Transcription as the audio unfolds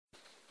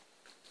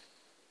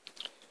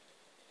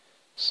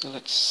So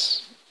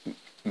let's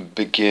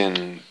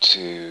begin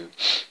to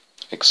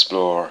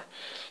explore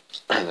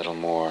a little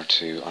more,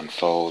 to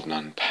unfold and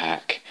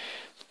unpack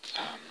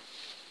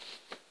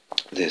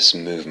this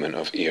movement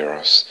of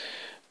Eros,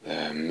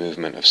 the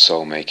movement of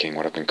soul-making,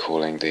 what I've been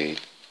calling the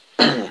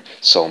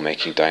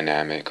soul-making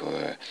dynamic, or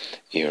the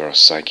Eros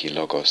Psyche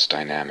Logos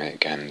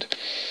dynamic, and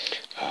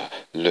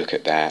look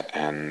at that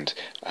and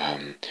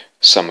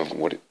some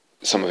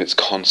of its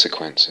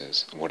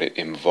consequences, what it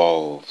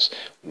involves,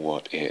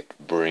 what it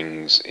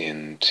brings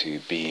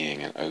into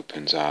being and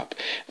opens up,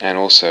 and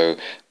also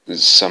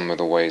some of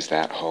the ways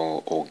that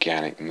whole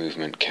organic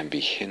movement can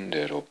be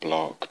hindered or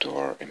blocked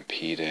or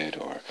impeded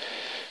or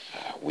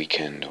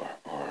weakened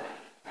or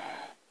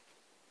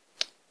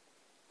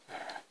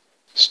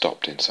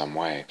stopped in some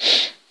way.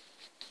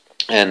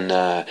 And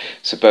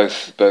so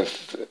both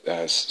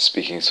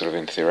speaking sort of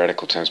in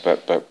theoretical terms,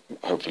 but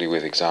hopefully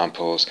with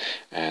examples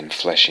and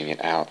fleshing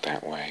it out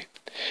that way.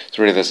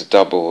 So really there's a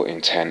double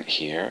intent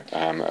here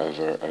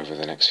over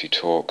the next few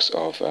talks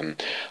of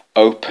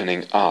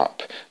opening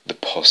up the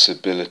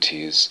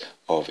possibilities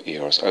of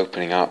Eros,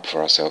 opening up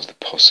for ourselves the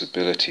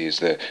possibilities,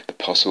 the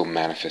possible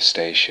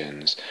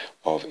manifestations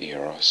of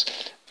Eros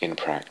in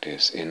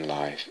practice, in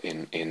life,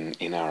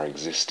 in our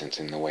existence,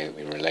 in the way that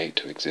we relate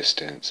to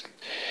existence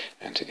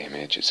and to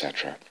image,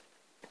 etc.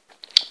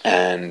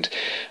 And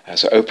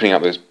so opening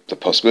up the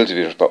possibility of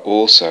Eros, but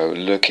also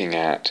looking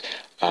at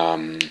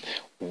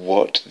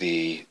what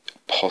the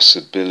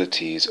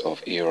possibilities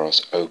of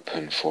Eros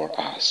open for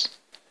us.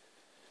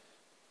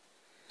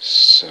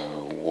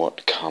 So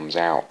what comes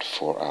out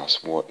for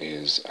us, what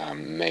is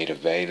made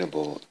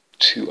available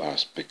to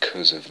us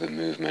because of the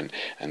movement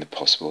and the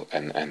possible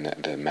and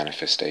the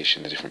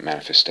manifestation, the different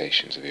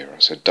manifestations of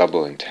Eros. So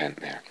double intent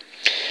there.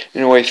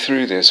 In a way,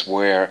 through this,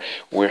 where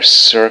we're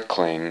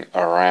circling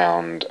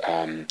around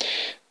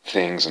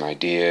things and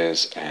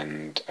ideas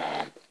and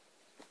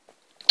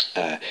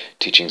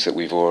teachings that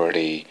we've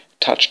already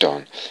touched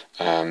on.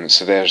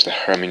 So there's the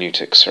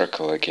hermeneutic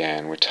circle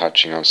again. We're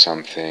touching on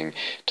something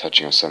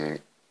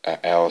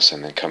else,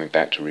 and then coming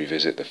back to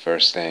revisit the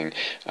first thing,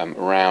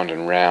 round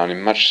and round, in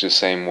much the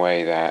same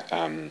way that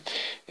a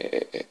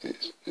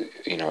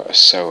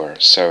sewer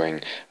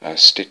sewing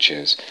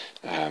stitches,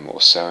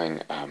 or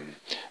sewing a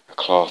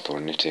cloth, or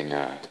knitting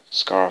a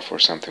scarf or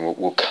something,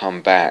 will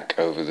come back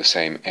over the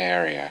same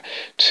area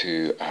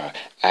to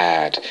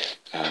add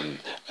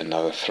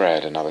another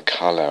thread, another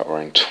colour, or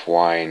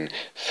entwine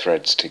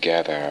threads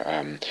together.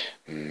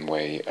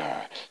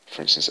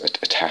 For instance, a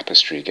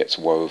tapestry gets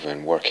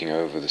woven, working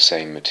over the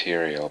same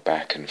material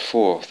back and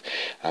forth,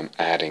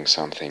 adding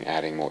something,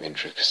 adding more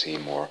intricacy,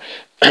 more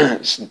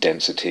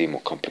density,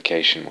 more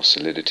complication, more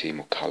solidity,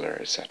 more colour,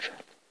 etc.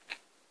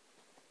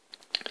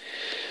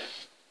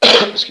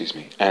 Excuse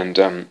me. And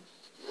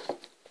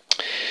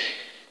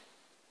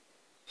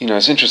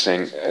it's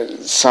interesting.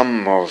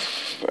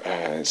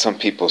 Some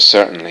people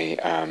certainly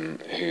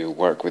who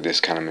work with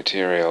this kind of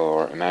material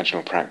or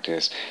imaginal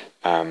practice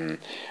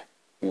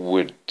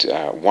would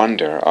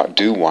wonder,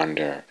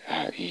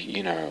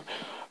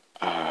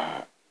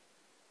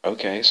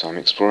 okay, so I'm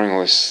exploring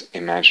all this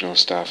imaginal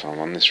stuff, I'm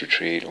on this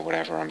retreat or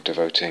whatever, I'm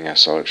devoting a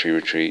solitary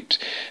retreat,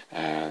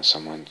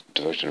 someone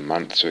devoted a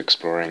month to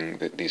exploring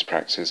these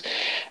practices,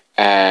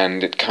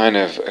 and it kind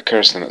of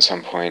occurs to them at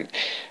some point,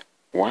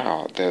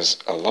 wow, there's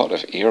a lot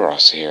of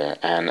Eros here,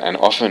 and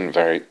often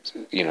very,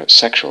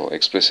 sexual,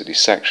 explicitly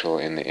sexual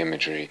in the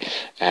imagery.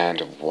 And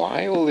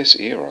why all this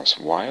Eros?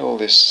 Why all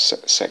this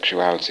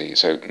sexuality?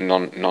 So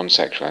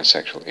non-sexual and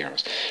sexual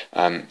Eros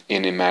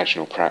in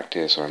imaginal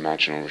practice or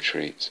imaginal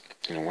retreats.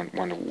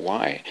 Wonder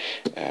why.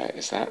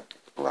 Is that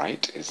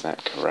right? Is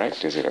that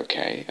correct? Is it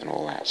okay? And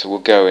all that. So we'll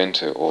go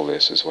into all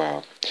this as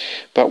well.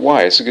 But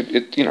why? It's a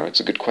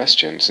good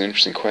question. It's an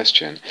interesting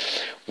question.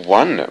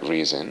 One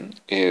reason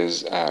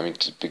is,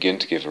 to begin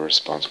to give a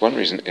response, one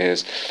reason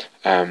is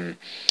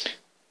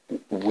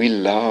we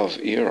love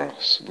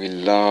Eros. We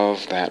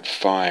love that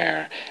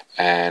fire,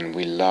 and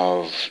we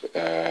love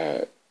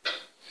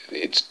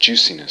its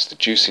juiciness, the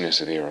juiciness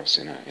of Eros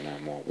in a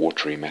more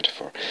watery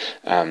metaphor.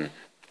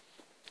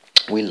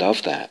 We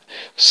love that.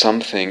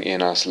 Something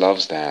in us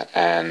loves that,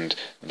 and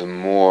the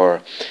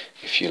more,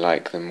 if you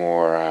like, the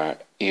more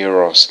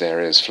Eros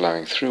there is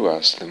flowing through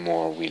us, the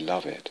more we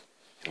love it.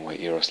 In a way,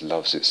 Eros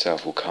loves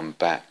itself. We'll come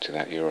back to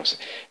that. Eros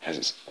has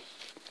its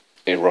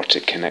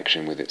erotic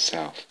connection with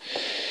itself.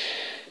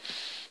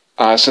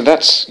 So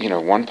that's,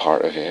 one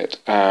part of it.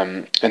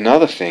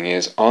 Another thing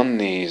is, on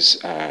these,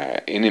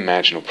 in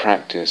imaginal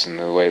practice and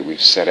the way we've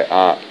set it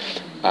up,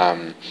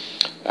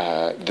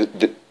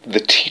 the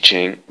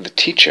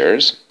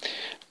teachers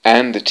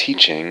and the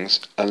teachings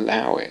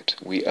allow it.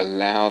 We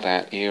allow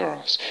that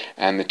Eros.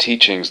 And the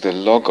teachings, the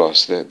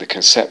logos, the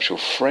conceptual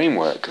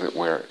framework that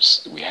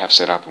we have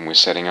set up and we're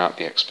setting up,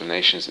 the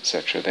explanations,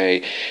 etc.,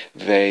 they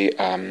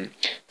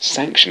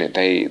sanction it.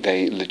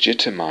 They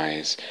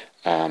legitimize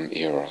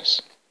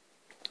Eros.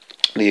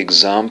 the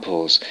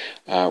examples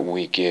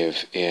we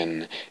give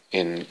in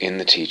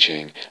the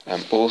teaching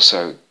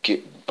also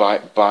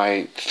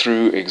by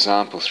through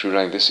example, through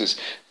learning.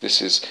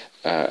 This is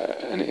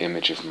an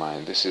image of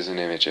mine. This is an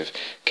image of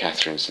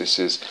Catherine's. This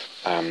is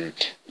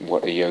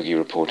what a yogi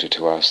reported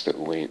to us that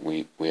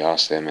we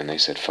asked them and they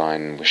said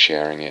fine, and we're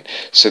sharing it.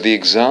 So the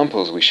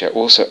examples we share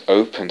also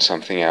open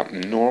something out,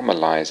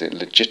 normalize it,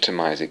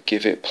 legitimize it,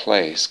 give it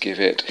place, give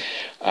it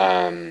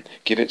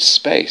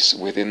space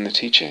within the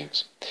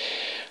teachings.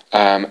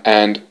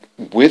 And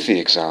with the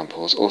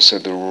examples, also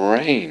the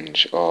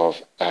range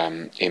of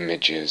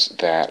images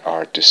that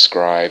are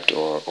described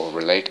or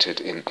related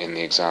in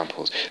the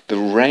examples. The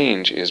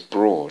range is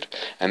broad,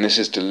 and this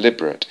is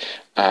deliberate,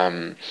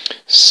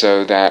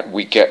 so that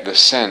we get the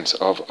sense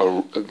of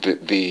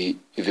the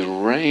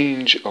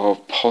range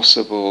of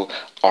possible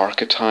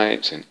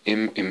archetypes and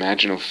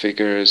imaginal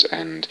figures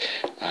and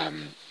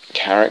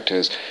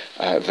characters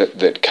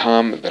that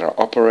come, that are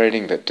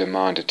operating, that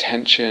demand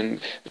attention,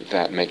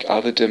 that make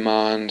other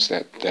demands,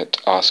 that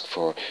ask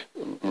for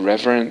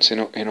reverence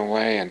in a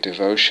way and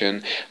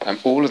devotion.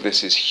 All of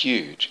this is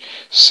huge.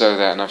 So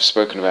that, and I've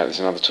spoken about this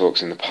in other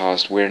talks in the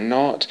past, we're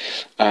not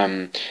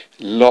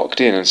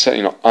locked in, and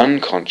certainly not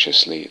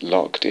unconsciously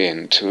locked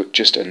in, to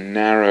just a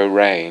narrow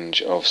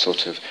range of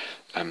sort of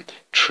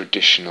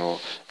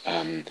traditional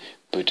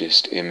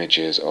Buddhist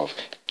images of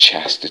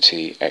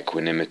chastity,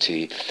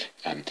 equanimity,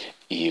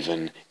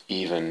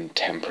 even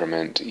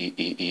temperament,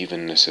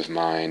 evenness of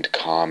mind,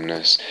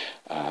 calmness,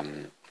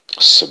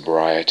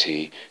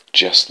 sobriety,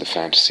 just the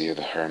fantasy of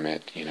the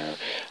hermit.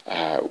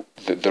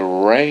 The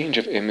range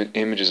of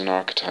images and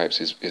archetypes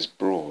is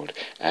broad,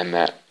 and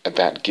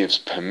that gives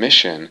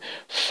permission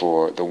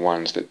for the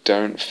ones that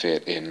don't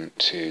fit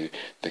into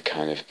the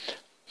kind of,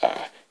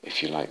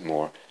 if you like,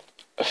 more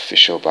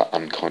official but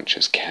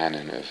unconscious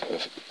canon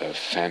of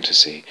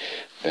fantasy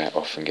that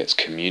often gets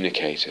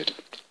communicated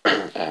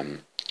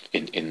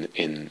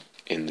in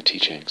the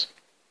teachings,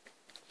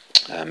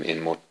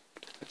 in more,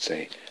 let's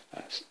say,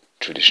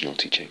 traditional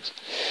teachings,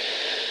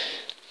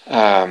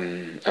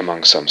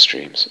 among some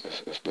streams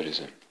of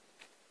Buddhism.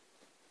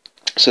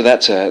 So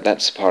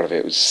that's part of it.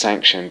 It was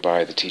sanctioned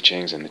by the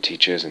teachings and the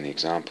teachers and the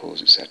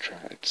examples, etc.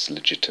 It's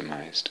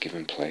legitimized,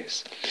 given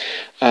place.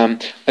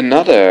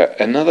 Another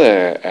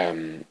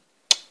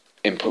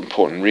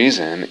important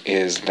reason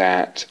is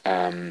that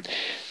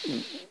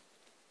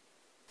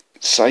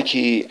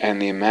psyche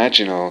and the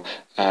imaginal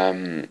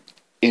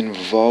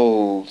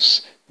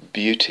involves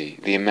beauty.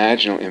 The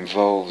imaginal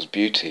involves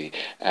beauty,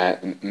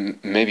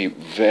 maybe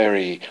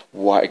very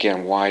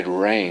wide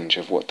range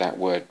of what that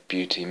word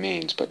beauty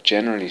means, but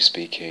generally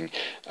speaking,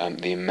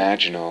 the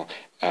imaginal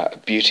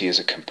beauty is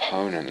a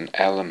component, an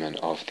element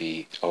of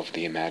the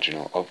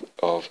imaginal,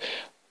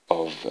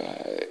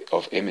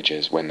 of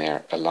images when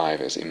they're alive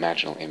as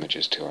imaginal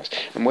images to us.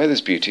 And where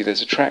there's beauty,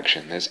 there's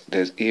attraction.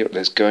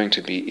 There's going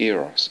to be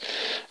Eros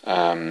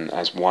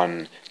as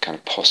one kind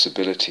of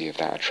possibility of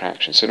that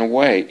attraction. So in a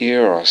way,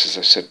 Eros,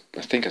 as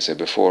I think I said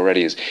before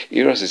already,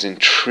 Eros is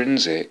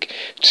intrinsic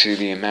to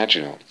the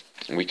imaginal.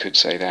 And we could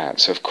say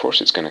that. So of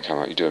course it's going to come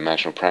up. You do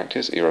imaginal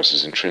practice, Eros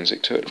is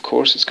intrinsic to it. Of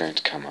course it's going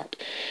to come up.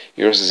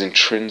 Eros is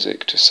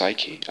intrinsic to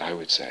psyche, I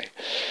would say,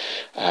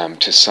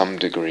 to some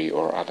degree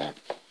or other.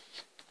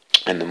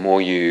 And the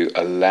more you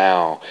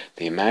allow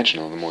the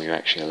imaginal, the more you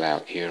actually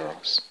allow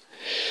Eros.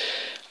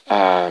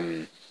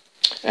 And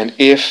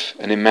if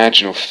an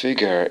imaginal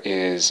figure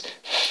is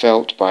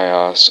felt by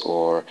us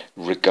or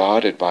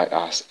regarded by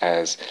us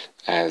as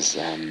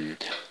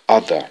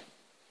other,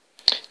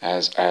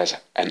 as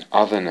an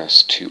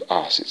otherness to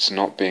us, it's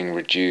not being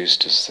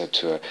reduced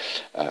to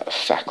a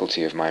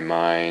faculty of my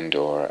mind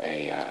or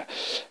an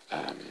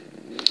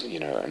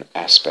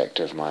aspect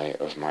of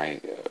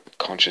my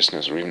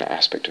consciousness, or even an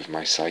aspect of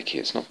my psyche.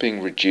 It's not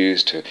being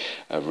reduced to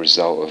a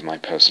result of my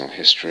personal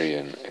history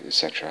and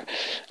etc.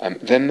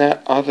 Then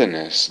that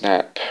otherness,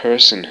 that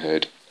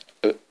personhood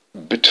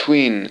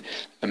between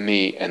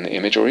me and the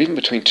image, or even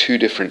between two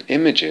different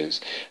images,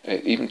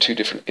 even two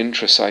different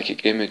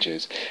intrapsychic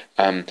images,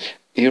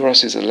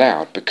 Eros is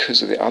allowed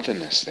because of the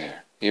otherness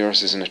there.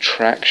 Eros is an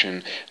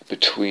attraction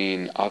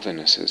between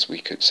othernesses,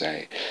 we could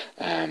say.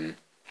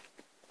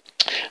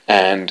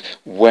 And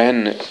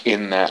when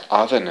in that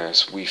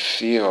otherness we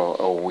feel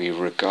or we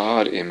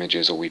regard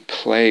images or we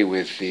play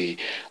with the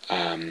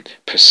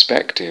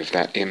perspective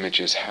that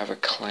images have a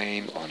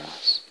claim on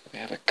us. They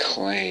have a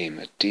claim,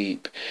 a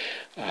deep,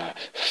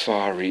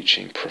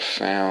 far-reaching,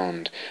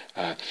 profound,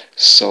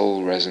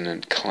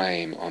 soul-resonant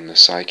claim on the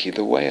psyche,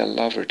 the way a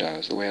lover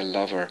does, the way a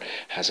lover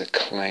has a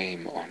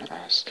claim on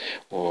us,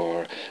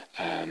 or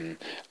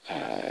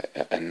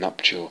a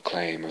nuptial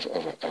claim of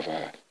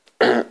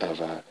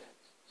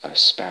a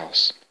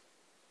spouse.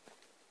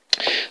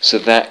 So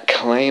that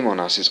claim on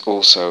us is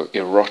also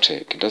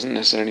erotic. It doesn't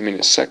necessarily mean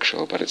it's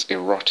sexual, but it's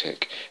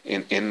erotic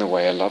in the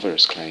way a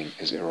lover's claim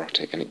is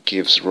erotic, and it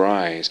gives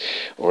rise,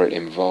 or it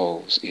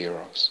involves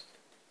Eros.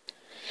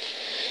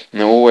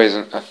 Now always,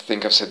 I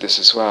think I've said this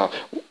as well,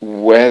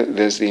 where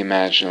there's the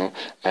imaginal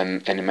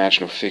and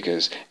imaginal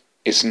figures,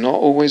 it's not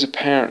always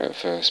apparent at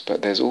first,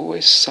 but there's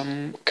always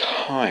some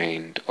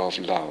kind of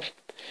love.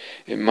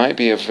 It might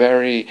be a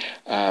very,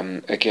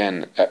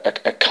 again,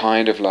 a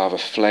kind of love, a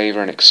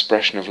flavour, an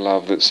expression of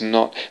love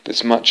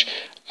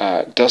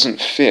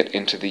doesn't fit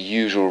into the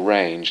usual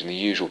range and the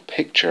usual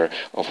picture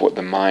of what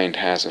the mind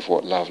has of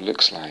what love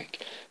looks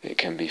like. It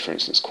can be, for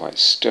instance, quite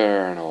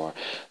stern or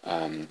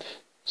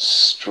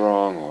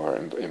strong, or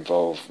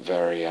involve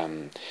very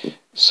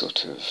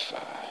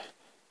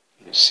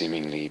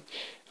seemingly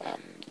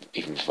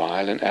even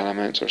violent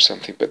elements or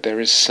something, but there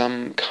is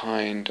some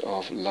kind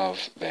of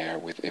love there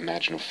with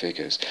imaginal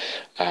figures,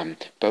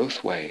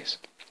 both ways.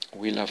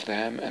 We love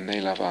them and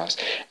they love us,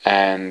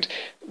 and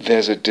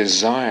there's a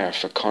desire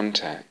for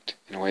contact.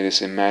 In a way,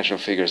 this imaginal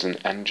figure is an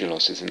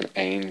angelos, is an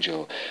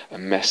angel, a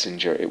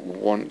messenger. It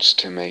wants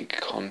to make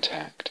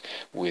contact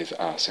with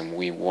us, and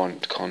we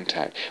want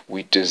contact.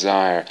 We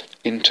desire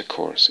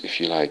intercourse, if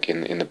you like,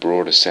 in the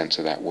broadest sense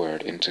of that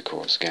word,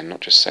 intercourse. Again,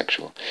 not just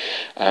sexual.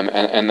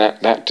 And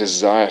that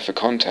desire for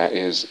contact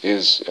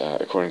is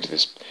according to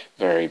this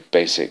very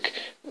basic,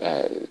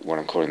 what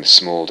I'm calling the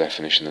small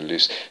definition, the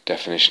loose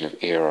definition of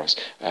Eros,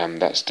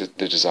 that's the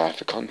desire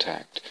for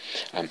contact,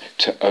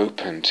 to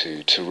open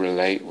to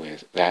relate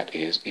with. That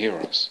is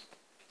Eros,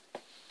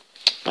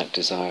 that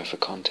desire for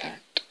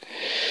contact.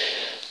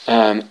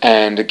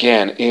 And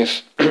again,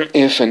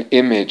 if an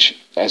image,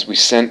 as we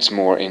sense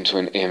more into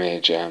an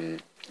image,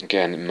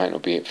 again, it might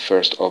not be at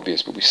first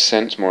obvious, but we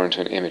sense more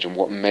into an image, and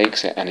what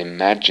makes it an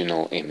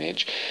imaginal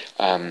image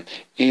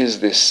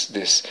is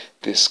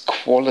this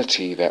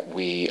quality that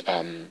we,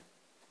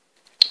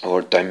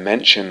 or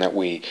dimension that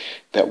we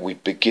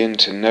begin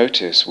to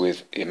notice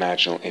with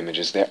imaginal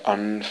images, their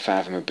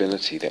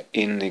unfathomability, their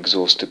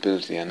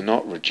inexhaustibility. They are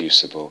not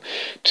reducible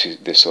to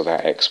this or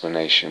that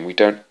explanation. We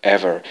don't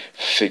ever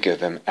figure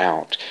them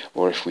out,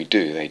 or if we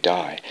do, they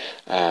die.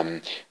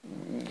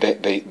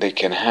 They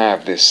can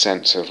have this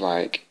sense of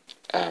like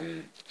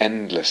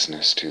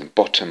endlessness to them,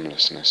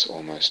 bottomlessness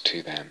almost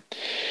to them.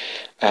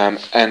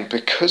 And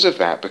because of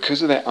that,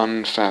 because of their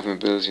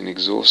unfathomability and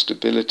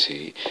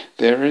exhaustibility,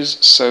 there is,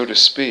 so to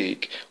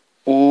speak,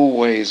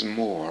 always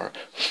more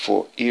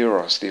for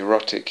Eros, the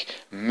erotic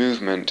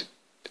movement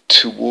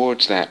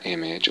towards that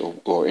image,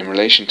 or in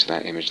relation to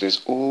that image.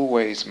 There's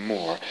always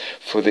more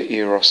for the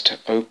Eros to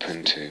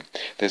open to.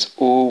 There's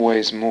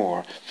always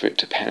more for it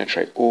to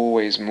penetrate,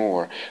 always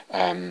more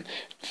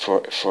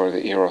for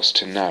the Eros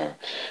to know.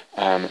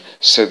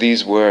 So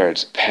these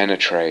words,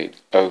 penetrate,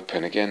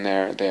 open, again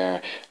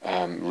they're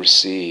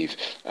receive,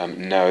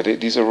 know,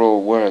 these are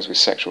all words with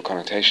sexual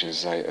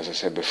connotations, as I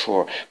said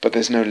before, but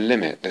there's no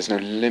limit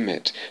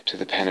to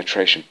the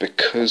penetration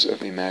because of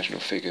the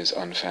imaginal figure's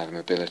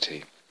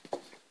unfathomability.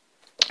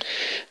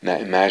 And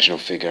that imaginal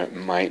figure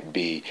might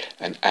be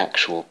an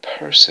actual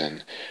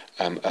person,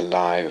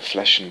 alive, a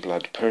flesh and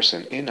blood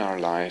person in our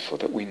life, or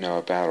that we know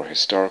about, or a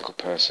historical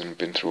person,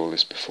 been through all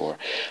this before,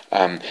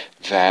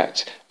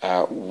 that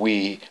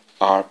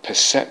our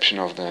perception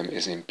of them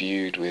is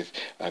imbued with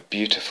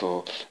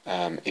beautiful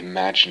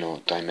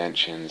imaginal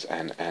dimensions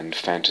and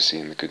fantasy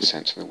in the good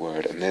sense of the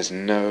word, and there's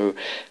no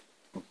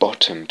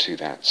bottom to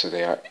that, so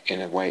they are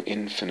in a way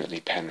infinitely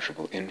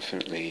penetrable,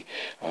 infinitely,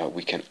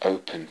 we can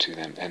open to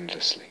them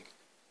endlessly.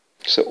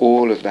 So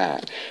all of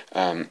that,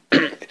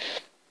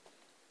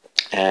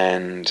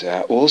 and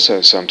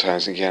also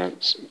sometimes, again, I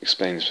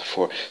explained this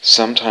before,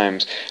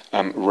 sometimes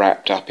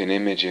wrapped up in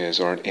images,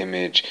 or an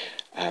image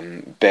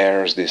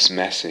bears this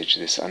message,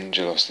 this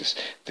angelos,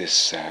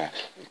 this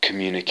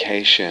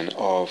communication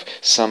of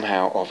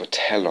somehow of a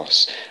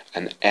telos,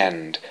 an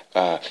end,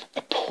 a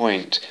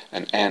point,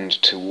 an end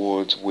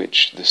towards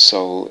which the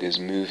soul is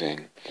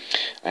moving.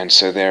 And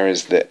so there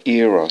is the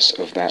eros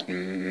of that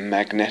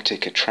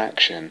magnetic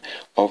attraction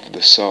of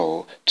the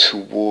soul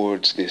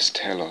towards this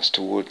telos,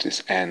 towards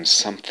this end,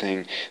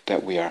 something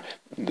that we are,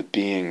 the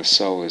being, the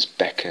soul is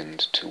beckoned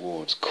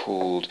towards,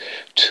 called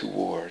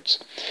towards.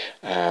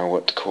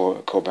 What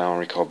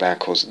Henri Corbin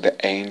calls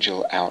the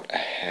angel out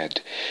ahead,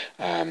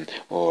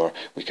 or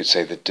we could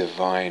say the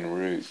divine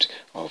root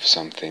of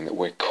something that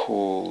we're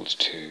called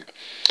to.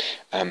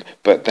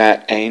 But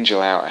that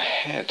angel out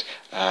ahead,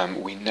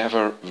 we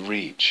never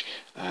reach.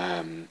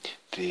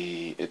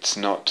 It's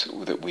not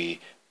that we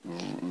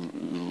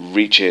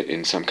reach it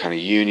in some kind of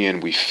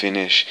union, we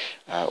finish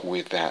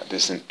with that.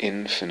 There's an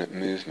infinite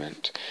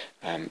movement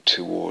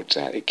towards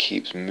that. It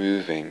keeps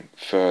moving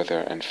further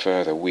and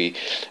further. We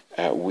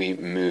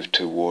move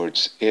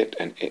towards it,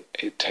 and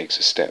it takes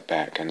a step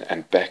back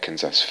and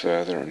beckons us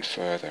further and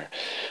further,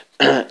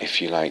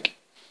 if you like,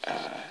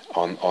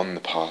 on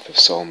the path of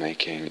soul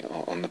making,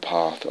 on the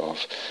path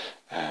of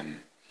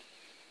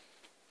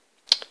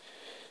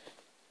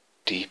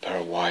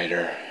deeper,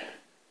 wider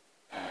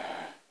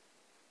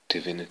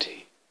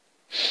divinity.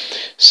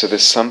 So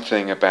there's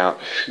something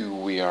about who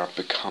we are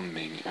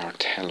becoming, our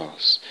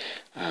telos.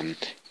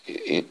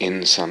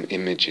 In some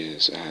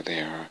images,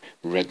 they are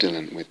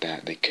redolent with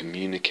that, they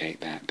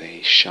communicate that,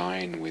 they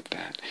shine with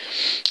that,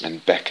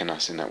 and beckon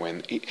us in that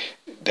way.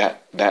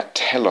 That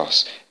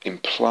telos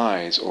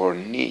implies or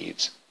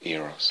needs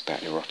Eros,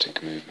 that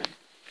erotic movement.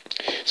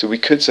 So we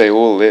could say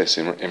all this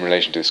in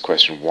relation to this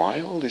question,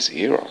 why all this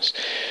Eros?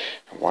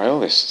 Why all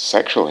this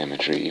sexual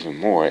imagery even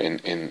more in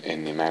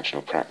the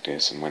imaginal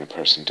practice, and when a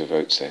person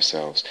devotes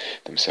themselves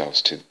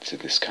to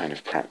this kind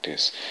of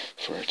practice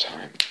for a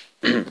time?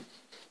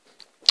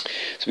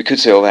 So we could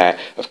say all that.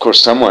 Of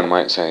course, someone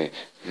might say,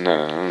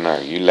 no,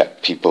 you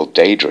let people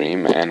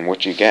daydream, and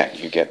what you get?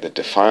 You get the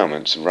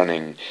defilements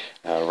running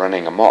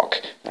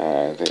amok,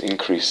 the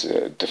increase,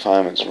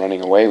 defilements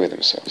running away with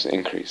themselves, the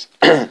increase.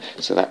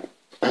 So that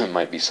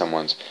might be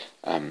someone's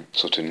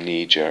sort of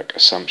knee-jerk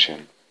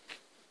assumption.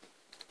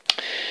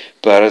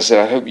 But as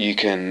I hope you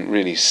can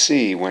really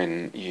see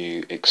when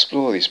you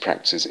explore these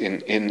practices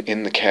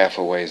in the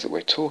careful ways that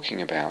we're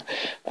talking about,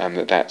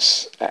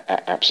 that's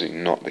absolutely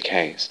not the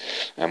case.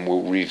 And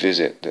we'll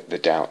revisit the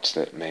doubts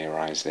that may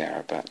arise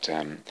there, but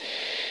you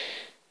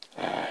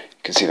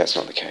can see that's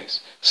not the case.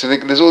 So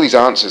there's all these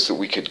answers that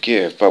we could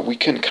give, but we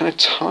can kind of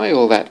tie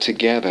all that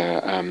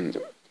together,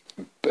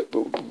 but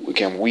we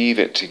can weave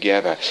it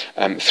together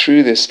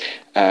through this,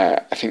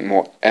 I think,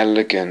 more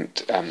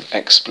elegant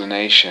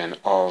explanation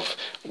of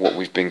what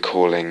we've been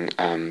calling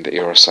the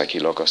Eros Psyche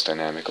Logos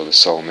dynamic, or the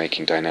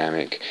soul-making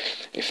dynamic,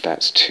 if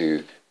that's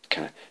too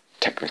kind of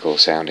technical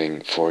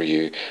sounding for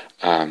you.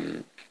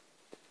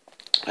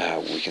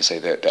 We can say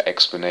that the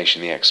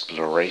explanation, the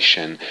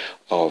exploration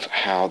of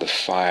how the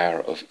fire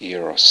of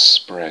Eros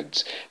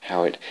spreads,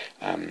 how it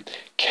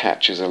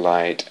catches a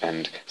light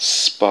and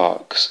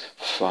sparks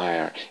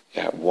fire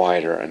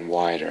wider and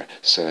wider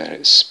so that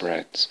it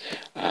spreads.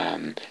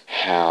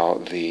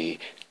 How the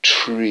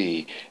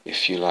tree,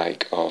 if you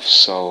like, of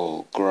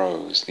soul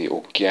grows, the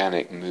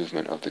organic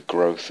movement of the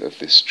growth of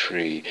this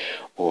tree,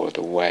 or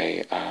the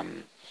way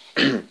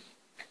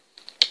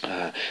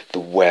the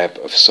web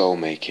of soul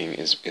making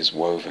is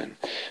woven.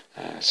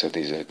 So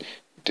these are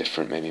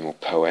different, maybe more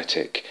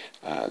poetic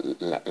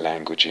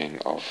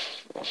languaging of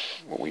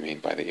what we mean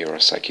by the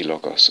Eros Psyche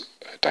Logos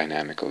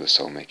dynamic, or the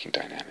soul making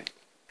dynamic.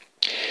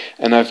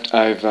 And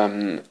I've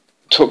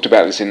talked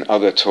about this in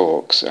other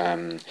talks.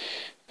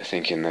 I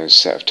think in those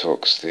set of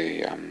talks,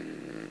 the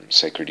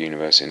Sacred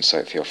Universe,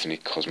 Insight, Theophany,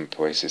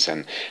 Cosmopoiesis,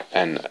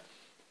 and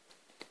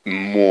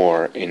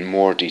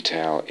more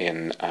detail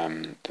in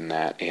than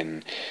that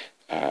in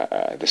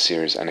the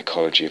series An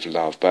Ecology of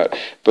Love. But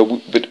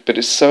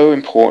it's so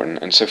important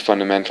and so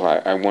fundamental.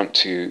 I want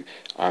to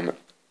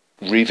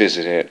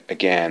revisit it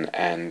again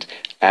and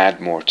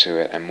add more to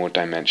it, and more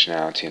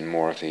dimensionality, and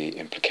more of the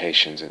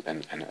implications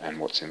and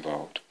what's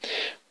involved.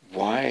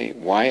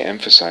 Why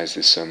emphasize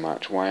this so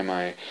much? Why am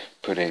I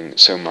putting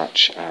so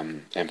much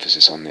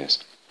emphasis on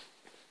this?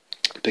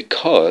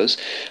 Because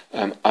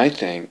I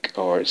think,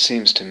 or it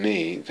seems to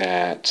me,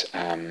 that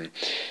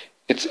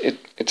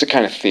it's a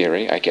kind of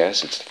theory, I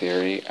guess. It's a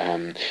theory,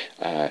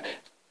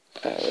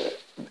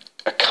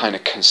 a kind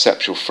of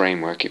conceptual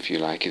framework, if you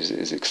like,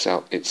 is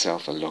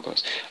itself a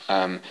logos,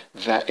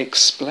 that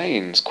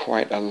explains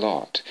quite a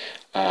lot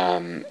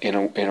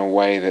in a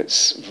way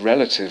that's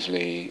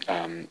relatively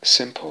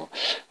simple,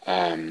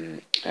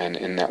 and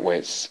in that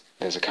way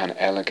there's a kind of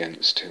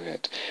elegance to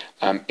it.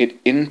 It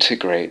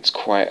integrates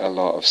quite a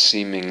lot of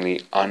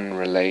seemingly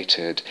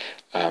unrelated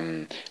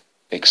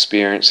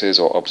experiences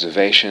or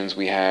observations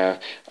we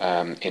have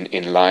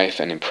in life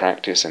and in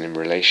practice and in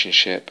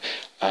relationship.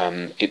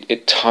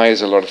 It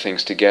ties a lot of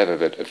things together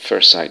that at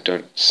first sight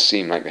don't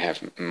seem like they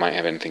might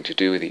have anything to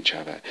do with each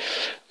other.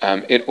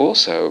 It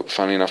also,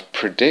 funnily enough,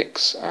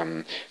 predicts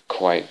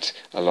quite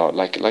a lot,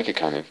 like a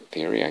kind of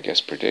theory, I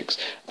guess, predicts.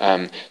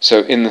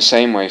 So in the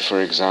same way,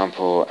 for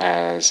example,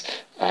 as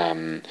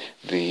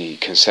the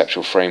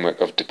conceptual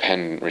framework of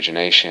dependent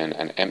origination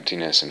and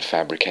emptiness and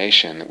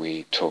fabrication that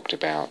we talked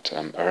about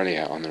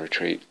earlier on the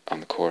retreat, on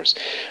the course,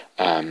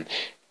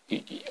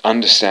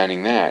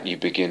 understanding that, you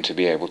begin to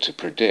be able to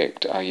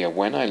predict,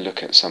 when I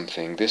look at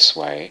something this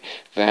way,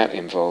 that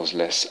involves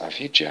less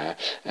avidya,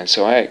 and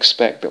so I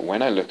expect that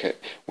when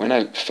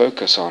I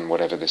focus on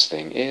whatever this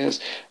thing is,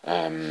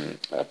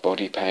 a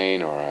body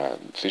pain or a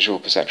visual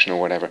perception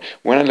or whatever,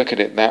 when I look at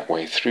it that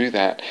way, through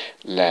that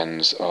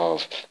lens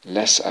of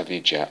less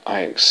avidya,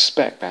 I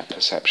expect that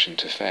perception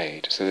to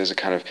fade. So there's a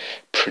kind of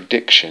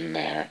prediction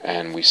there,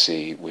 and we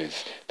see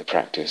with the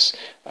practice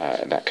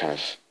that kind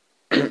of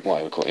what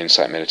I would call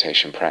insight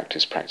meditation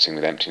practice, practicing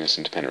with emptiness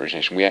and dependent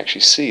origination, we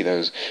actually see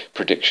those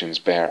predictions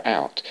bear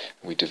out.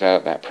 We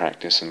develop that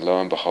practice, and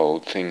lo and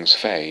behold, things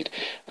fade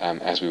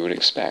as we would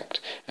expect.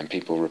 And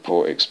people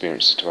report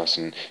experiences to us,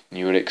 and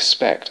you would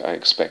expect, I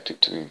expect it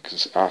to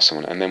ask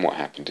someone, and then what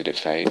happened? Did it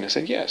fade? And I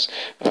said, yes.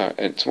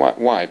 It's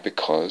why?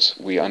 Because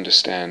we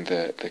understand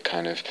the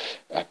kind of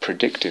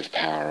predictive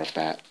power of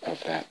that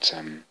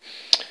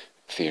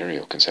theory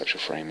or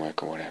conceptual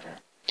framework or whatever.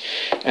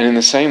 And in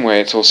the same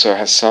way, it also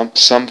has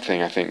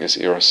something, I think, this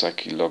Eros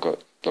Psyche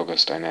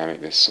Logos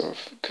dynamic, this sort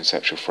of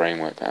conceptual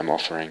framework that I'm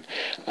offering,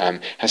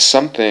 has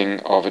something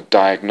of a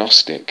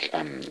diagnostic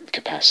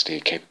capacity,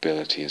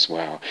 capability as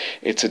well.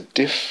 It's a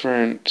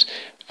different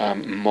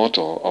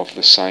model of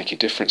the psyche,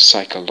 different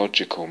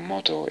psychological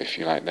model, if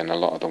you like, than a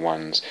lot of the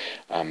ones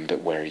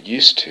that we're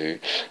used to.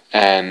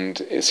 And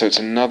so it's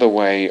another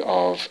way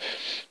of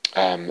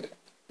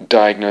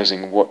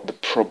diagnosing what the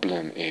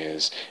problem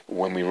is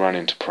when we run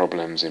into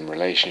problems in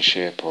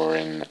relationship or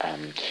in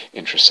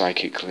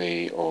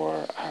intrapsychically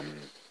or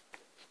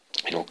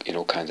in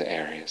all kinds of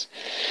areas.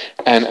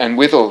 And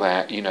with all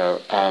that,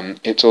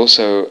 it's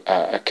also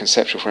a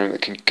conceptual framework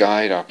that can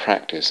guide our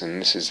practice,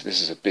 and this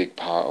is a big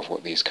part of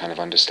what these kind of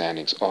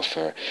understandings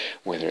offer,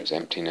 whether it's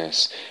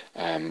emptiness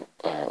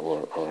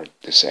or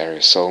this area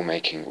of soul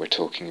making we're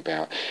talking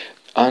about.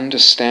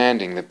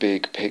 Understanding the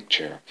big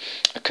picture,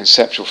 a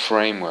conceptual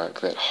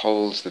framework that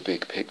holds the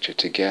big picture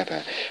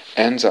together,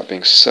 ends up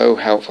being so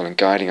helpful in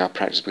guiding our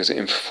practice because it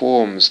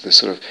informs the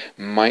sort of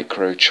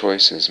micro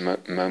choices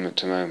moment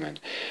to moment.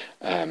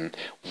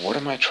 What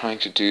am I trying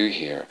to do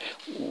here?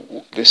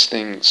 This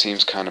thing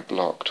seems kind of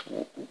blocked.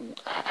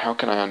 How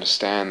can I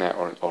understand that,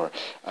 or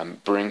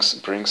bring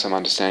some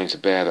understanding to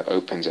bear that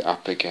opens it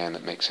up again,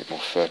 that makes it more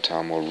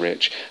fertile, more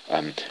rich,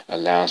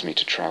 allows me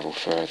to travel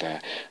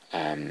further,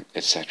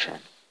 etc.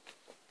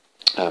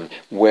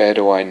 Where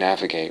do I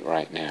navigate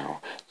right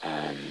now?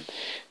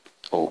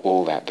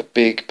 All that, the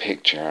big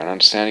picture, and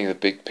understanding the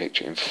big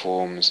picture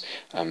informs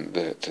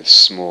the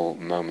small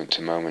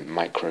moment-to-moment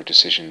micro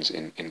decisions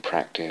in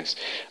practice,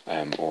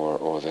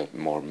 or the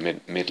more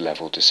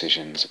mid-level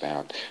decisions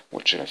about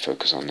what should I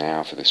focus on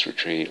now for this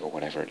retreat or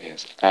whatever it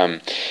is.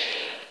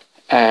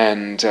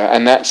 And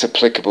that's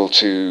applicable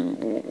to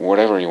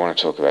whatever you want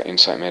to talk about,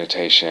 insight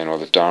meditation or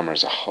the Dharma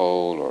as a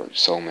whole or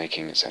soul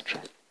making,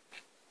 etc.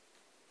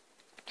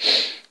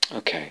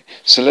 Okay,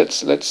 so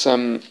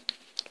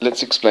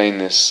let's explain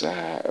this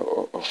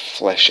or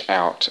flesh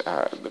out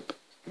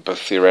both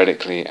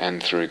theoretically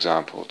and through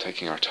example,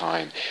 taking our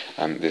time.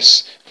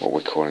 This what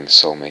we're calling the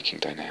soul making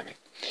dynamic.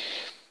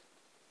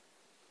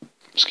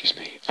 Excuse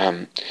me.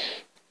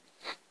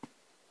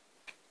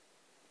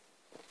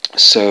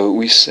 So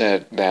we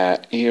said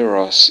that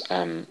Eros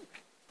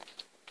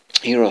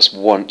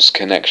wants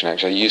connection.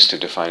 Actually, I used to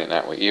define it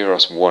that way.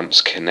 Eros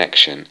wants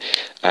connection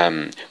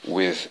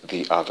with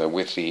the other,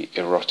 with the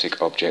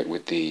erotic object,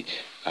 with the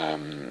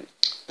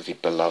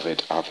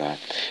beloved other.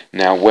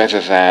 Now, whether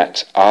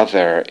that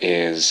other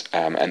is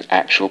an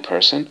actual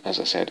person, as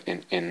I said,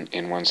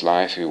 in one's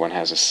life, who one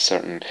has a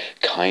certain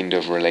kind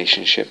of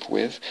relationship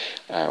with,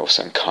 or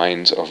certain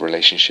kinds of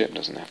relationship,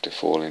 doesn't have to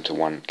fall into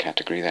one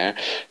category there,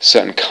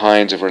 certain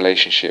kinds of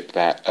relationship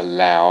that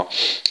allow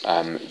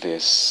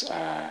this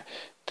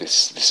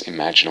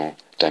imaginal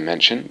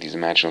dimension, these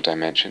imaginal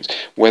dimensions,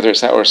 whether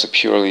it's that or it's a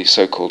purely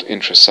so-called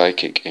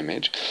intrapsychic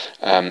image,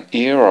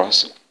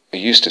 I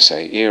used to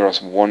say,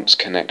 Eros wants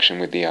connection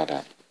with the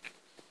other.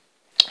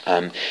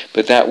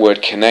 But that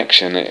word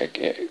connection,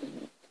 it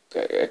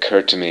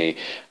occurred to me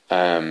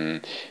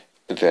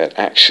that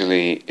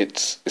actually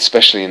it's,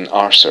 especially in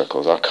our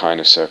circles, our kind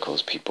of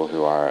circles, people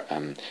who are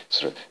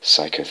sort of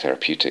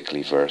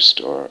psychotherapeutically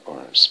versed or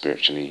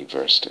spiritually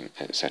versed,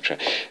 etc.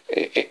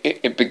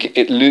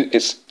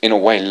 It's in a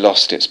way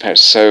lost its power.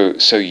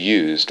 So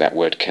used, that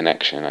word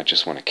connection. I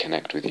just want to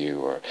connect with you,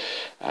 or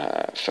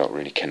felt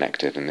really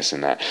connected, and this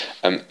and that.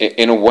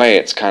 In a way,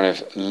 it's kind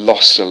of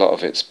lost a lot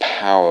of its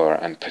power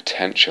and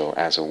potential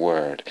as a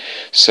word.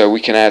 So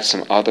we can add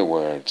some other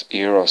words.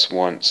 Eros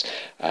wants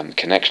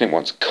connection, it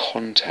wants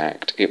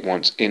contact, it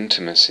wants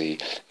intimacy,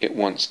 it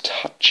wants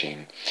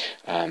touching.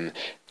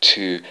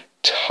 To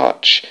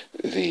touch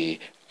the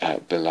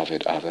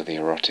beloved other, the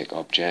erotic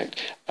object,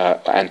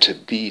 and to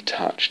be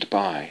touched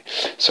by.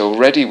 So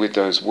already with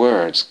those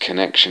words,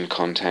 connection,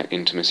 contact,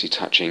 intimacy,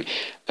 touching,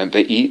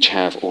 they each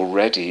have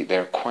already,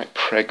 they're quite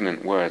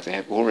pregnant words,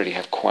 they already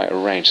have quite a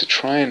range. So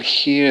try and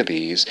hear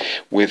these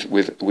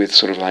with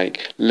sort of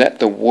like, let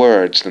the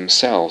words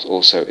themselves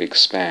also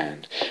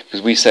expand.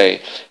 Because we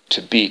say,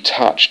 to be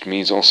touched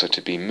means also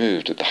to be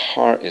moved, that the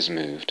heart is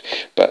moved,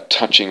 but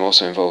touching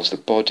also involves the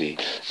body.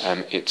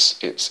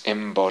 It's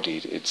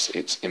embodied,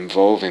 it's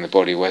involving the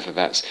body, whether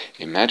that's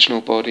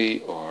imaginal body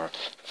or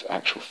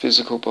actual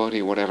physical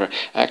body, whatever.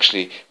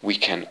 Actually, we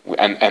can,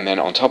 and then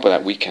on top of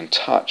that, we can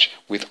touch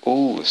with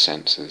all the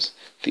senses.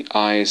 The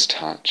eyes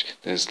touch,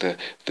 there's the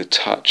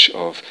touch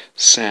of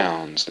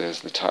sounds,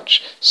 there's the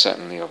touch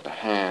certainly of the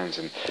hands,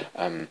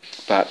 and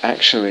but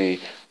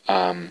actually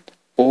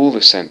all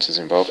the senses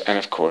involved, and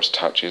of course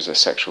touch is a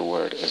sexual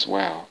word as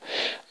well.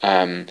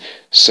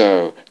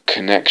 So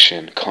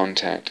connection,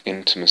 contact,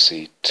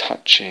 intimacy,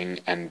 touching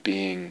and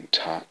being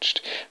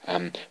touched,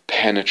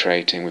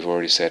 penetrating, we've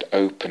already said,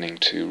 opening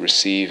to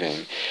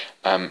receiving,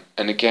 and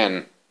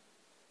again,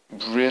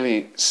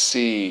 really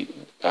see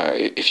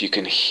if you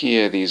can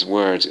hear these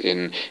words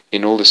in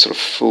all this sort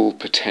of full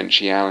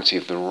potentiality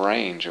of the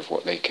range of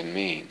what they can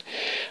mean.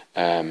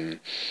 So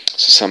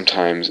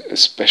sometimes,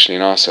 especially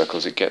in our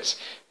circles, it gets,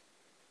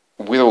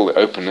 with all the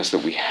openness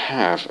that we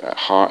have,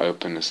 heart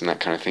openness and that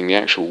kind of thing, the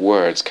actual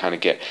words kind of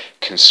get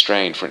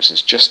constrained, for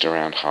instance, just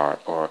around heart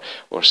or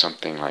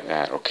something like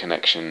that, or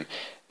connection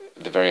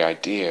the very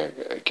idea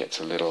gets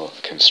a little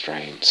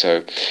constrained.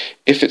 So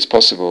if it's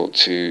possible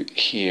to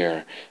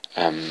hear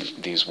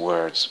these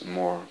words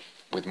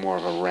with more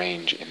of a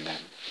range in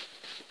them.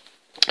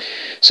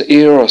 So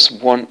Eros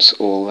wants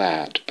all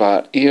that,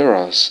 but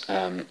Eros,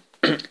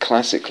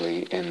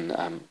 classically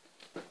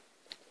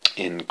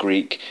in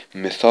Greek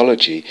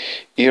mythology,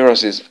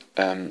 Eros is,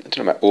 I don't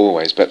know about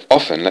always, but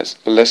often,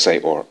 let's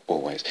say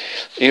always,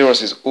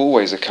 Eros is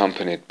always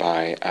accompanied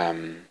by,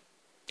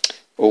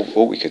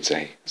 or we could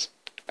say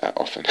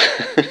often,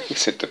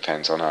 because it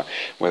depends on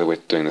whether we're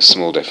doing the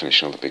small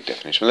definition or the big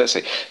definition. But let's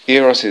say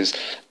Eros is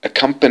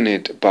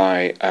accompanied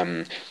by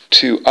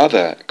two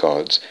other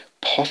gods,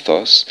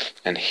 Pothos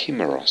and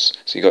Himeros.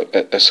 So you've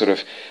got a sort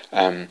of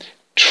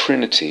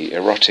trinity,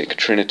 erotic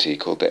trinity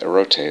called the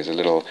Erotes, a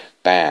little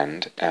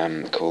band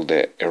called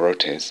the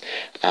Erotes.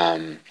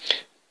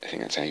 I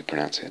think that's how you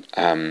pronounce it.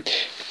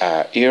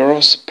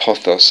 Eros,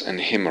 Pothos, and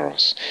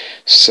Himeros.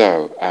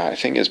 So I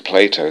think as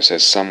Plato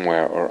says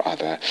somewhere or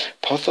other,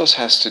 Pothos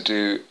has to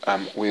do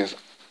with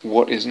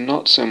what is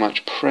not so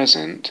much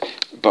present,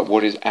 but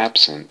what is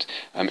absent.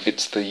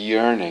 It's the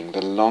yearning,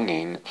 the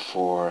longing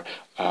for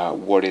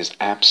what is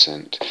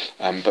absent,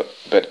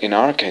 but in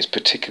our case,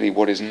 particularly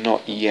what is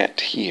not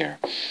yet here.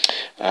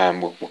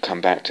 We'll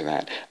come back to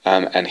that.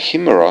 And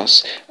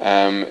Himeros,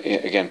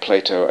 again,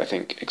 Plato, I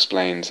think,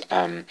 explains,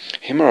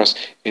 Himeros,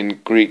 in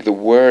Greek, the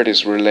word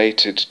is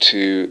related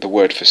to the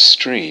word for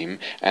stream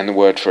and the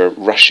word for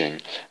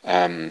rushing.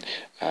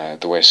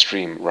 The way a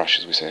stream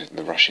rushes, we say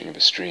the rushing of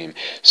a stream.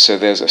 So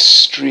there's a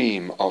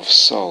stream of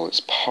soul.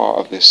 It's part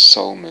of this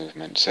soul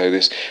movement. So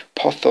this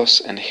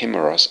Pothos and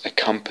Himeros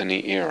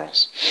accompany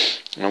Eros.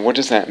 Now what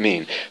does that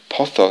mean?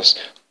 Pothos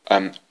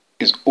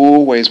is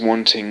always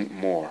wanting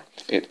more.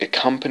 It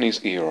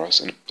accompanies Eros.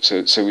 And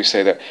so we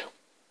say that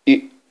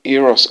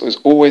Eros is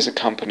always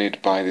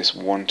accompanied by this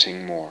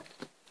wanting more.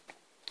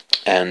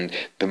 And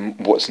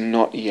what's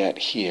not yet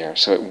here.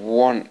 So it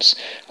wants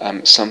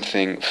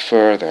something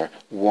further,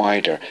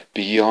 wider,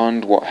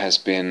 beyond what has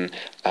been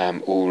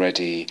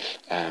already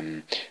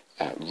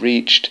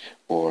reached,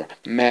 or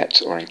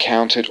met, or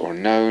encountered, or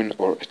known,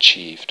 or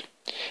achieved.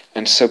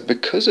 And so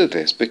because of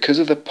this, because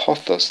of the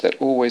pothos that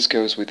always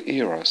goes with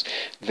Eros,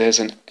 there's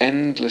an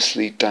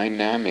endlessly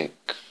dynamic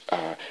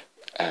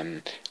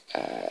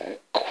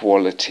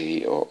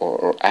quality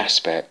or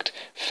aspect,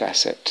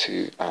 facet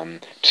to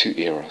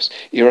Eros.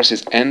 Eros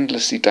is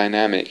endlessly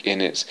dynamic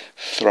in its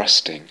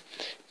thrusting,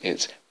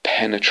 its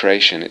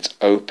penetration, its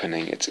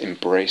opening, its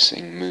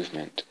embracing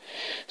movement.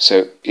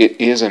 So it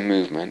is a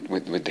movement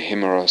with the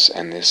Himeros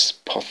and this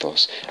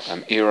Pothos.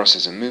 Eros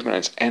is a movement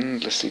and it's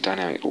endlessly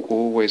dynamic. It will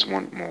always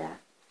want more.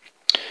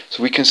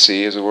 So we can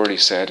see, as I've already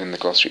said in the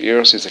glossary,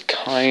 Eros is a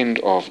kind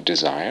of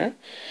desire.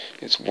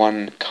 It's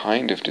one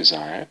kind of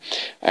desire.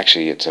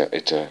 Actually, it's a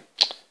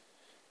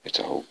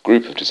whole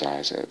group of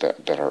desires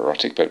that are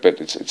erotic, but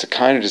it's a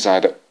kind of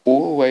desire that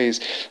always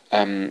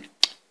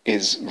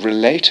is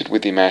related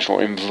with the imaginal,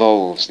 or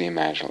involves the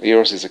imaginal.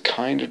 Eros is a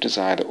kind of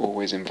desire that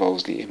always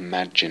involves the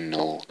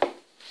imaginal.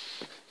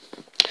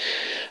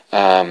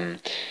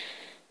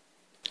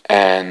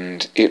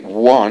 And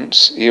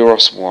Eros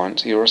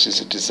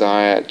is a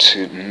desire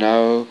to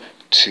know,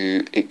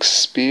 to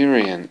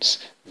experience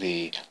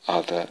the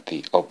other,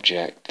 the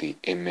object, the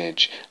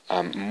image,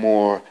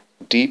 more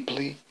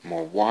deeply,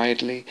 more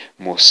widely,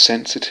 more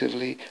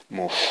sensitively,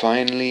 more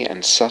finely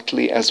and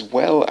subtly, as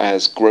well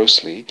as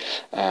grossly,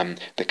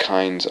 the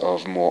kinds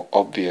of more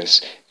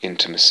obvious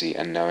intimacy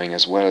and knowing,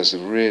 as well as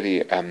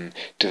really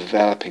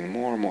developing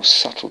more and more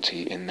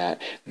subtlety in that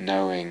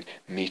knowing,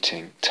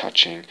 meeting,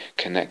 touching,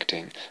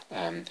 connecting,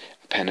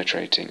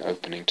 penetrating,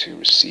 opening to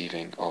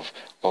receiving of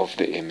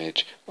the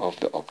image, of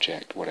the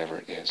object, whatever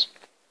it is.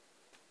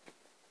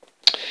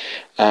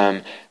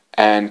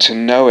 And to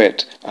know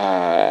it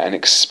and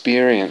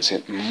experience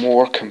it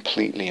more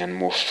completely and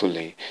more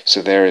fully.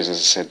 So there is, as I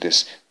said,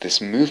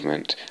 this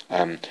movement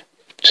to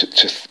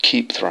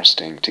keep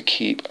thrusting, to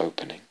keep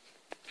opening.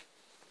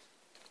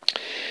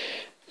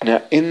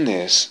 Now, in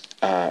this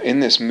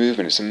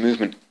movement, it's a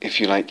movement, if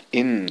you like,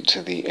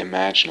 into the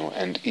imaginal,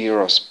 and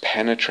Eros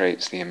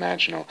penetrates the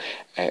imaginal,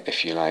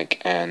 if you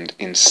like, and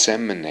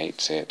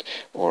inseminates it,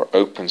 or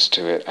opens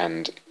to it,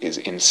 and is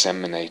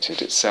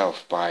inseminated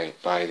itself by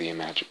the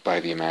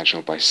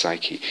imaginal, by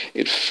psyche.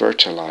 It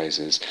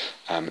fertilizes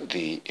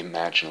the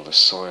imaginal, the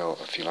soil,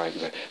 if you like,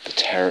 the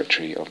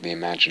territory of the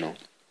imaginal.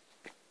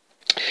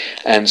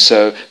 And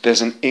so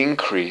there's an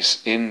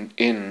increase in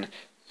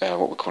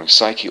what we're calling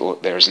psyche, or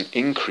there is an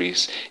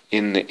increase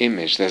in the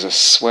image. There's a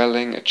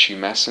swelling, a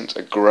tumescence,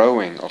 a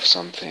growing of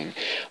something.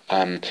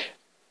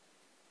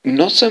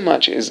 Not so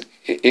much as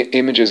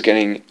images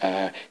getting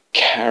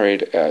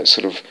carried,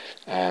 sort of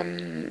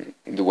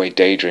the way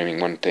daydreaming,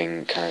 one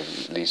thing kind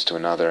of leads to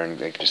another and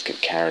they just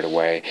get carried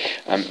away.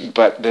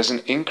 But there's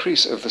an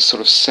increase of the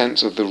sort of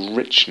sense of the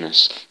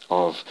richness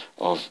of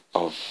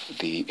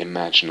the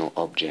imaginal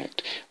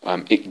object.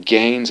 It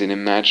gains in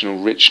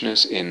imaginal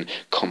richness, in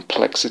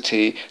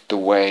complexity, the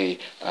way,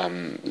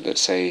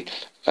 let's say,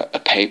 a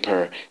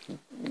paper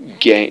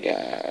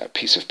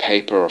piece of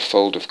paper or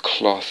fold of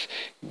cloth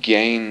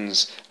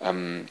gains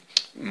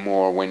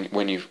more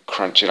when you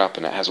crunch it up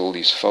and it has all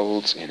these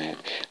folds in it.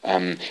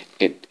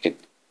 It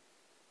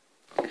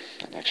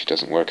actually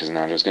doesn't work as an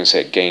analogy. I was going to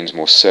say it gains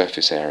more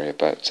surface area,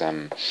 but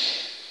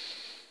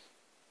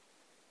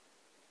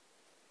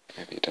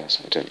maybe it does.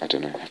 I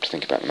don't know. I have to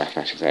think about the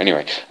mathematics there.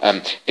 Anyway,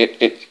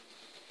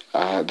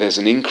 there's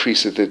an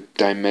increase of the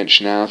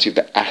dimensionality of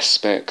the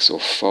aspects or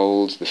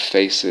folds, the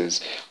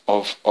faces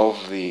of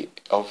the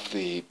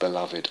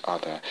beloved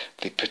other,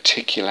 the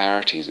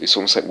particularities. It's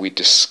almost like we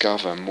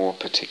discover more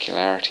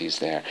particularities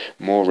there,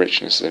 more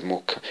richness there,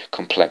 more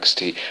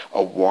complexity,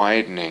 a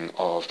widening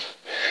of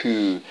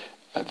who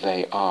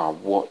they are,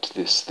 what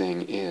this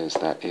thing is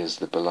that is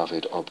the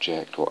beloved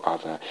object or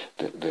other,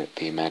 the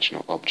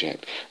imaginal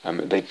object.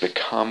 They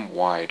become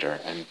wider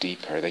and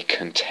deeper. They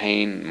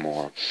contain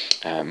more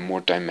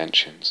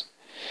dimensions.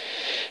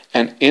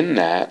 And in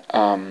that,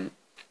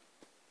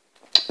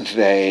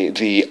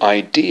 the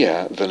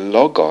idea, the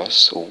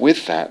logos, or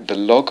with that, the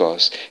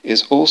logos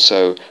is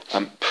also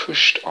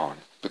pushed on.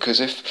 Because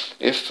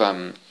if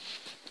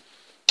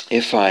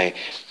I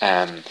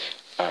am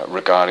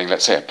regarding,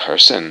 let's say, a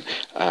person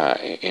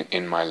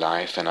in my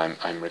life, and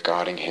I'm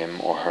regarding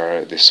him or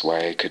her this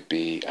way, could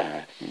be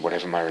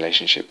whatever my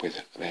relationship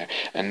with there,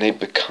 and they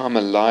become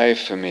alive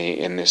for me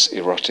in this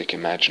erotic,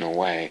 imaginal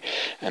way,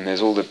 and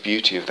there's all the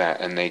beauty of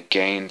that, and they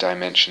gain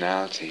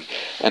dimensionality.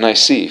 And I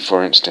see,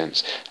 for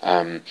instance,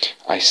 an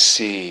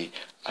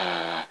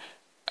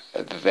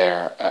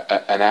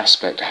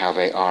aspect how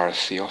they are a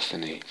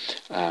theophany,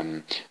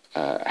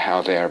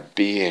 how they are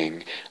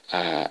being,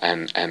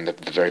 and the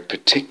very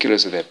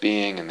particulars of their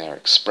being and their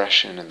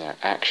expression and their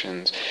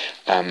actions,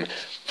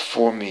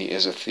 for me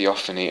is a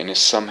theophany and is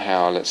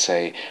somehow, let's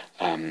say,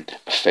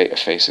 a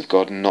face of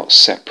God, not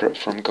separate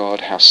from God,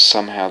 how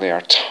somehow they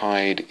are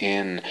tied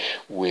in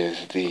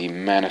with the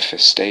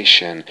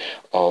manifestation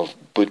of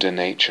Buddha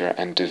nature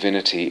and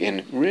divinity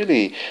in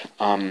really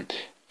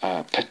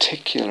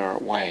particular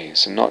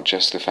ways, and not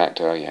just the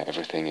fact,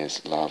 everything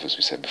is love, as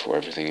we said before,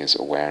 everything is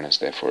awareness,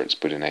 therefore it's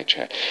Buddha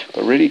nature,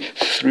 but really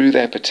through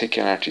their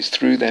particularities,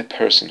 through their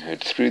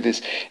personhood, through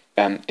this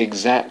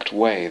exact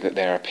way that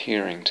they're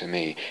appearing to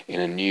me in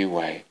a new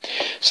way.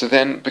 So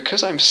then,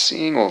 because I'm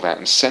seeing all that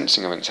and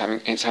sensing of it,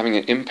 it's having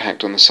an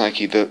impact on the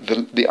psyche,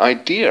 the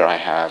idea I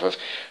have of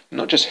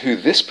not just who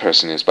this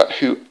person is, but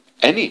who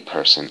any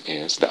person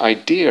is, the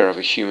idea of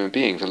a human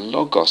being, the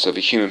logos of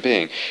a human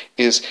being,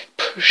 is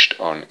pushed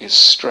on, is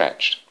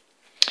stretched.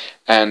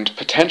 And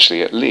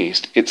potentially, at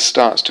least, it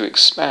starts to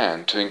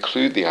expand to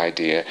include the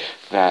idea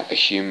that a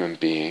human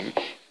being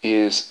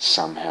is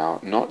somehow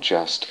not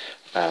just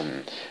a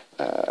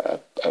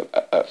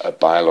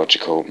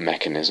biological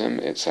mechanism,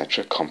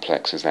 etc.,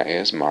 complex as that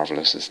is,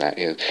 marvelous as that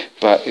is,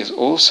 but is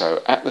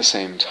also at the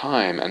same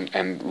time,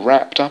 and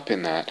wrapped up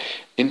in that,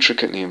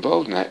 intricately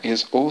involved in that,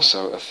 is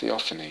also a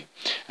theophany.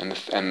 And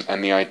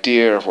the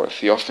idea of what a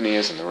theophany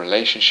is, and the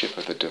relationship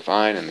of the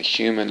divine and the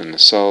human and the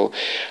soul,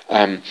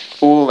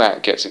 all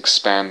that gets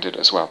expanded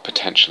as well,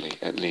 potentially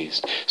at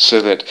least,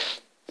 so that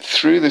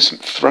through this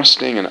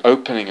thrusting and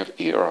opening of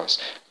Eros,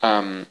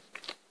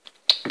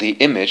 the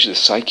image, the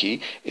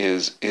psyche,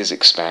 is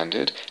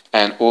expanded,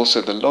 and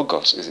also the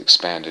logos is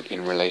expanded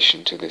in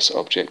relation to this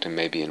object, and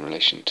maybe in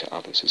relation to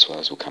others as well,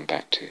 as we'll come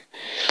back to.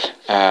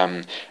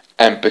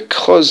 And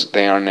because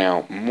they are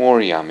now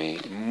more yummy,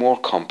 more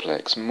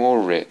complex,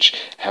 more rich,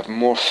 have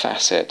more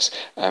facets,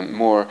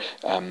 more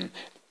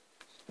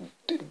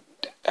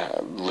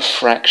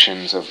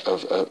refractions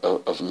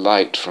of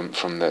light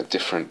from the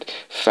different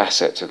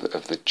facets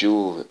of the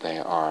jewel that they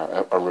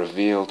are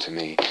revealed to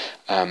me,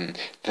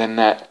 then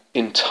that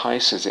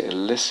entices, it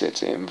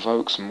elicits, it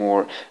invokes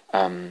more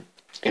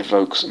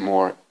Eros,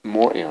 an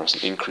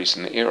increase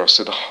in the Eros.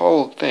 So the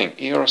whole thing,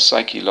 Eros,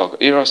 Psyche, Logos.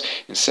 Eros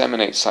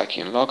inseminates Psyche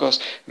and Logos,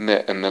 and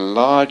the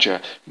larger,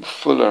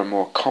 fuller,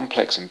 more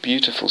complex and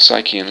beautiful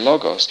Psyche and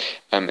Logos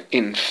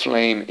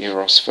inflame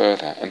Eros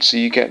further. And so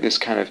you get this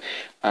kind of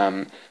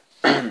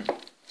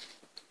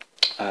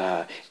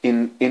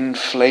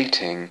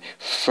inflating,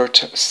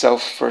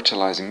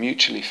 self-fertilizing,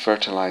 mutually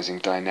fertilizing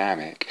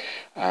dynamic.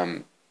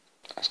 I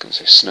was going to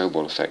say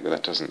snowball effect, but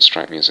that doesn't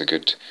strike me as a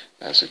good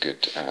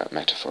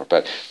metaphor.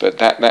 But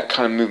that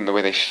kind of movement, the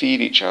way they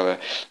feed each other,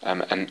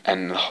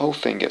 and the whole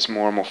thing gets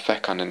more and more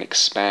fecund and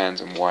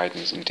expands and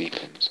widens and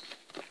deepens.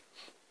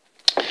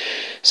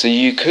 So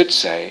you could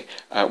say,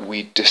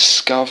 we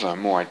discover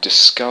more. I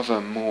discover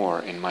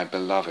more in my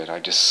beloved. I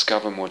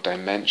discover more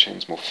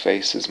dimensions, more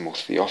faces, more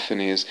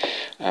theophanies,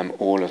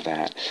 all of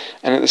that.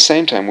 And at the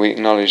same time, we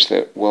acknowledge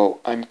that, well,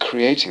 I'm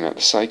creating that.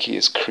 The psyche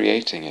is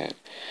creating it.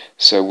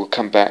 So we'll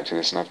come back to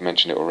this, and I've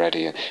mentioned it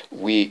already.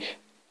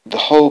 The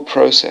whole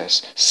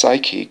process,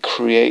 psyche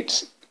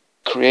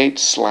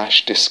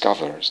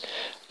creates/discovers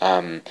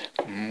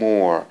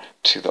more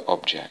to the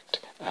object,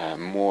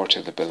 more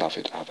to the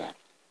beloved other.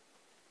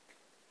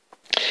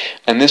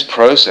 And this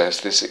process,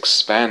 this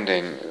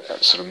expanding,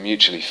 sort of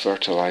mutually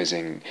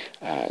fertilizing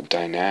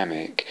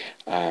dynamic,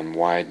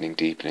 widening,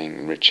 deepening,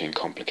 enriching,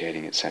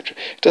 complicating, etc.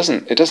 It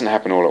doesn't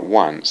happen all at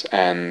once,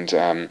 and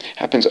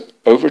happens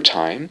over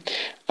time,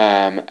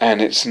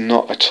 and it's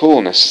not at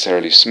all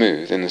necessarily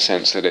smooth in the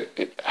sense that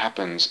it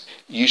happens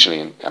usually,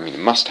 it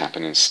must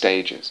happen in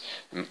stages.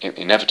 It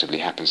inevitably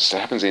happens. It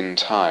happens in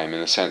time in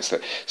the sense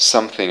that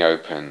something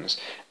opens,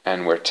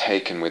 and we're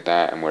taken with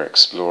that, and we're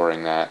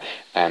exploring that,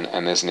 and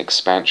there's an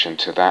expansion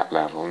to that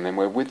level, and then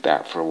we're with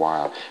that for a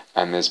while,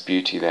 and there's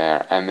beauty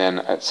there, and then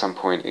at some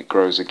point it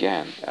grows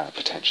again,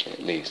 potentially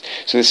at least.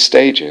 So there's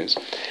stages.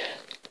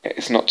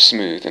 It's not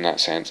smooth in that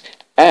sense,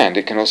 and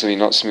it can also be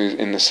not smooth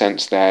in the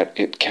sense that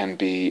it can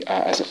be,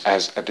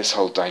 as this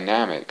whole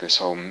dynamic, this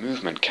whole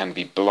movement can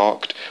be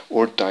blocked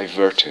or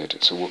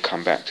diverted. So we'll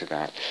come back to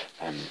that,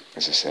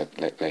 as I said,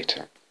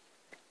 later,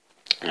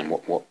 and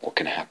what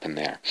can happen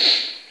there.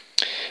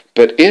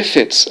 But if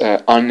it's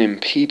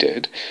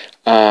unimpeded,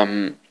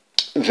 then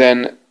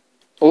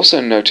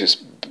also notice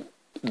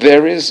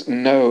there is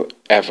not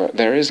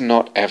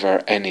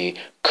ever any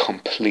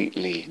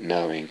completely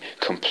knowing,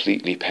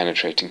 completely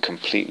penetrating,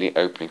 completely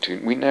opening to.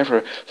 We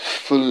never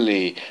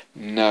fully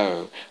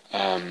know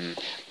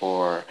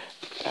or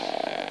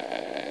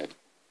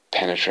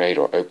penetrate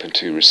or open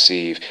to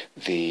receive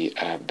the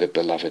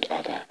beloved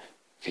other,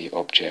 the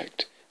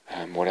object.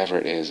 Whatever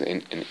it is,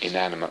 an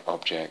inanimate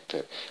object,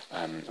 or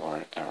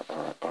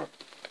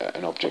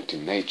an object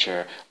in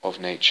nature, of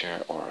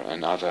nature, or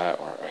another,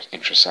 or an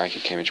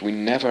intrapsychic image, we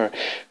never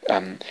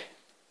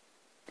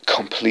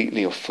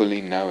completely or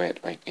fully know it,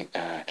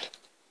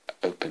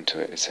 open to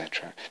it,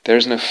 etc. There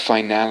is no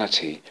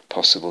finality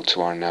possible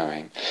to our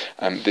knowing.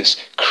 This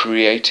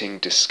creating,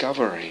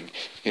 discovering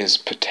is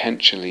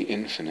potentially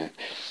infinite,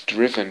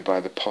 driven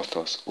by the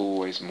pathos,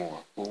 always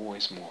more,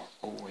 always more,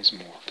 always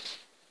more.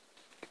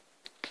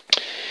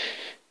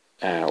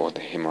 Or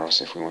the Eros,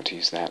 if we want to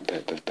use that,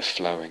 the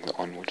flowing, the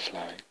onward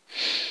flowing.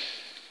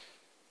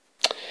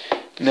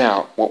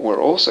 Now, what we're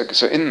also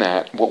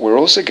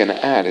going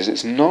to add is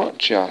it's not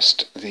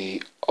just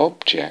the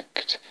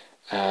object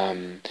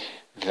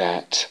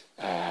that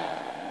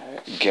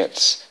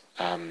gets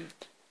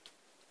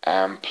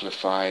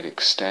amplified,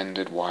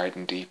 extended,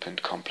 widened,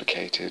 deepened,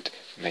 complicated,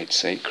 made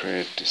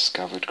sacred,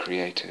 discovered,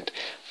 created,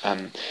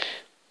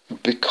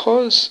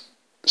 because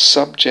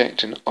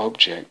subject and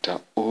object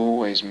are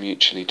always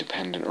mutually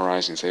dependent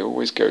arisings. They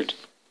always go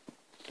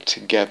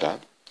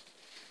together.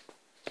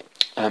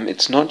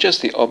 It's not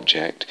just the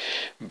object,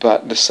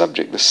 but the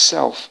subject, the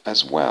self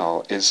as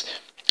well, is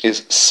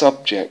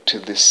subject to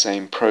this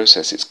same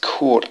process. It's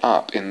caught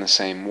up in the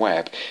same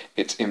web.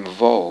 It's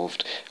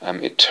involved.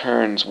 It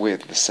turns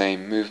with the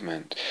same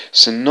movement.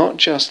 So not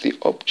just the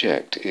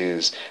object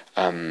is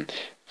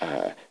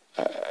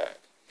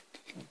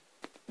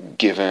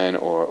given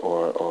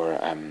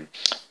dimensionality,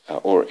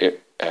 or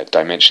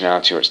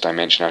its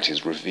dimensionality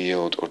is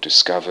revealed or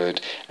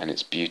discovered, and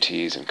its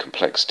beauties and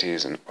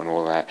complexities and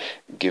all that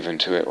given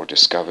to it or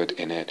discovered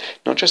in it.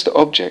 Not just the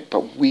object,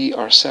 but we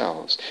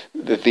ourselves.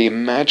 The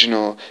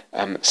imaginal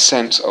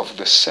sense of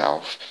the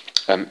self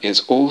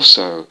is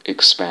also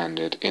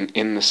expanded in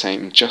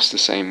just the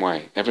same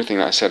way. Everything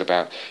that I said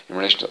about in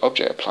relation to the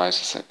object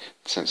applies to the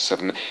sense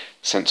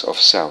of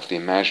self, the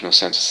imaginal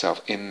sense of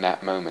self in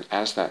that moment.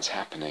 As that's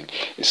happening,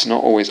 it's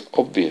not always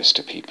obvious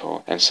to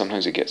people, and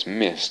sometimes it gets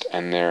missed,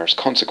 and there's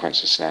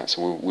consequences to that,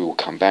 so we will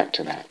come back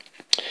to that.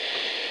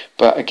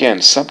 But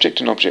again, subject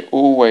and object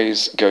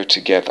always go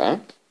together.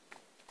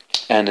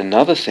 And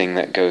another thing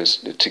that goes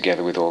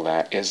together with all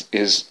that is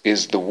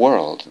the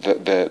world,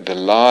 the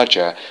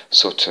larger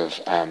sort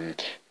of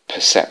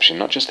perception,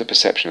 not just the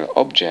perception of the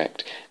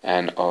object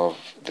and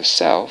of the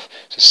self,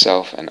 so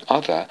self and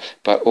other,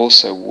 but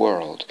also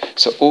world.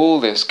 So all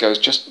this goes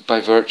just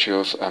by virtue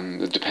of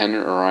the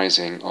dependent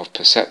arising of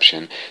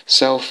perception.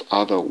 Self,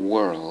 other,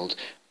 world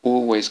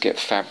always get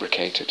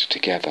fabricated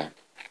together.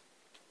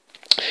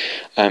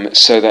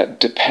 So that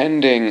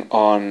depending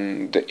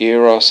on the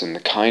Eros and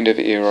the kind of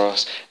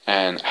Eros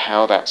and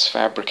how that's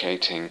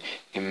fabricating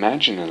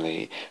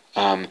imaginally,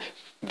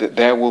 that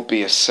there will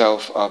be a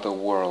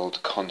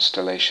self-other-world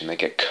constellation. They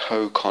get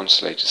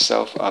co-constellated.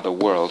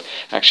 Self-other-world,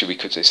 actually we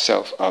could say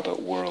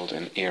self-other-world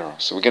and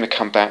Eros. So we're going to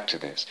come back to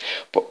this.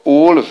 But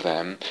all of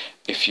them,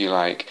 if you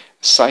like,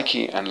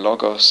 psyche and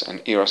logos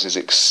and Eros is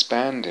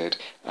expanded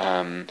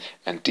and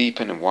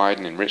deepened and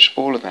widened and enriched,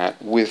 all of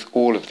that with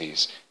all of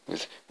these.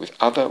 With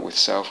other, with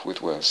self,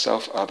 with world,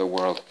 self, other,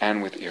 world,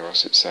 and with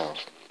Eros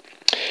itself.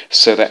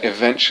 So that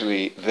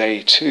eventually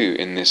they too,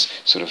 in this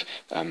sort of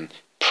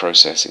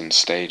process in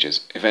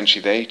stages,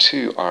 eventually they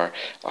too are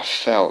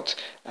felt,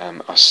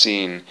 are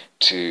seen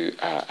to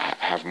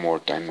have more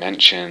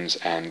dimensions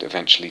and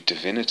eventually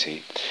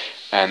divinity.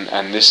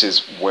 And this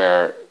is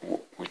where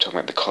we're talking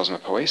about the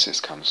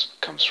cosmopoesis comes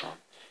from.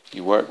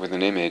 You work with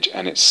an image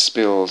and it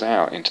spills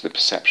out into the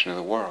perception of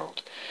the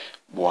world.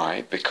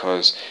 Why?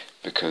 Because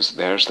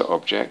there's the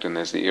object and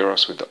there's the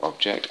Eros with the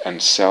object,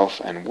 and self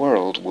and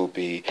world will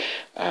be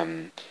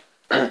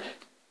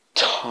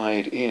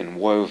tied in,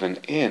 woven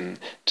in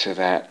to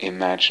that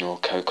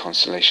imaginal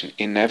co-constellation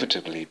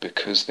inevitably,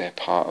 because they're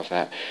part of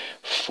that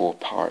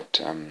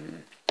four-part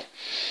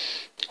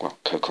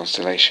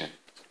co-constellation.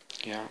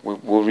 Yeah,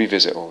 we'll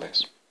revisit all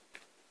this.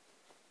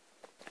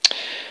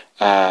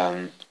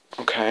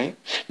 Okay,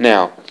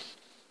 now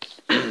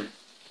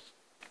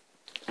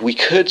we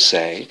could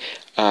say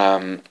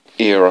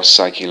Eros,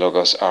 Psyche,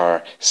 Logos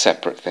are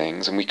separate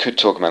things, and we could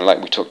talk about,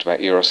 like we talked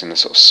about Eros in the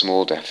sort of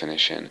small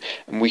definition,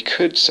 and we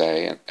could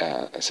say,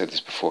 I said this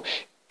before,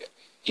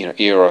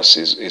 Eros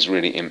is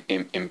really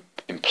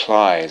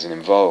implies and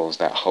involves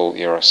that whole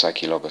Eros,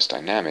 Psyche, Logos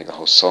dynamic, the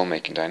whole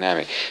soul-making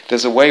dynamic.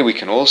 There's a way we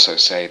can also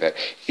say that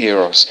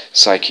Eros,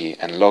 Psyche,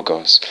 and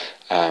Logos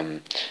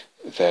are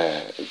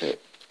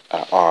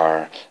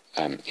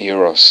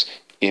Eros,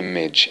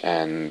 image,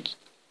 and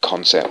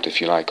concept,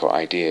 if you like, or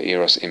idea.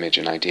 Eros, image,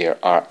 and idea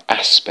are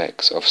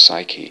aspects of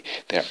psyche.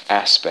 They're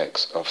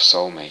aspects of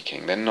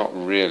soul-making. They're not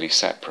really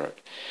separate.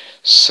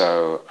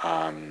 So,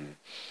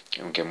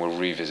 again, we'll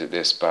revisit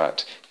this,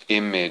 but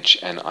image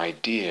and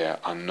idea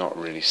are not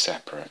really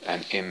separate.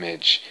 And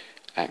image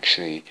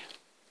actually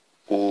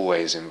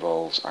always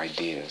involves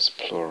ideas,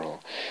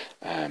 plural.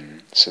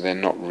 So they're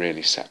not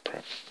really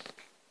separate.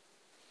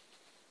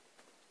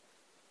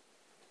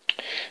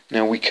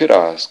 Now we could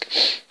ask,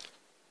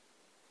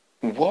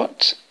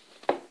 what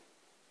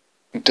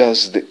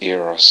does the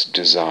Eros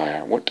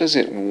desire? What does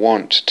it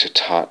want to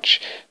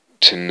touch,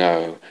 to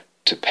know,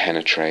 to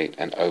penetrate,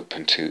 and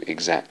open to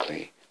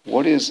exactly?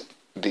 What is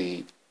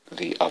the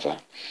other?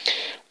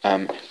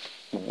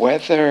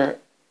 Whether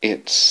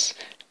it's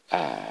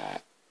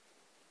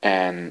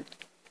an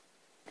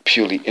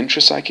purely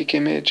intrapsychic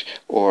image,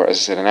 or, as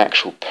I said, an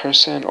actual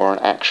person, or an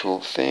actual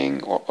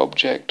thing, or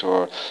object,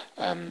 or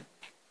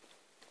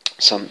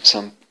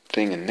something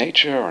in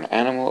nature, or an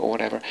animal, or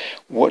whatever.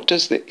 What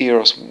does the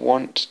Eros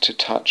want to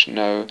touch,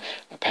 know,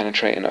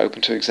 penetrate, and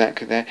open to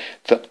exactly there?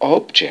 The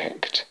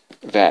object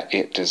that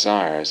it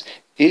desires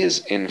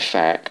is, in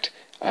fact,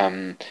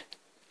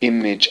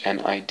 image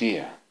and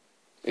idea.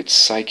 It's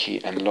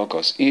psyche and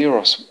logos.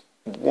 Eros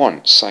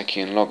wants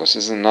psyche and logos.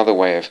 This is another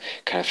way of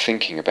kind of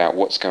thinking about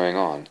what's going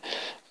on.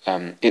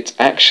 It's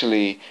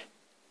actually,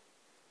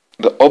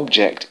 the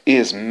object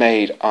is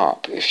made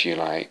up, if you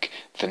like.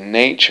 The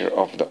nature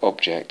of the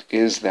object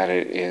is that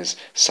it is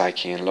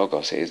psyche and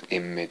logos. It is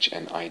image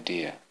and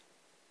idea.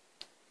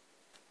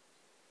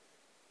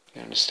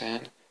 You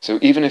understand? So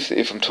even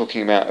if I'm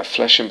talking about a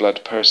flesh and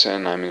blood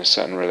person, I'm in a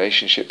certain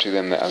relationship to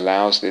them that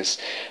allows this,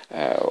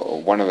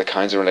 or one of the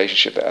kinds of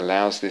relationship that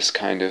allows this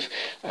kind of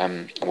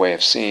way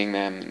of seeing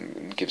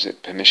them, gives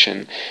it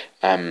permission.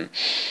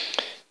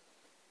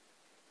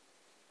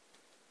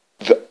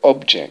 The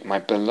object, my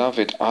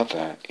beloved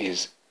other,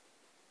 is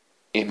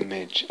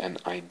image and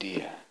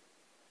idea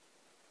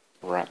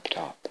wrapped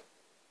up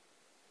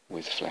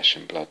with flesh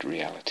and blood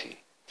reality,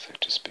 so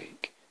to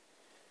speak.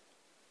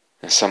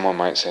 And someone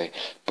might say,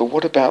 but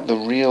what about the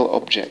real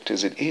object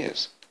as it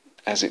is,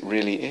 as it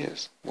really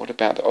is? What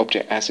about the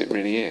object as it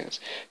really is?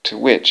 To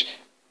which,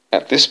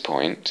 at this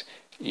point,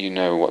 you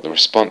know what the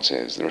response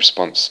is. The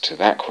response to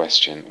that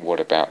question, what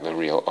about the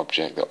real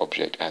object, the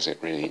object as it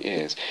really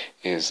is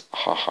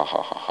ha ha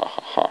ha ha ha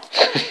ha ha.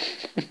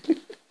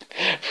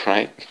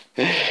 Right?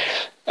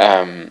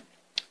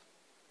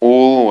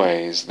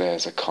 Always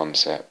there's a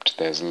concept,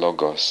 there's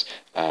logos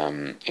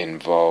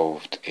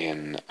involved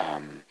in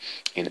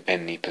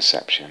any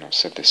perception. I've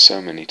said this so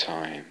many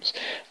times.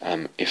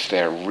 If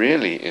there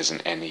really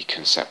isn't any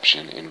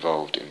conception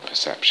involved in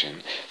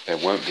perception, there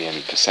won't be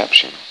any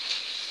perception.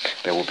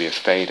 There will be a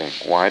fading.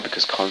 Why?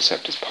 Because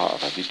concept is part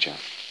of avidya.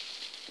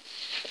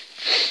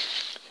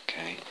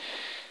 Okay.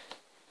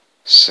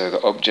 So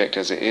the object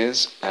as it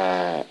is,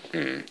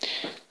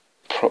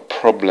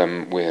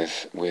 problem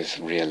with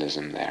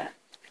realism there.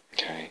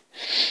 Okay.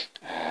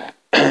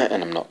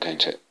 And I'm not going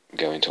to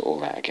go into all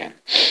that again.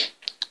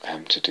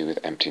 To do with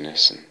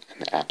emptiness and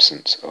the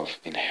absence of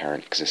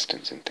inherent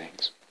existence in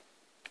things.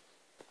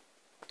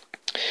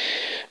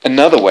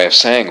 Another way of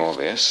saying all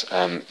this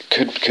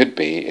could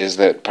be is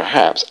that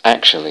perhaps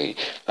actually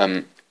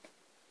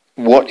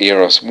what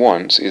Eros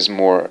wants is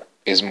more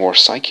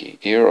psyche.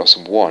 Eros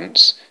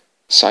wants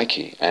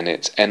psyche, and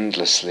it's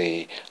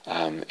endlessly,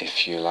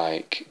 if you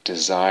like,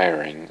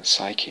 desiring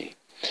psyche.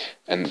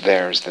 And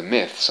there's the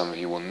myth, some of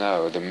you will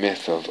know, the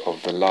myth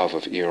of the love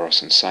of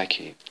Eros and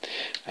Psyche,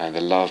 the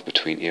love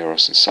between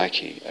Eros and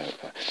Psyche,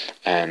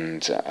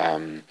 and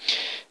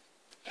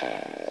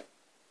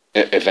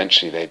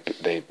eventually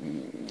they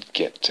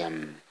get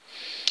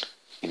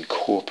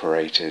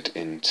incorporated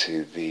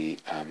into the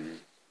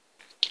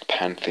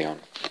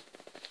pantheon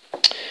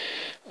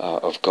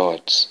of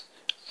gods.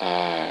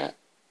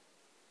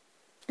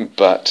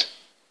 But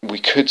we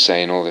could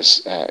say in all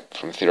this,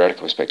 from a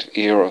theoretical perspective,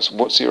 Eros,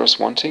 what's Eros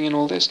wanting in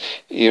all this?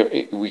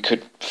 We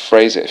could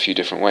phrase it a few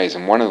different ways,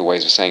 and one of the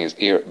ways of saying is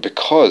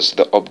because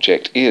the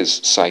object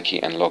is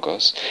psyche and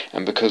logos,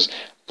 and because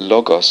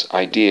logos,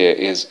 idea,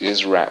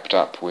 is wrapped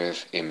up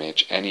with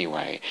image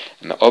anyway,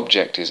 and the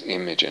object is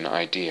image and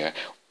idea,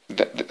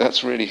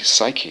 that's really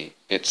psyche.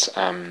 It's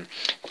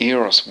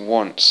Eros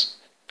wants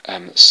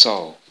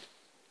soul,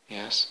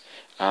 yes,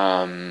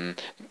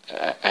 and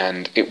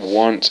it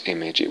wants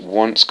image, it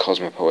wants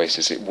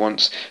cosmopoesis, it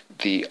wants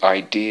the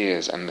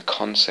ideas and the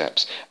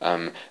concepts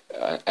and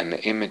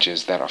the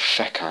images that are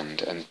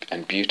fecund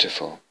and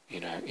beautiful.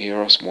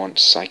 Eros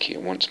wants psyche,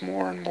 it wants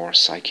more and more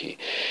psyche.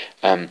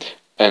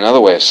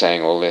 Another way of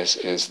saying all this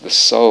is the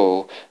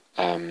soul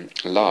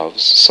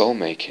loves soul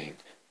making.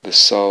 The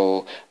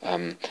soul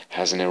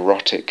has an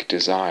erotic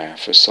desire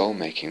for soul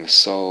making. The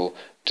soul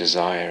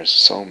desires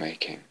soul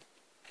making.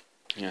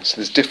 So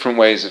there's different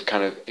ways of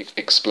kind of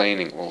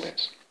explaining all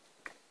this.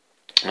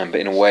 But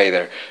in a way,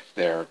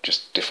 they're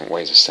just different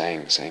ways of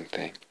saying the same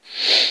thing.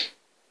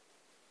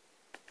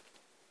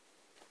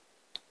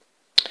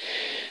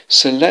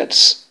 So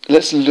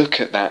let's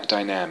look at that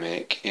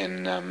dynamic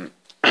in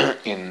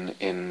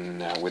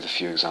with a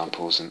few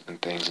examples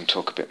and things, and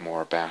talk a bit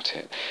more about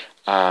it.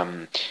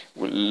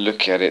 We'll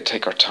look at it,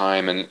 take our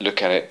time, and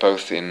look at it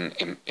both in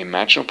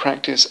imaginal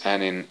practice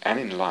and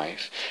in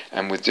life,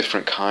 and with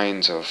different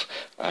kinds of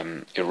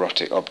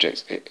erotic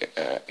objects,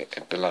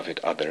 beloved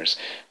others,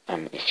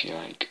 if you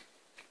like.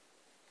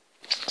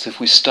 So if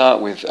we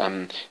start with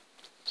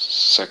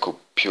so-called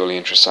purely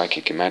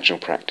intrapsychic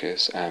imaginal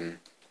practice,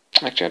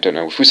 actually I don't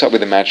know, if we start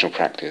with imaginal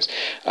practice,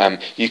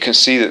 you can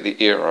see that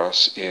the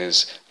Eros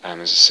is, as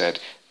I said,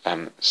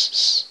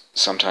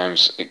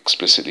 sometimes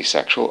explicitly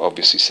sexual,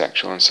 obviously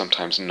sexual, and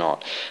sometimes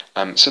not.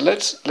 So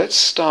let's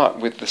start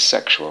with the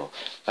sexual.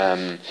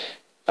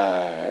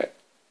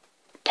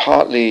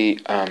 Partly,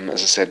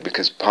 as I said,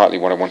 because partly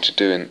what I want to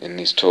do in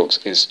these talks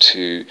is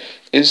to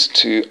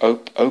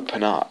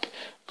open up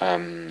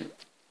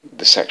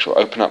the sexual,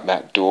 open up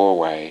that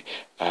doorway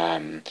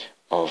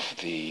of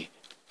the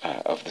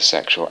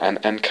sexual,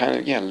 and kind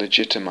of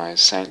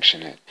legitimize,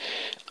 sanction it.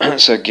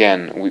 So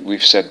again,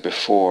 we've said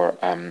before,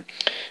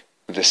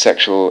 the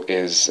sexual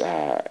is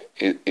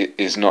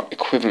not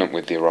equivalent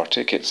with the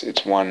erotic.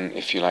 It's one,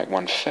 if you like,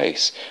 one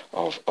face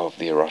of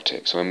the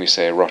erotic. So when we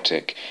say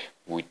erotic,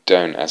 we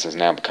don't, as has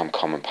now become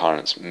common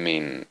parlance,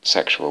 mean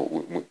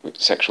sexual.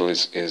 Sexual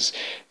is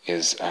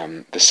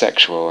the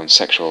sexual, and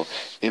sexual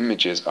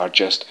images are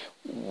just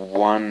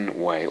one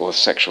way, or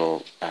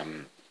sexual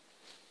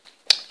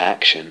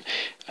action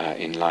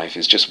in life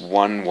is just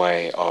one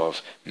way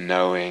of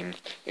knowing,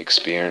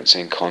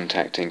 experiencing,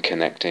 contacting,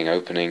 connecting,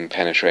 opening,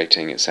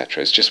 penetrating,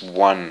 etc. It's just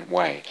one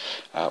way,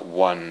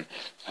 one,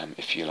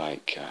 if you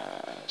like,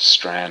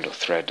 strand or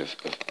thread of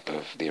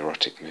the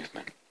erotic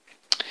movement.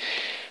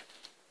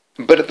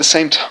 But at the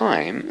same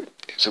time,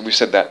 so we've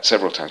said that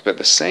several times, but at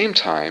the same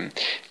time,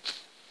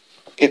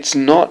 it's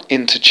not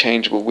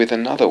interchangeable with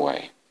another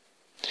way.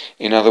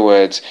 In other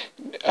words,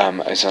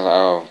 it's like,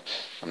 oh,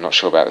 I'm not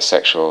sure about the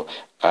sexual.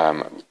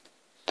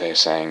 Rob's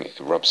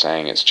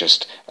saying it's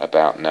just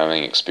about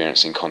knowing,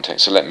 experiencing,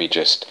 contact. So let me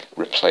just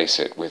replace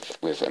it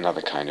with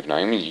another kind of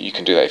knowing. I mean, you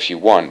can do that if you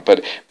want,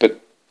 but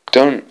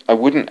I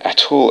wouldn't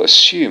at all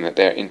assume that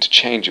they're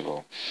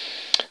interchangeable.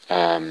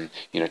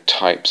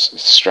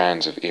 Types,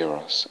 strands of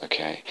Eros.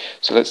 Okay,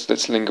 so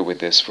let's linger with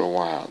this for a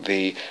while.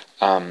 The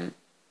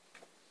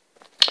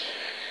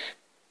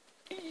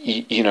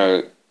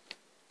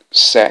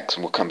sex,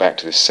 and we'll come back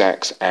to this,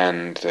 sex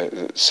and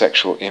the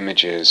sexual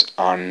images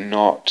are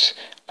not,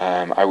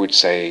 I would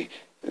say,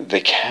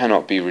 they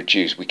cannot be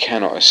reduced. We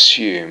cannot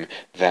assume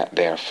that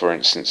they are, for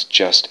instance,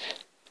 just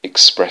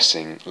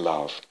expressing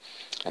love.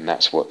 And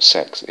that's what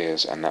sex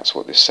is, and that's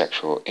what this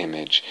sexual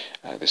image,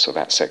 this or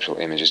that sexual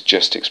image is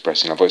just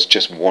expressing love, or it's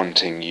just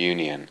wanting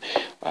union,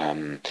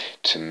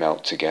 to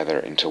melt together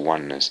into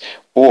oneness.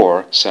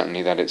 Or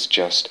certainly that it's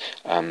just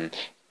a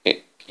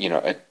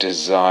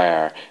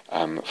desire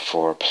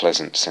for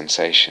pleasant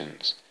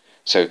sensations.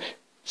 So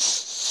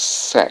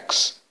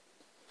sex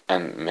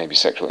and maybe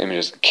sexual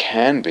images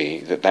can be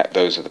that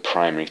those are the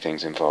primary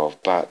things involved,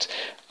 but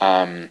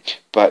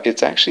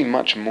it's actually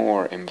much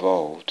more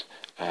involved,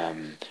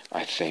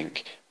 I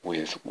think,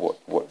 with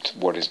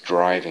what is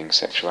driving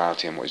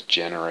sexuality and what is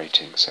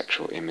generating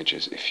sexual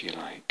images, if you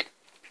like.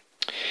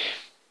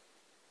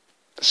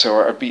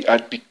 So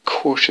I'd be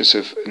cautious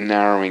of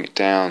narrowing it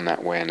down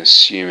that way and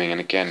assuming,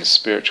 and again, in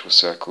spiritual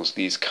circles,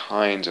 these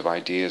kinds of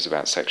ideas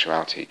about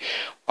sexuality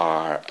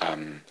are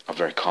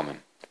very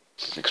common.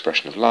 It's an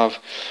expression of love,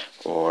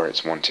 or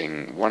it's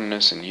wanting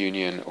oneness and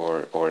union,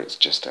 or it's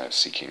just a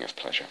seeking of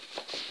pleasure.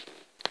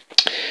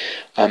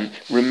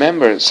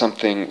 Remember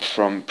something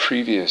from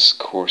previous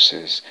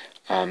courses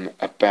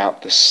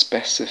about the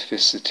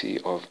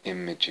specificity of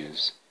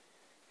images.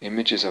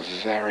 Images are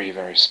very,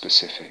 very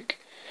specific.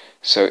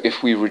 So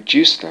if we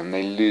reduce them,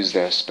 they lose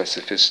their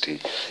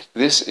specificity.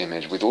 This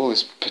image, with all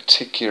this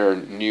particular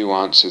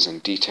nuances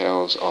and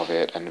details of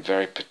it, and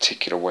very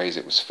particular ways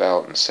it was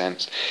felt and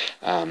sensed,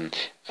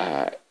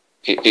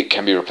 it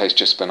can be replaced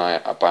just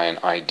by an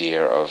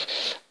idea of,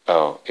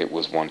 oh, it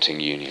was wanting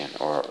union,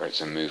 or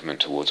it's a movement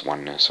towards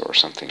oneness, or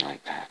something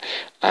like that.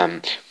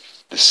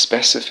 The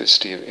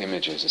specificity of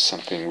images is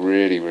something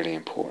really, really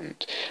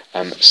important.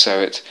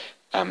 So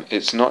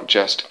it's not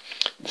just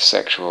the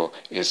sexual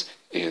is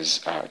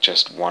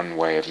just one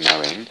way of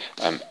knowing.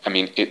 I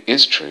mean, it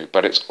is true,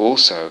 but it's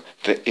also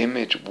the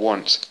image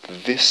wants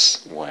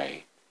this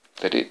way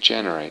that it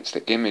generates.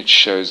 The image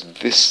shows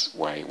this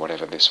way,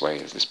 whatever this way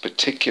is, this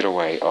particular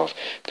way of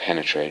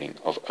penetrating,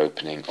 of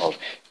opening, of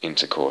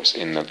intercourse,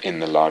 in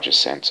the larger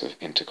sense of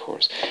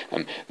intercourse.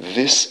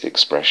 This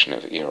expression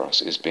of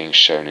Eros is being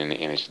shown in the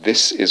image.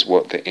 This is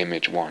what the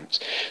image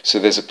wants. So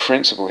there's a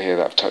principle here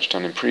that I've touched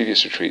on in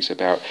previous retreats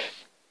about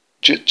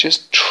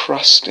just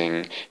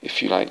trusting,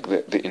 if you like,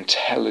 the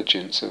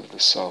intelligence of the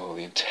soul,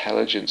 the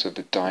intelligence of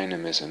the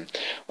dynamism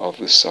of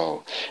the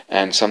soul.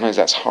 And sometimes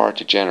that's hard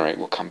to generate.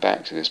 We'll come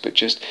back to this, but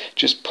just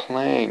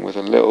playing with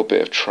a little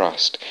bit of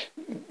trust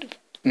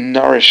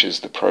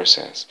nourishes the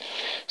process.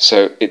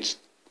 So it's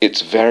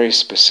very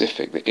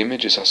specific. The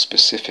images are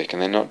specific,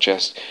 and they're not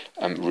just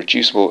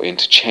reducible,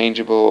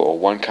 interchangeable, or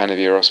one kind of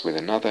Eros with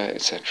another,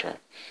 etc.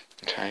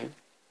 Okay.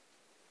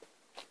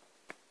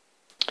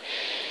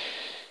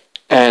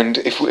 And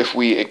if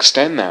we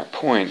extend that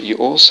point, you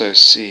also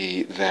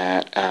see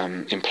that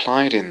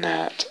implied in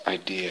that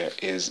idea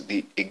is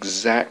the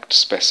exact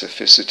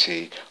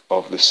specificity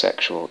of the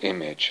sexual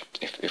image,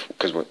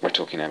 because we're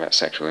talking now about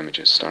sexual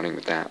images, starting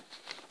with that.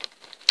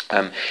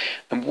 And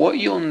what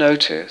you'll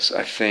notice,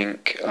 I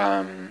think,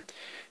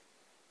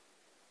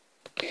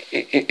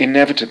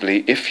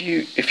 inevitably, if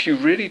you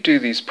really do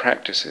these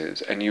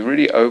practices and you're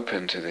really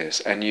open to this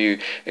and you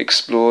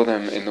explore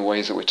them in the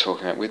ways that we're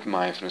talking about, with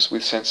mindfulness,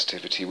 with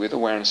sensitivity, with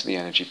awareness of the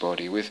energy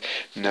body, with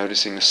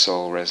noticing the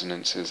soul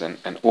resonances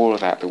and all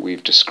of that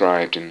we've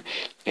described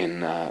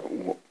in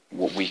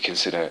what we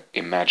consider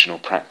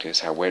imaginal practice,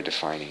 how we're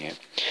defining it,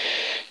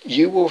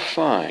 you will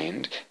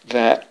find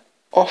that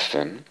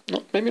often,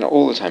 maybe not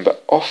all the time,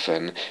 but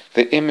often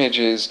the image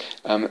is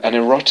an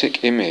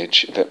erotic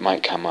image that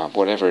might come up,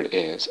 whatever it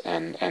is,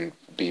 and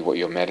be what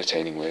you're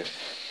meditating with.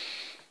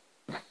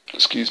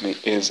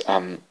 Is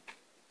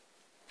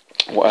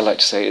what I like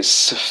to say is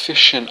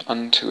sufficient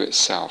unto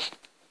itself.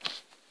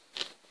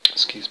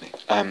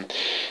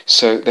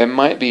 So there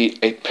might be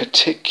a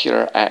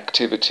particular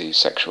activity,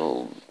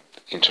 sexual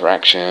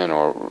interaction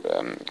or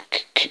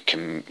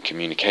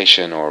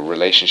communication or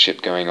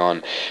relationship going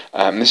on.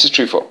 This is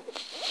true for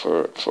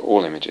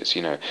all images,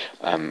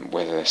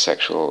 whether they're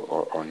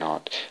sexual or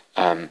not.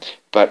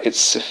 But it's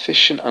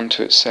sufficient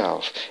unto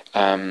itself.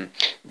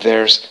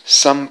 There's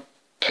some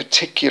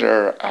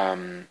particular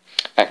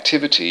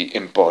activity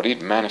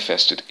embodied,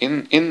 manifested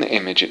in the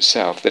image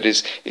itself that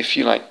is, if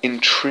you like,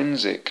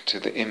 intrinsic to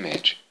the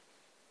image.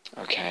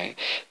 Okay,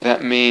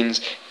 that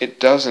means it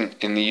doesn't,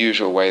 in the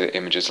usual way that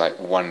images, like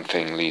one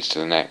thing leads to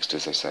the next,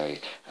 as I say,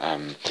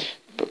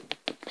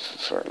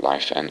 for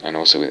life, and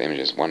also with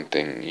images, one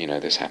thing,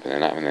 this happened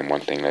and that, and then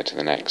one thing led to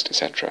the next,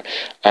 etc.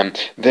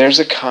 There's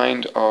a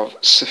kind of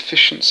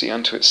sufficiency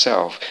unto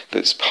itself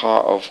that's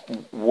part of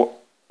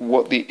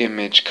what the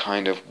image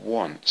kind of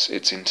wants,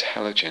 its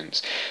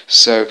intelligence.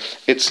 So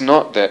it's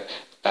not that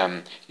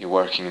you're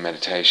working in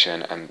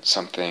meditation and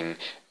something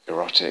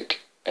erotic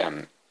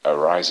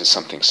arises,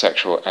 something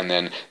sexual, and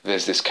then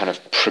there's this kind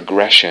of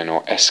progression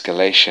or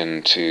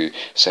escalation to,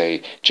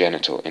 say,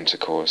 genital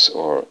intercourse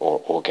or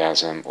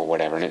orgasm or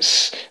whatever, and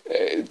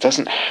it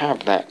doesn't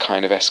have that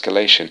kind of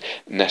escalation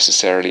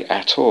necessarily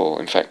at all.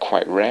 In fact,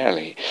 quite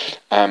rarely.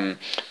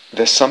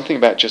 There's something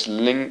about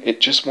it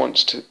just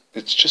wants to,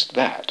 it's just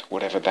that,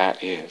 whatever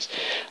that is.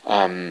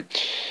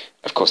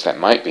 Of course, that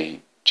might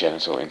be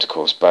genital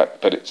intercourse,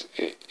 but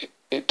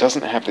it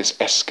doesn't have this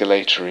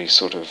escalatory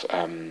sort of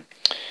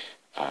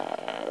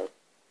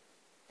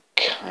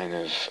kind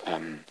of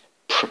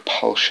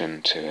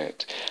propulsion to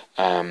it,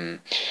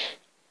 and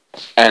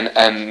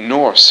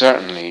nor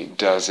certainly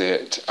does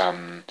it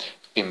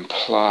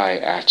imply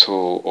at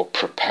all or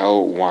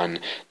propel one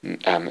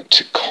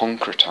to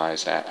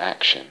concretize that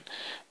action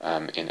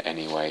in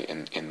any way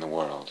in the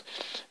world.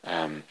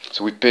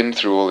 So we've been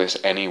through all this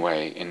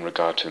anyway in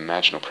regard to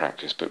imaginal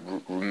practice, but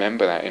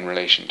remember that in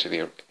relation to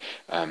the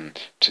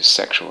to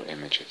sexual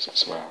images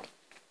as well.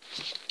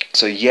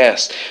 So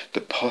yes,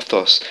 the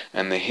pothos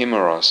and the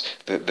himeros,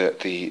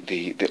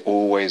 the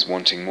always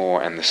wanting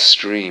more, and the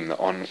stream, the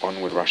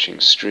onward rushing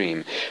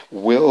stream,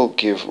 will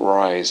give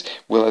rise,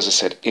 will, as I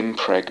said,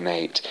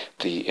 impregnate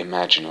the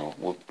imaginal,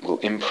 will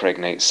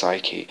impregnate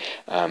psyche,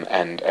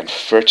 and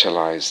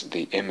fertilize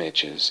the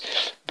images.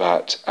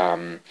 But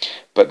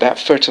that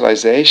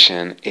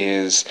fertilization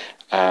is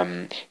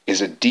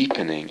a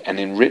deepening, an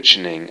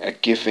enrichening, a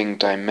giving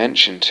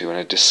dimension to, and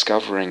a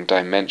discovering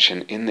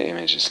dimension in the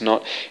image. It's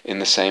not in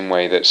the same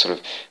way that sort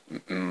of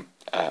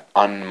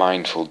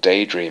unmindful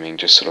daydreaming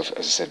just sort of,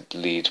 as I said,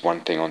 leads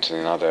one thing onto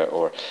another,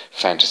 or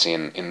fantasy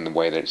in the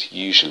way that it's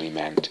usually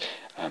meant,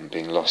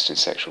 being lost in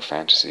sexual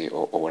fantasy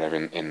or whatever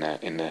in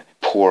the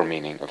poor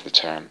meaning of the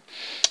term.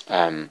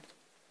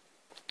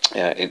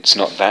 It's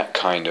not that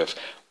kind of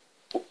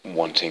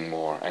wanting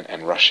more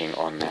and rushing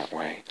on that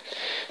way.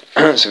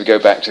 So we go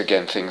back to,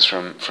 again, things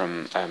from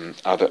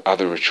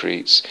other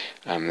retreats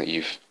that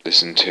you've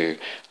listened to.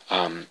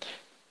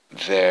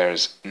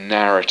 There's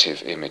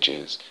narrative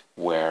images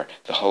where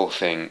the whole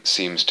thing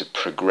seems to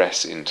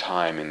progress in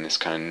time in this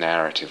kind of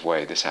narrative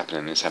way. This happened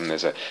and this happened.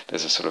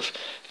 There's a sort of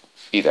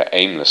either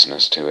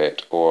aimlessness to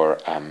it, or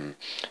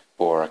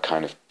a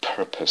kind of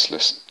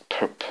purposive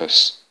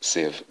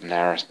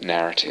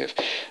narrative.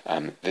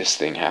 This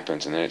thing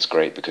happens, and then it's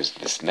great because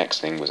this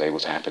next thing was able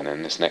to happen,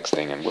 and this next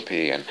thing, and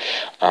whoopee, and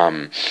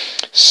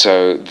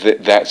so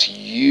that's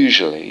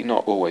usually,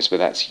 not always, but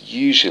that's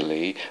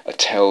usually a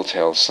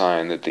telltale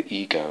sign that the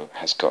ego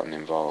has gotten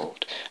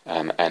involved,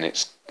 and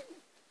it's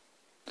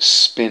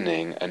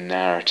spinning a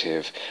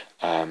narrative.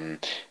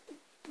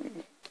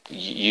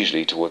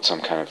 Usually towards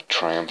some kind of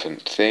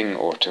triumphant thing,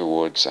 or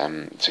towards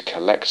to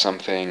collect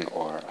something,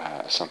 or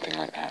something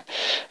like that.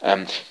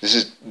 This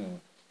is,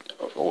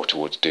 or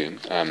towards doom.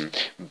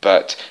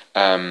 But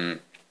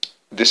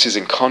this is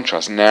in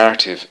contrast.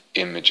 Narrative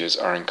images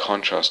are in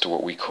contrast to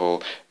what we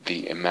call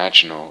the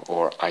imaginal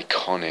or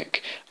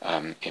iconic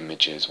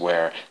images,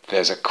 where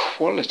there's a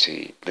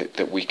quality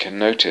that we can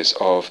notice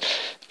of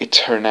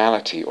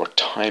eternality or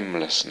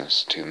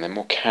timelessness to them. They're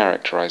more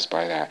characterized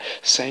by that.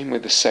 Same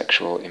with the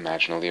sexual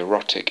imaginal, the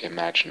erotic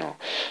imaginal.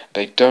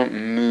 They don't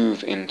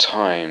move in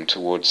time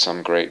towards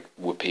some great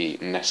whoopee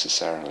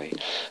necessarily.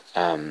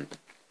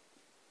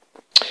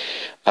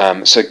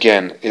 So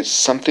again, it's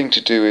something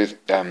to do with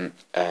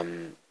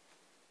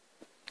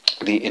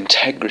the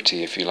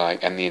integrity, if you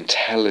like, and the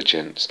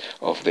intelligence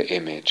of the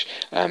image,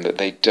 that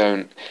they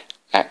don't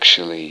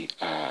actually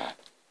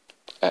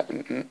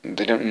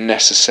they don't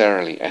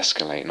necessarily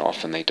escalate, and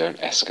often they don't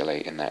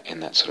escalate in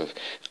that sort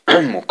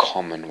of more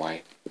common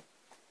way.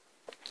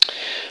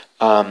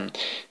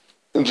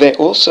 They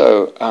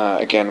also,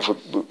 again,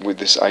 with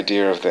this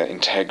idea of the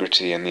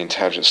integrity and the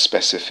intelligent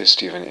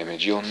specificity of an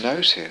image, you'll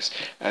notice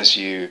as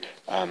you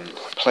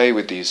play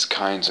with these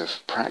kinds of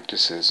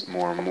practices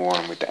more and more,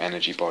 and with the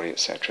energy body,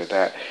 etc.,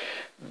 that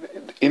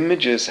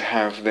images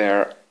have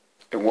their,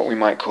 what we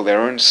might call their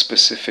own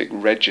specific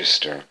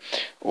register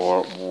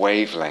or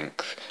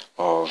wavelength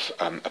of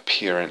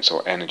appearance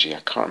or energy. I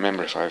can't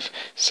remember if I've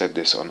said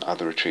this on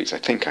other retreats. I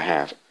think I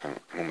have. I'm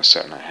almost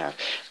certain I have.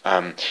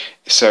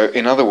 So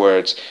in other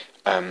words,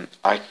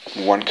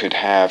 one could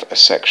have a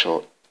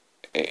sexual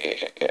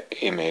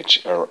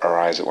image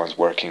arise that one's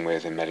working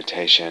with in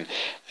meditation,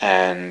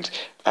 and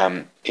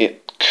it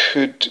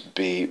could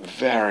be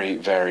very,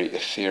 very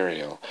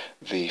ethereal.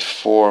 The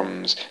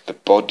forms, the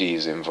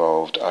bodies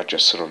involved are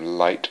just sort of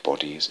light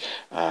bodies,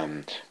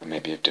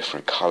 maybe of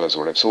different colours or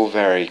whatever. It's all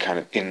very kind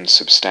of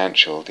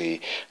insubstantial.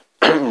 The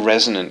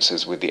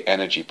resonances with the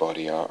energy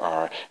body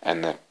are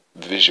and the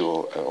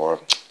visual, or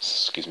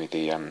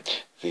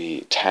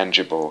the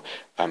tangible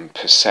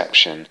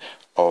perception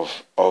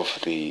of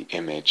the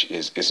image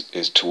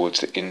is towards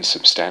the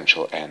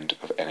insubstantial end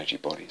of energy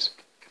bodies.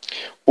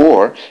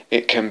 Or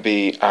it can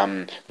be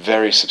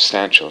very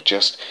substantial,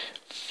 just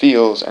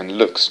feels and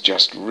looks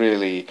just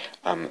really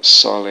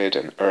solid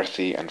and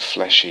earthy and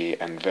fleshy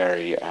and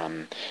very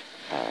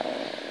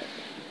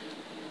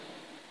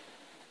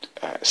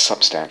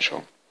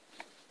substantial.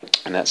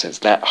 In that sense,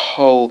 that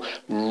whole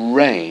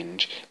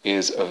range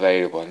is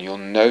available, and you'll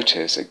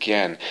notice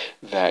again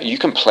that you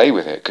can play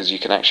with it, because you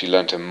can actually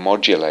learn to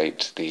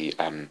modulate the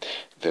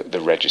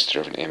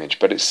register of an image.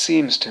 But it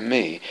seems to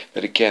me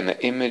that again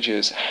the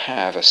images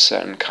have a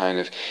certain kind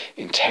of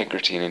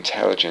integrity and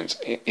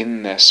intelligence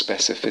in their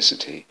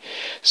specificity.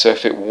 So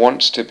if it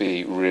wants to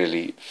be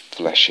really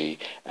fleshy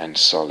and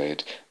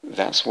solid,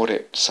 that's what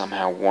it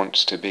somehow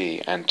wants to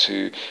be, and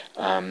to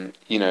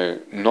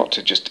not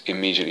to just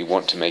immediately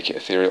want to make it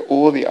ethereal,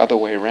 or the other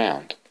way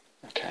around.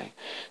 Okay,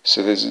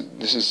 so this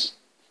is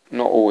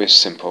not always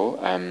simple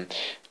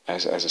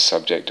as a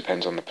subject,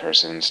 depends on the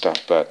person and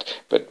stuff, but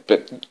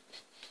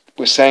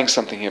we're saying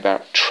something here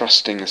about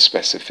trusting the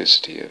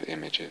specificity of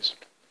images.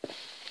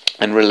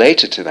 And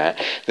related to that,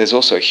 there's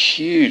also a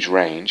huge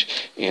range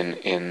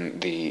in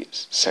the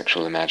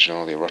sexual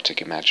imaginal, the erotic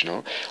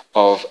imaginal,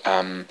 of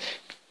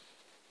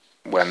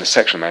the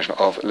sexual imaginal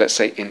of, let's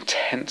say,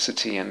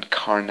 intensity and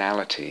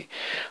carnality,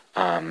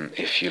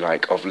 if you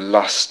like, of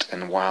lust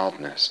and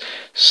wildness.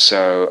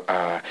 So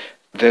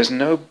there's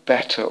no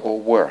better or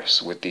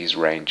worse with these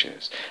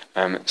ranges.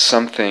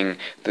 Something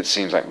that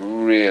seems like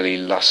really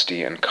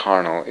lusty and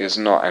carnal is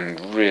not,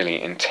 and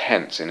really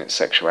intense in its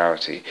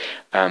sexuality,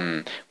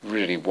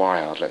 really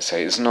wild, let's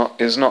say, is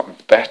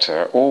not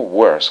better or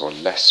worse or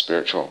less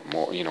spiritual,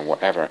 more,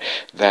 whatever,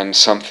 than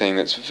something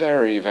that's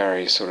very,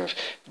 very sort of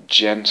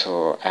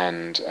gentle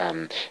and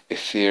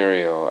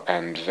ethereal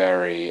and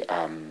very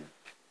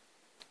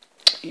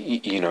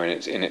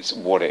in its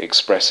what it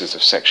expresses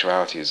of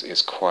sexuality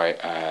is quite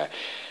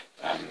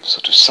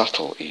sort of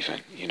subtle,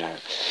 even.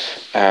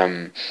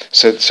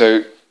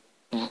 So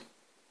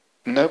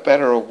no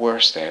better or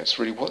worse there. It's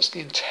really, what's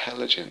the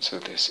intelligence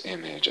of this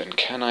image, and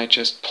can I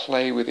just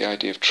play with the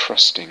idea of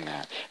trusting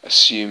that,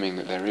 assuming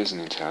that there is an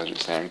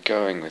intelligence there, and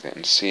going with it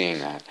and seeing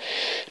that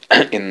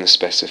in the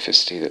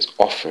specificity that's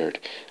offered,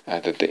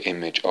 that the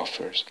image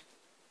offers.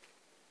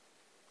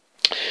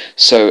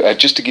 So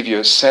just to give you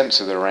a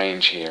sense of the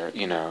range here,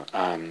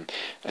 an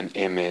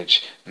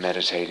image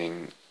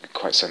meditating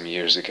quite some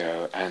years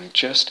ago, and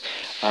just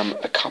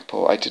a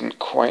couple. I didn't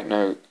quite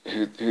know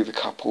who the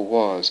couple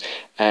was,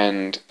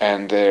 and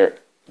they're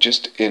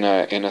just in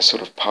a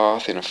sort of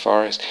path in a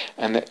forest,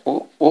 and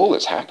all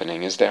that's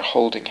happening is they're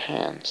holding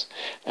hands,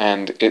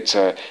 and it's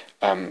a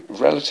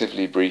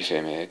relatively brief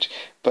image,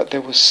 but there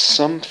was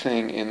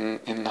something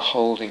in the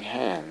holding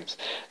hands.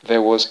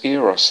 There was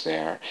Eros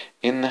there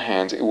in the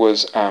hands. It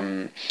was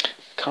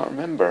can't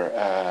remember.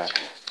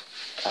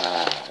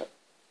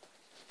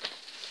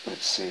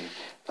 Let's see.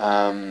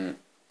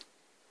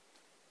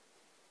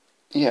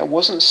 It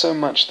wasn't so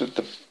much that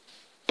the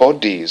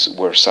bodies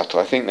were subtle.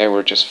 I think they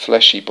were just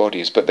fleshy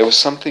bodies, but there was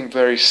something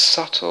very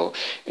subtle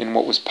in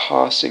what was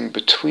passing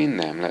between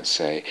them, let's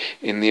say,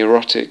 in the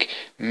erotic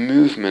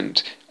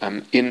movement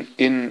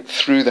in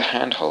through the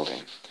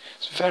hand-holding.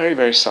 It's very,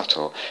 very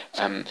subtle.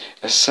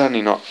 It's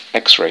certainly not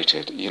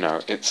X-rated,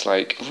 it's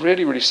like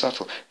really, really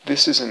subtle.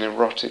 This is an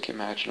erotic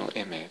imaginal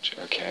image,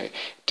 okay?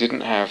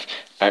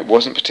 It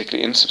wasn't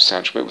particularly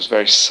insubstantial, but it was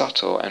very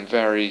subtle and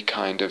very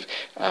kind of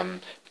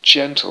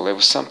gentle. It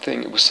was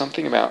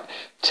something about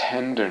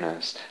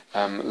tenderness,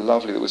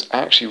 lovely, that was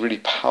actually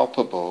really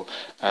palpable,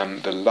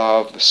 the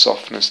love, the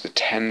softness, the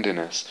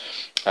tenderness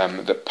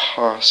that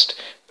passed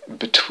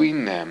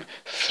between them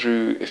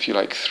through, if you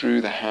like,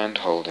 through the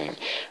hand-holding.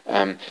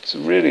 So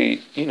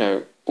really,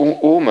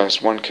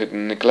 almost one could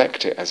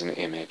neglect it as an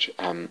image.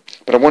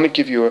 But I want to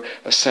give you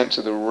a sense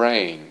of the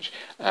range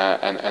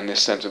and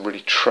this sense of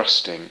really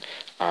trusting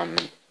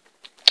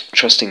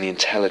the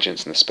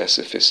intelligence and the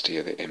specificity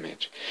of the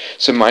image.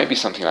 So it might be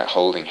something like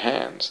holding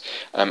hands.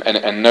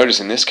 And notice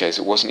in this case,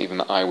 it wasn't even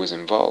that I was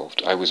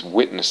involved. I was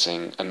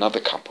witnessing another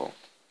couple.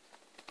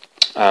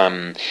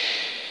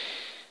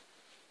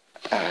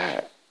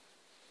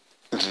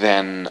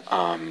 Then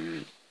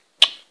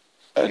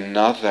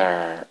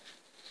another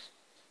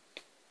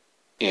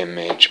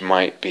image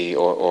might be,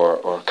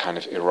 or kind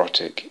of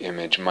erotic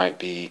image might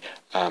be,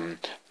 again,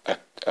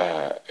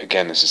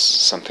 this is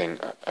something,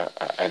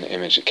 an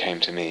image that came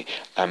to me.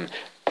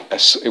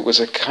 It was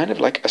a kind of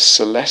like a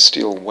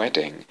celestial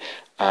wedding.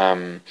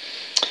 That's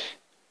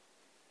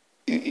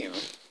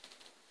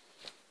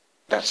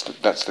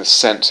the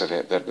sense of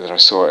it that I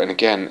saw. And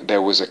again,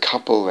 there was a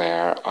couple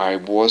there.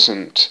 It was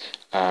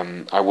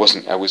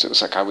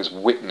like I was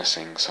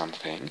witnessing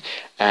something,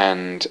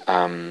 and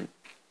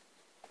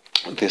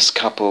this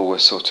couple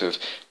was sort of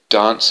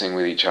dancing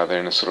with each other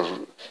in a sort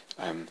of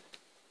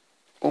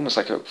almost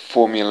like a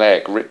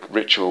formulaic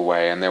ritual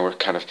way, and there were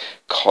kind of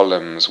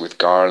columns with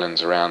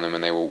garlands around them,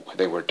 and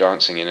they were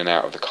dancing in and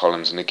out of the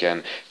columns, and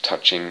again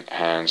touching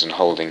hands and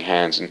holding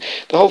hands, and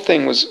the whole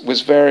thing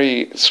was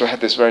very sort of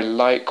had this very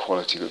light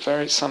quality, but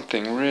very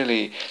something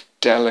really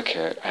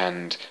delicate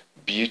and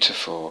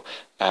beautiful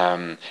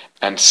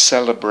and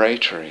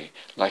celebratory,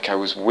 like I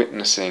was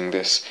witnessing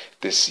this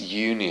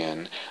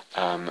union,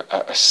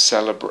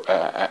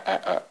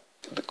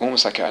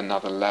 almost like at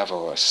another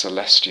level, a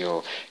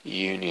celestial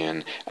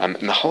union, and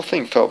the whole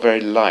thing felt very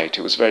light.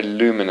 It was very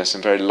luminous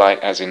and very light,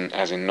 as in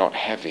not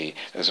heavy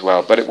as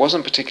well. But it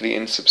wasn't particularly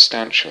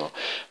insubstantial,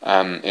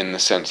 in the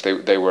sense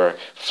they were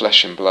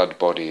flesh and blood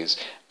bodies.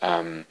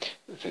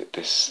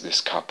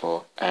 This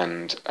couple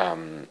and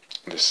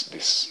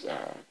this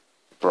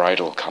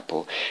bridal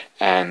couple,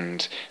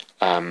 and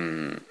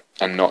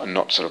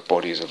not sort of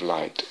bodies of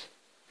light.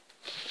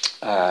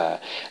 And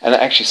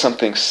actually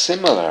something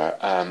similar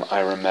I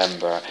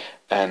remember,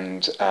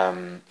 and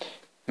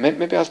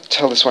maybe I'll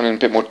tell this one in a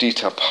bit more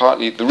detail.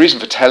 Partly the reason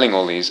for telling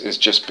all these is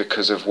just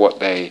because of what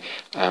they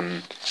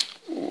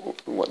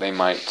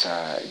might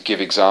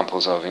give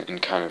examples of in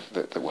kind of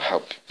that will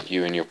help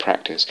you in your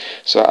practice.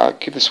 So I'll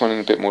give this one in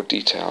a bit more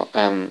detail.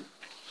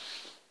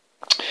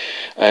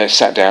 I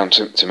sat down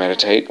to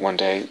meditate one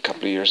day a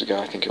couple of years ago,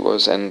 I think it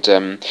was, and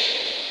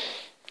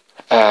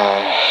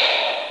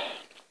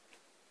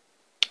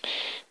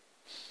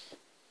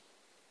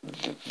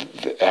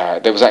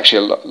there was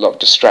actually a lot of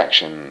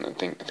distraction. I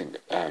think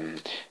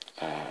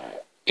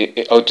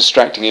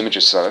distracting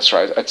images. So that's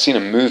right. I'd seen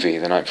a movie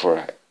the night before.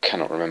 I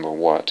cannot remember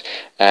what,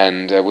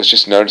 and was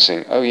just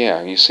noticing. Oh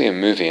yeah, you see a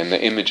movie, and the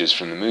images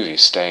from the movie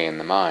stay in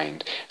the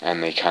mind,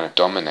 and they kind of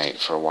dominate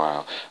for a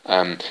while.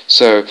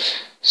 So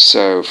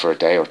for a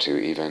day or two,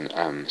 even,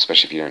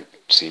 especially if you don't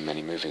see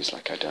many movies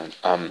like I don't.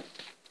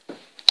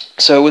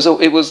 So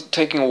it was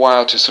taking a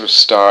while to sort of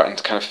start and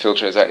to kind of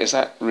filter. Is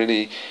that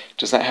really?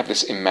 Does that have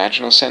this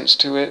imaginal sense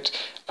to it,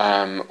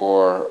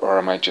 or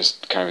am I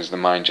just kind of, has the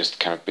mind just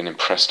kind of been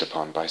impressed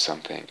upon by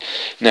something?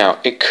 Now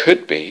it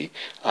could be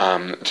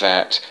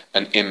that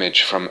an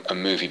image from a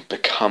movie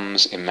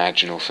becomes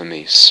imaginal for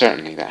me.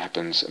 Certainly that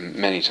happens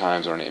many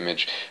times, or an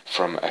image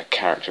from a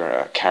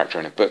character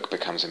in a book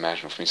becomes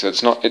imaginal for me. So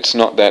it's not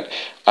that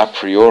a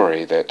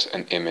priori that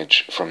an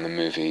image from the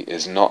movie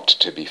is not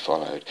to be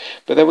followed,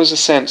 but there was a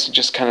sense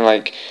just kind of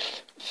like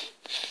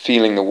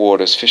feeling the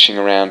waters, fishing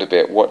around a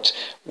bit. What's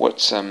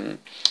kind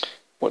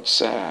of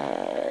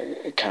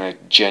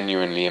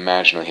genuinely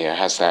imaginal here,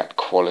 has that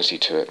quality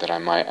to it that I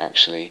might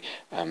actually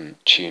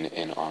tune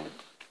in on.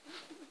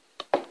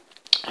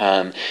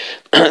 Um,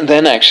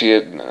 then actually, I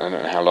don't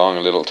know how long,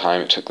 a little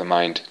time it took the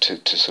mind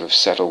to sort of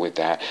settle with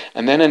that.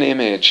 And then an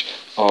image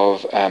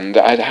of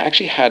that I'd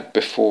actually had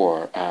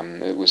before.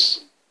 It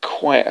was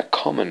quite a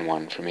common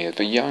one for me, of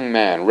a young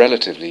man,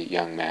 relatively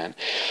young man,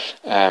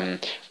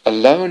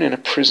 alone in a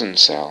prison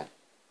cell.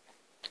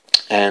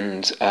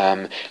 And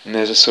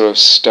there's a sort of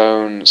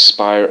spiraling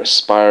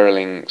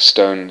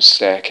stone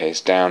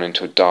staircase down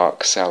into a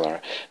dark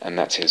cellar, and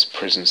that's his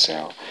prison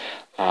cell.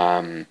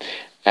 And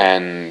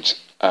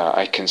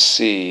I can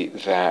see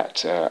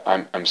that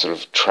I'm sort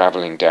of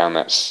traveling down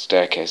that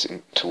staircase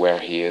to where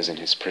he is in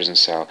his prison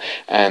cell,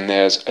 and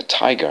there's a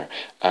tiger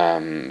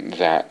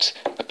that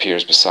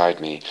appears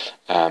beside me,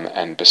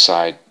 and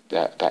beside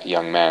that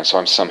young man. So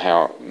I'm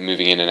somehow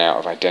moving in and out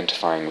of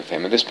identifying with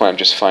him. At this point, I'm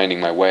just finding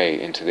my way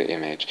into the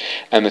image.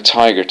 And the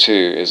tiger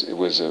too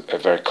was a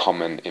very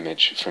common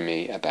image for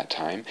me at that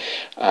time.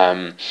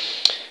 And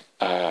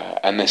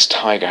this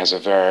tiger has a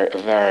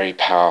very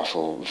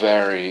powerful,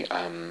 very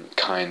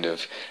kind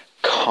of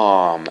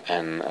calm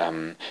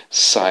and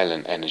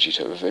silent energy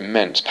to it, of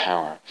immense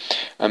power.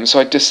 So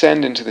I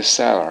descend into the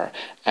cellar,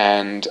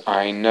 and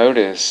I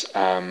notice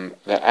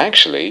that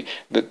actually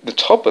the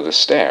top of the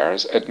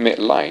stairs admit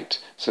light.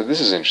 So this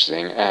is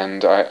interesting,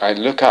 and I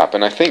look up,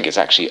 and I think it's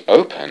actually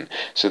open.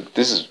 So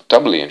this is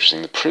doubly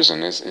interesting. The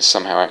prison is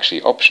somehow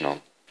actually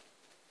optional.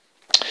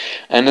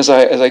 And as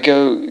I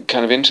go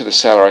kind of into the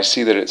cellar, I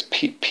see that it's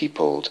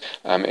peopled.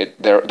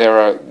 There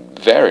are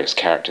various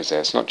characters there.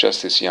 It's not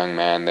just this young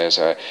man. There's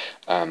a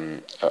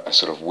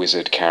sort of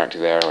wizard character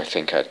there. I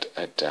think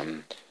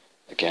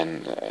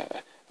again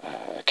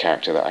a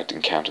character that I'd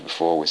encountered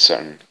before, with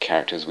certain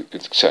characters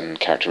with certain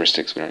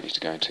characteristics we don't need to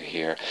go into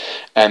here.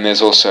 And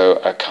there's also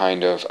a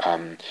kind of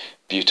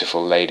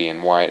beautiful lady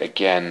in white,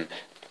 again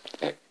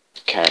a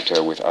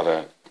character with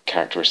other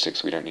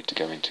characteristics we don't need to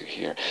go into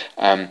here.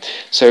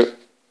 So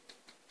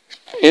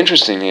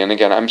interestingly, and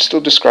again, I'm still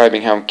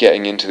describing how I'm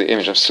getting into the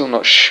image. I'm still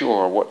not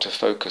sure what to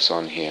focus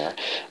on here.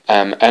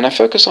 And I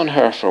focus on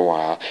her for a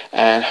while,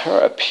 and her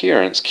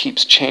appearance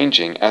keeps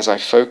changing as I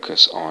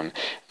focus on,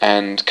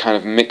 and kind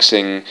of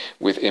mixing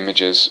with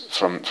images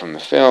from the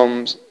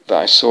films that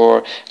I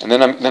saw, and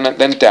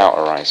then doubt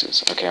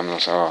arises. Okay, I'm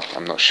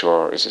not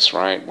sure. Is this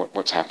right?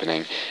 What's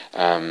happening?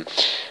 So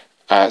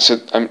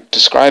I'm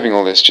describing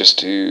all this just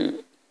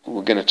to.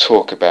 We're going to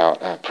talk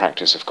about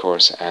practice, of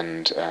course,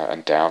 and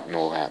doubt and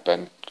all that, but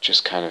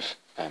just kind of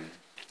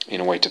in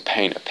a way to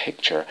paint a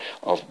picture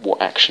of what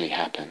actually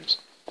happens.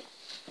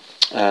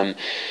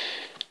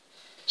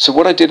 So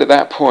what I did at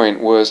that point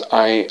was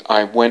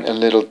I went a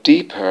little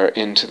deeper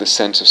into the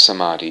sense of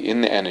samadhi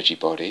in the energy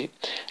body,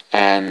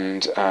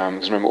 and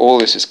because remember, all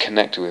this is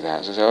connected with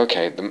that. So I said,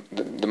 okay,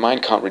 the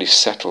mind can't really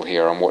settle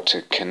here on what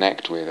to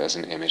connect with as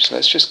an image. So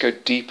let's just go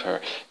deeper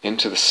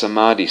into the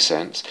samadhi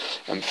sense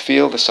and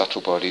feel the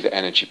subtle body, the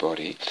energy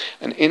body.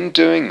 And in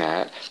doing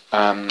that,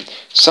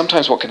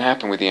 sometimes what can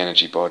happen with the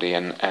energy body,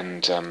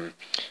 and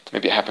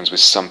maybe it happens with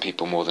some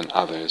people more than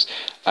others,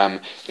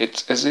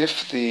 it's as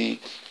if the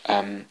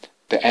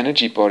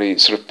energy body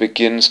sort of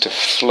begins to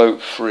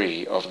float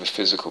free of the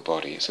physical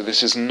body. So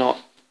this is not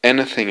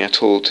anything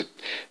at all to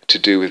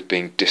do with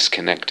being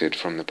disconnected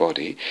from the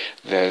body.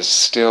 There's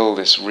still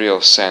this real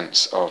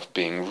sense of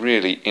being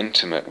really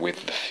intimate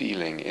with the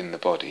feeling in the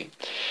body.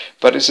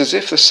 But it's as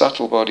if the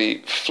subtle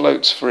body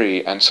floats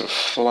free and sort of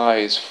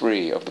flies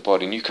free of the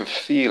body, and you can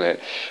feel it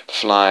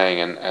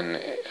flying,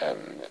 and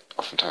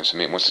oftentimes for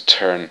me it wants to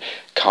turn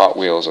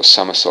cartwheels or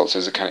somersaults.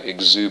 There's a kind of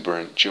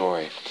exuberant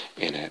joy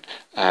in it.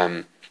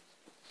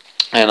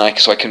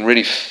 So I can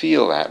really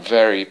feel that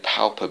very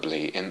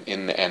palpably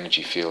in the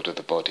energy field of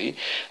the body.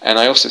 And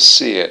I also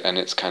see it, and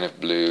it's kind of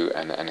blue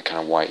and a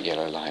kind of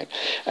white-yellow light.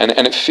 And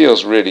it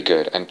feels really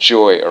good, and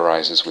joy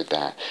arises with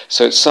that.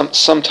 So it's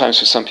sometimes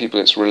for some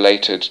people it's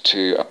related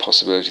to a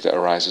possibility that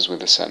arises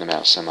with a certain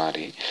amount of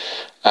samadhi.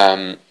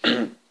 So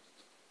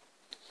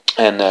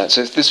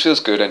this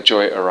feels good, and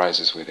joy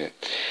arises with it.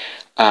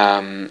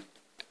 And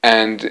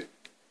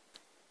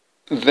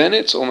then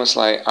it's almost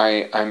like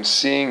I'm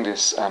seeing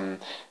this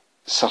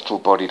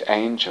subtle-bodied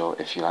angel,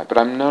 if you like, but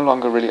I'm no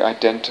longer really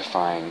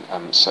identifying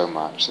so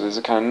much. So there's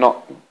a kind of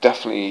not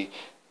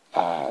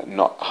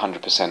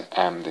 100%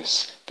 am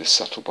this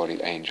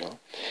subtle-bodied angel.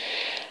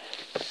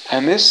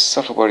 And this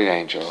subtle-bodied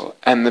angel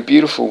and the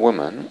beautiful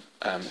woman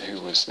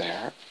who was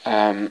there,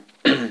 and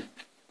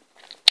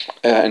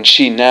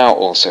she now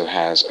also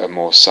has a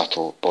more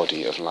subtle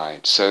body of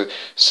light. So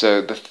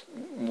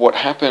what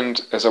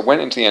happened as I went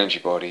into the energy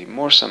body,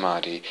 more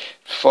samadhi,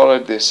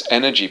 followed this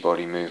energy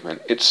body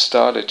movement, it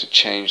started to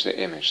change the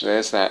image.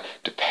 There's that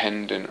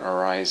dependent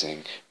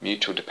arising,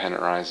 mutual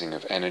dependent arising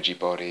of energy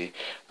body,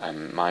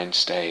 mind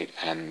state,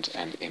 and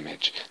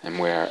image. And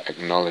we're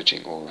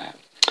acknowledging all that.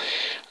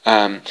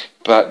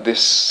 But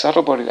this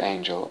subtle-bodied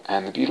angel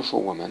and the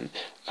beautiful woman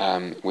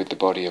with the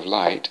body of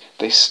light,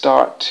 they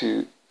start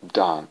to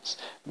dance.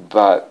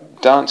 But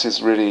dance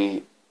is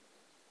really,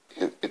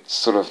 it's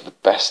sort of the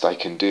best I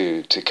can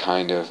do to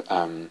kind of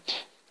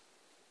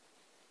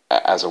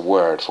as a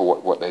word for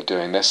what they're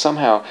doing. They're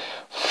somehow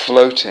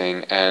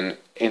floating and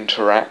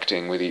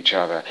interacting with each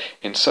other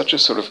in such a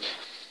sort of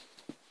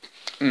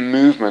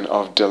movement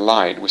of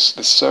delight.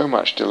 There's so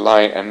much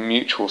delight and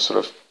mutual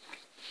sort of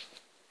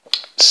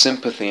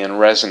sympathy and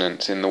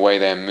resonance in the way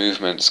their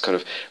movements kind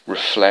of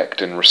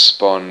reflect and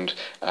respond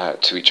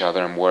to each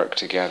other and work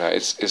together.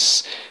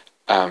 It's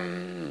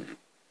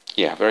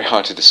very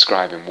hard to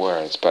describe in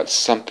words, but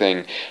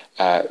something.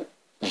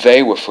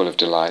 They were full of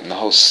delight, and the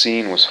whole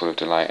scene was full of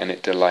delight, and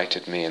it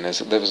delighted me. And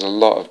there was a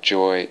lot of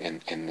joy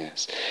in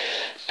this.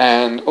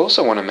 And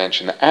also want to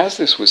mention that as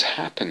this was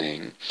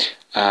happening,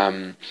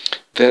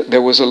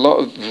 there was a lot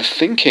of the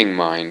thinking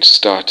mind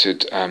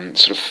started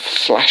sort of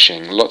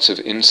flashing lots of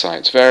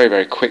insights very,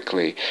 very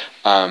quickly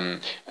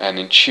and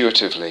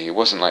intuitively. It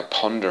wasn't like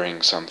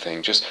pondering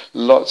something, just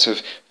lots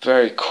of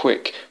very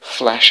quick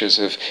flashes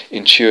of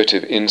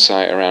intuitive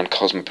insight around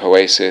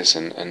cosmopoesis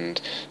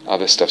and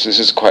other stuff. So this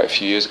is quite a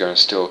few years ago and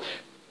still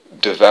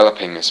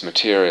developing this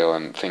material,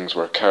 and things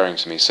were occurring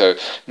to me. So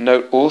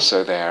note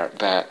also there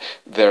that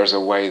there is a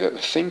way that the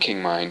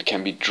thinking mind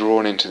can be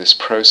drawn into this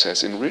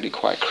process in really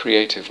quite a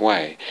creative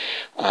way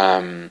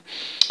as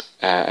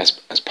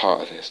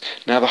part of this.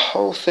 Now the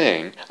whole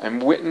thing,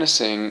 I'm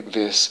witnessing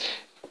this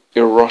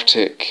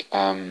erotic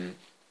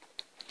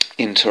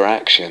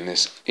interaction,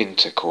 this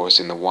intercourse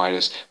in the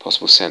widest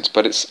possible sense,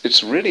 but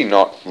it's really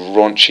not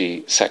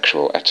raunchy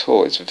sexual at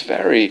all. It's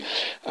very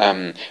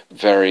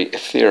very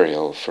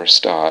ethereal for a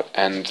start,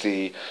 and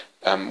the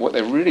what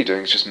they're really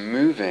doing is just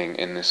moving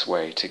in this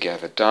way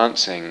together,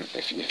 dancing,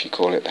 if you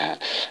call it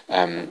that,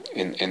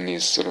 in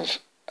these sort of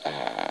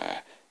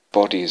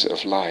bodies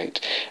of light,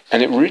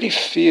 and it really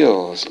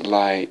feels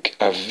like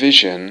a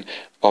vision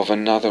of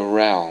another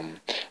realm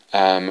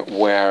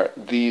where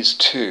these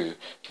two,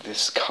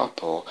 this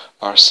couple,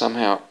 are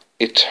somehow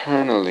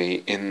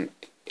eternally in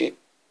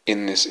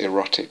this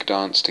erotic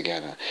dance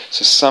together.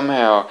 So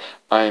somehow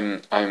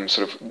I'm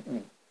sort of,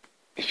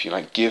 if you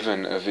like,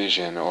 given a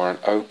vision or an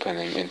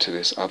opening into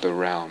this other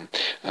realm,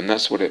 and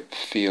that's what it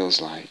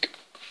feels like.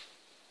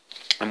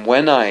 And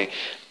when I,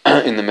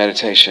 in the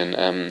meditation,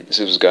 this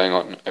was going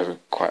on over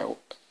quite a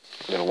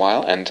little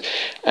while, and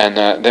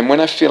then when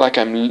I feel like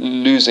I'm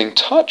losing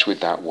touch with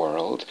that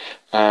world,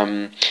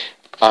 I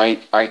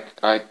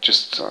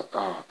just thought,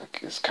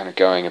 it's kind of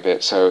going a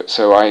bit. So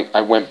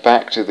I went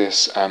back to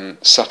this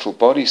subtle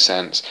body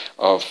sense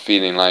of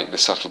feeling like the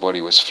subtle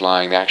body was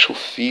flying, the actual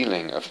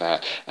feeling of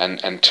that,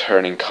 and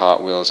turning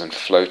cartwheels and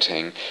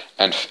floating,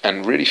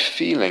 and really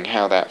feeling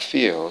how that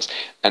feels.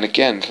 And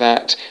again,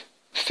 that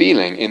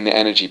feeling in the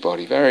energy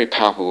body, very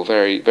palpable,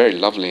 very, very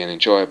lovely and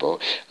enjoyable,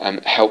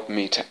 helped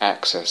me to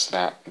access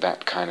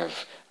that kind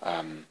of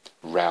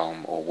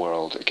realm or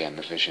world, again,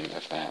 the vision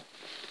of that.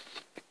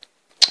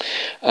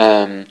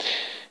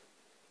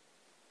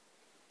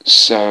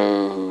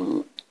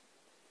 So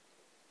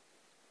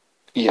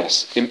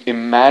yes,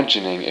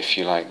 imagining, if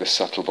you like, the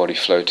subtle body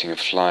floating and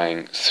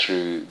flying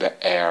through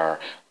the air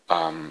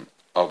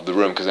of the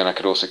room, because then I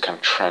could also kind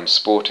of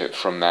transport it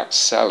from that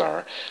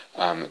cellar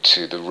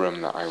to the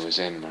room that I was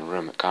in, my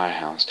room at Gaia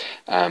House,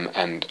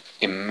 and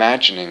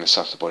imagining the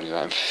subtle body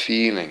there and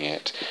feeling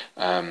it,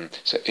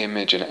 so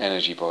image and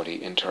energy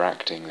body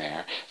interacting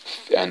there,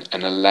 and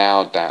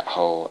allowed that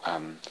whole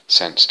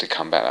sense to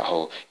come back, that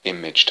whole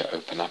image to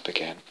open up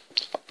again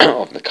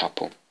of the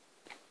couple.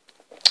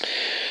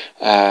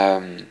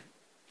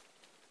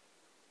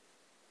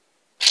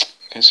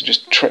 So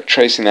just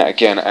tracing that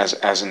again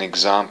as an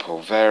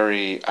example,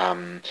 very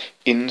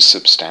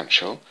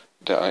insubstantial.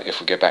 If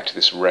we go back to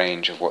this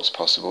range of what's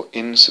possible,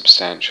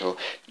 insubstantial,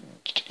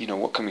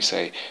 what can we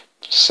say?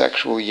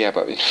 Sexual, yeah,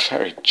 but in a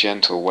very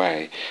gentle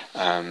way,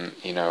 and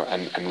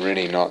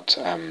really not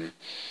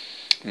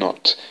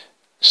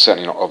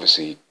certainly not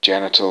obviously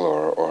genital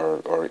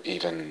or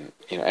even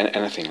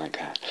anything like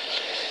that.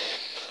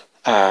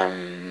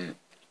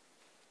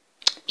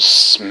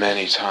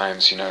 Many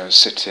times,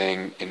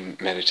 sitting in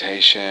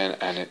meditation,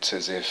 and it's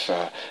as if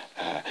a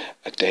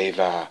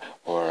deva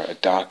or a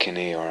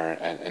dakini or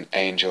an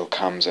angel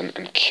comes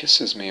and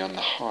kisses me on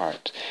the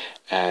heart,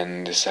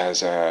 and this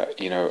has a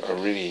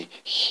really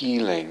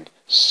healing,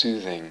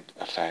 soothing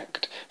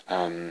effect.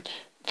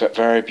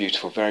 Very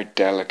beautiful, very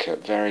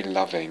delicate, very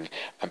loving,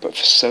 but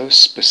so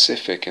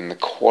specific in the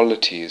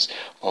qualities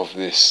of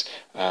this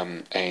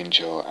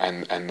angel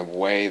and the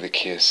way the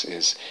kiss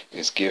is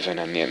given,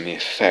 and the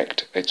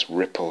effect, its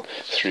ripple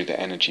through the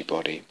energy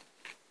body.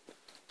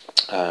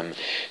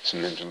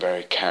 Sometimes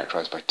very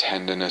characterized by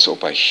tenderness or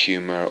by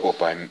humor or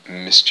by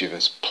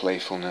mischievous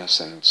playfulness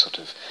and sort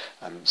of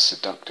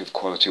seductive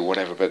quality or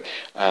whatever, but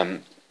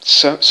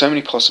so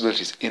many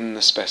possibilities in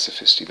the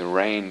specificity. The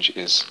range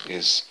is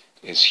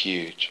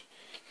huge.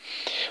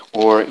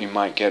 Or you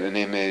might get an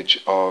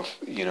image of,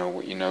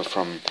 what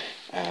from,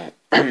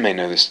 may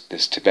know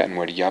this Tibetan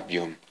word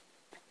yabyum,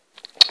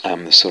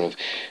 the sort of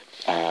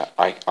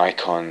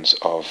icons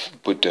of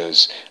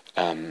Buddhas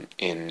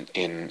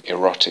in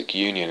erotic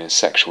union and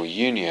sexual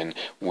union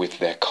with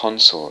their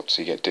consort.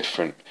 So you get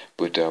different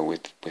Buddha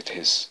with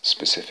his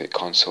specific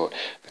consort,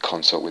 the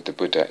consort with the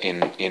Buddha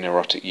in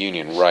erotic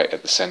union, right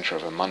at the center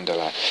of a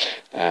mandala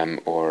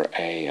or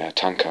a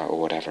tanka or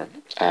whatever.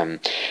 And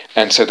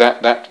so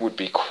that would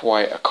be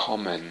quite a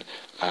common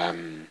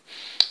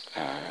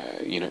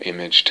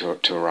image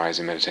to arise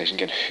in meditation.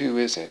 Again, who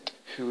is it?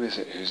 Who is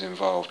it who's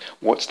involved?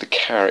 What's the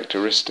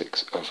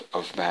characteristics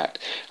of that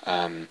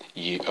yabyum,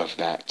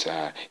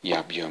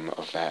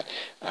 of that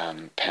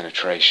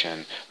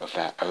penetration, of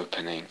that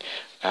opening?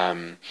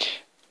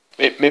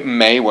 It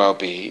may well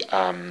be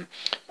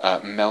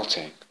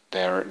melting.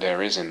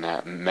 There is in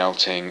that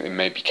melting. It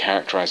may be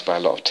characterized by a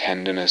lot of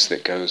tenderness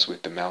that goes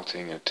with the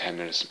melting, and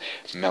tenderness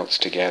melts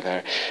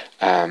together.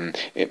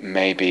 It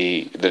may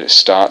be that it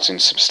starts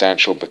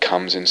insubstantial,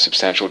 becomes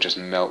insubstantial, just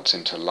melts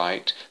into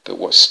light. That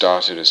what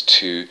started as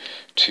two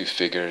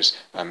figures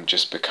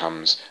just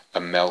becomes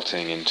a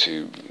melting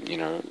into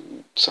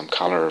some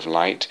color of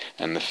light,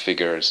 and the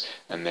figures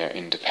and their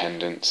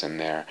independence and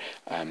their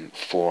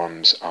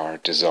forms are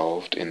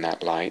dissolved in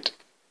that light.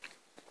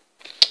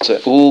 So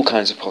all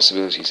kinds of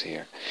possibilities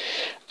here.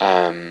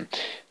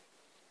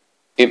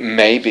 It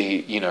may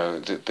be,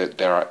 that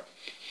there are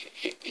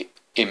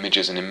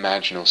images and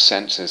imaginal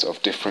senses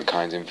of different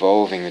kinds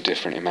involving the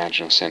different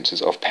imaginal senses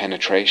of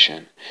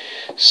penetration.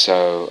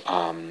 So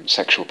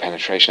sexual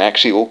penetration,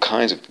 actually all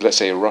kinds of, let's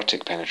say,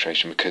 erotic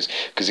penetration, because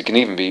it can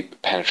even be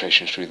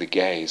penetration through the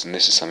gaze, and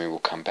this is something we'll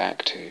come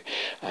back to.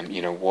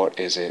 What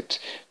is it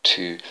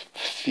to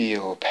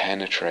feel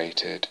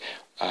penetrated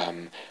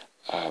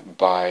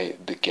by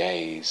the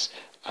gaze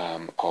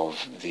of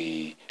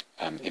an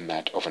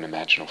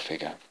imaginal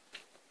figure?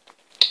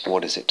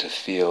 What is it to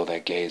feel their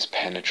gaze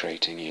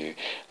penetrating you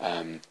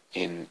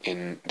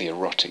in the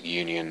erotic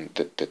union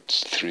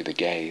that's through the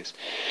gaze?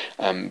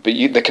 But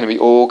there can be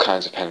all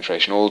kinds of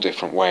penetration, all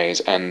different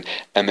ways, and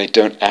they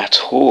don't at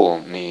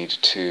all need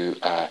to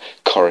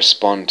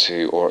correspond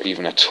to, or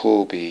even at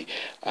all be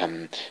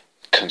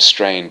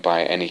constrained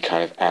by any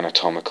kind of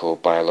anatomical,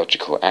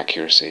 biological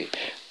accuracy.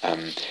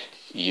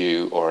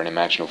 You or an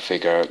imaginal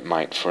figure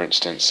might, for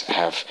instance,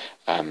 have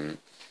 5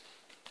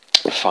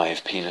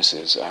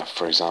 penises,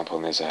 for example,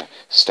 and there's a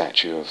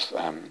statue of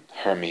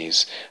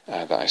Hermes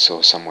that I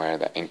saw somewhere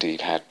that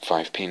indeed had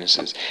 5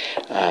 penises.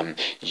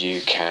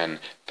 You can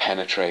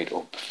penetrate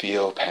or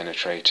feel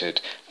penetrated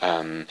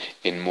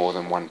in more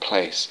than one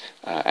place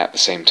at the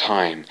same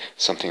time,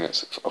 something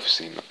that's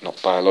obviously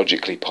not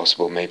biologically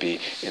possible,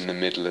 maybe in the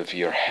middle of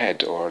your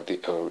head, or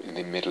in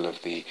the middle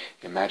of the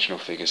imaginal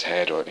figure's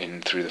head, or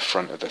in through the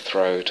front of the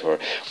throat, or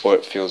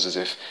it feels as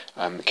if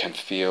it can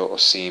feel or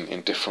seem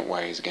in different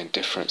ways, again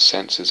different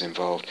senses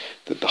involved,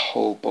 that the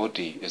whole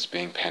body is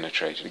being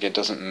penetrated. Again, it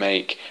doesn't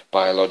make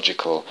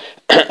biological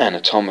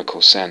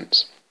anatomical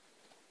sense.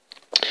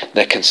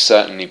 There can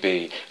certainly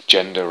be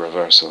gender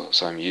reversal.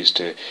 So I'm used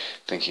to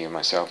thinking of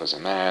myself as a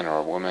man or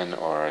a woman,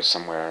 or as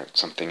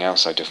something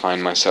else I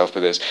define myself,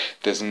 but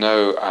there's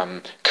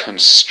no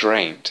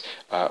constraint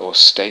or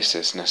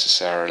stasis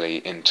necessarily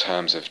in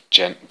terms of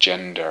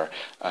gender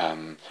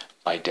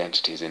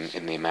identities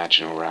in the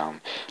imaginal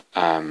realm.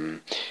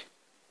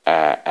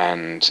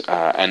 And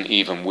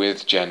even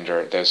with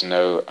gender, there's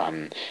no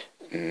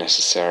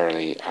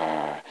necessarily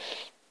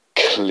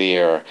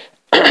clear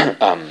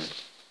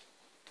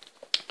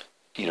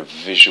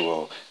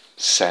visual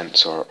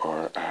sense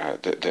or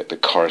that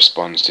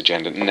corresponds to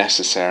gender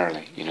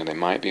necessarily. They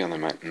might be or they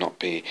might not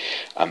be.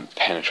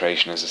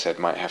 Penetration, as I said,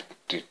 might have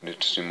to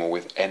do more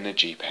with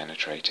energy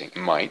penetrating.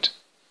 Might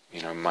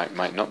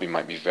not be.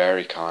 Might be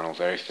very carnal,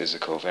 very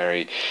physical,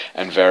 very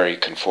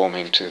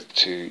conforming to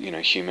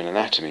human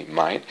anatomy.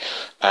 Might.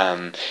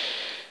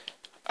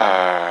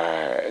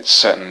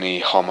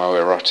 Certainly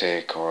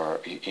homoerotic, or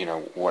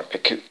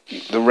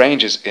the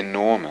range is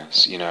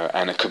enormous,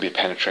 and it could be a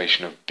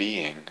penetration of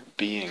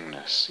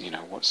beingness.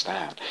 What's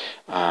that?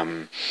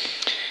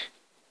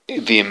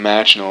 The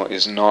imaginal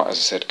is not, as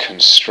I said,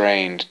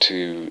 constrained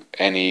to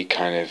any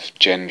kind of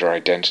gender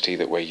identity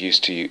that we're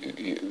used to.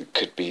 It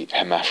could be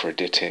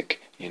hermaphroditic,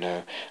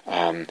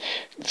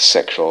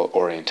 sexual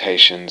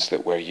orientations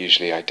that we're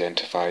usually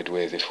identified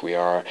with, if we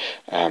are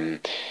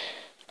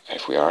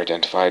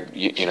identified,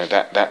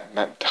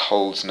 that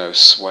holds no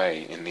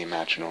sway in the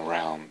imaginal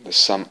realm. There's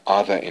some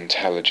other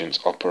intelligence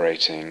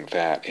operating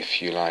that,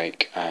 if you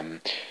like,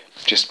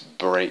 just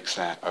breaks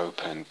that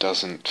open,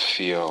 doesn't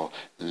feel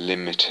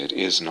limited,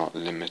 is not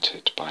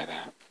limited by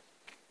that.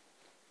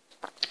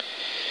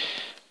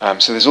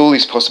 So there's all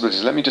these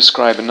possibilities. Let me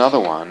describe another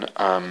one.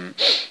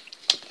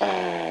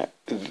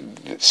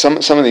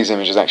 Some of these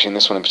images, actually, in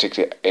this one in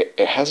particular, it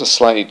has a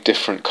slightly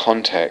different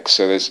context.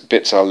 So there's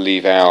bits I'll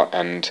leave out,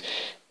 and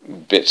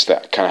bits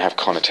that kind of have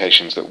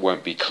connotations that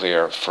won't be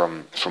clear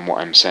from what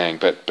I'm saying.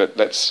 But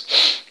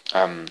let's.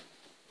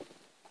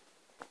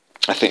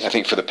 I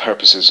think for the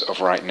purposes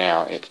of right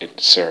now, it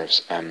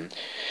serves.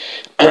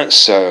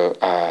 So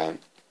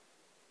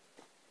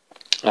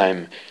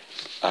I'm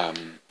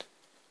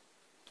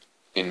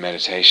in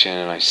meditation,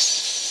 and I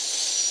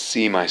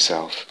see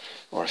myself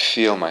or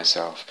feel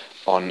myself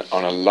on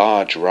a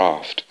large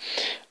raft.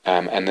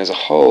 And there's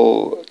a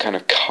whole kind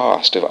of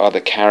cast of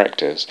other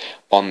characters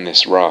on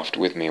this raft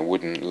with me, a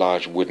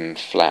large wooden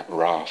flat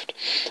raft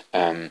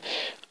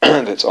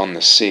that's on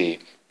the sea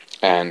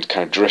and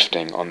kind of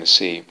drifting on the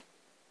sea.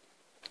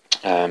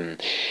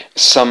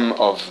 Some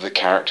of the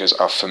characters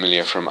are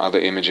familiar from other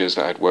images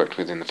that I'd worked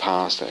with in the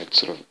past, that had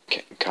sort of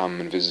come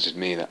and visited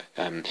me,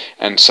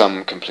 and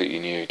some completely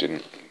new,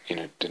 didn't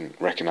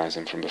recognize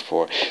them from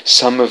before.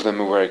 Some of them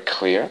were very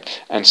clear,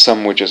 and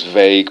some were just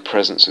vague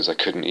presences. I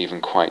couldn't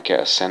even quite get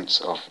a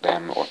sense of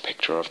them, or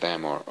picture of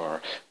them,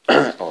 or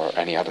or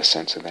any other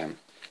sense of them.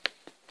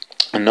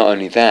 And not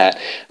only that,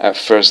 at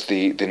first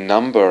the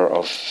number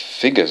of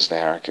figures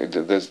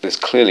there's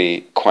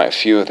clearly quite a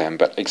few of them,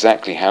 but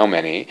exactly how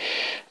many,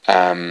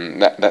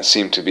 that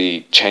seemed to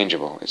be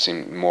changeable. It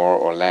seemed more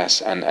or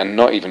less, and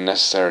not even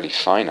necessarily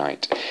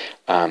finite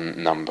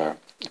number,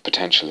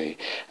 potentially.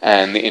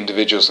 And the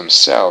individuals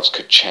themselves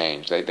could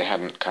change. They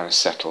hadn't kind of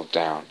settled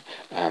down.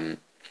 And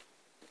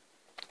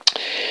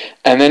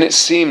then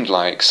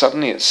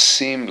suddenly it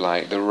seemed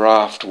like the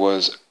raft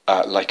was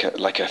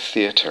like a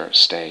theatre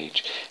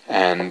stage,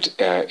 and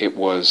it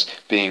was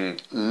being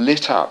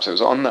lit up. So it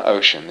was on the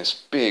ocean,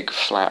 this big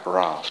flat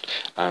raft,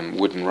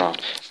 wooden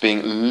raft,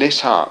 being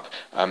lit up.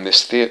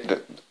 This theatre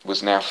that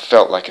was now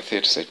felt like a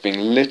theatre stage, being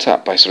lit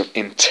up by sort of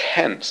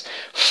intense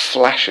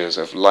flashes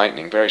of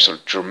lightning, very sort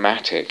of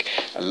dramatic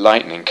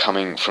lightning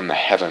coming from the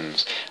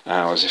heavens,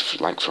 as if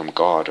like from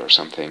God or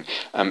something.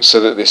 So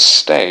that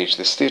this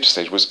theatre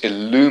stage, was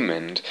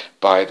illuminated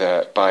by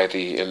the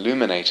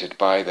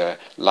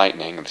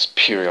lightning, this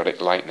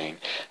periodic lightning,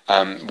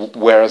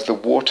 whereas the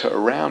water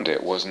around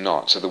it was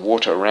not. So the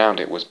water around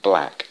it was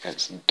black,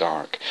 it's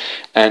dark.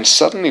 And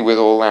suddenly with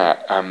all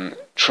that,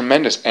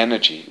 tremendous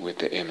energy with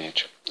the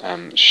image,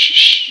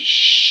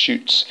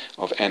 shoots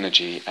of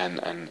energy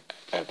and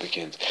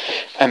begins.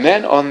 And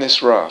then on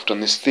this raft, on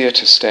this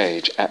theatre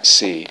stage at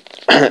sea,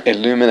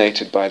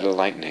 illuminated by the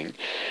lightning,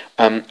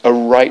 a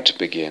rite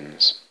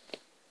begins.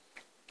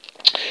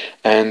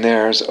 And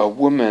there's a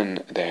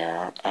woman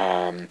there.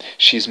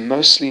 She's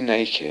mostly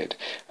naked,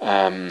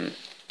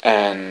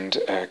 and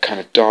a kind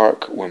of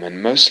dark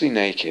woman, mostly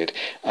naked,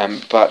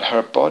 but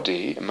her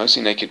body,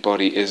 mostly naked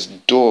body, is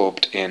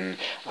daubed in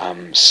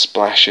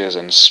splashes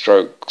and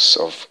strokes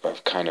of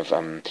kind of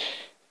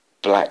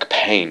black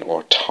paint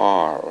or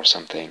tar or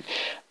something.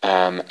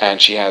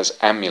 And she has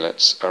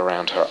amulets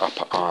around her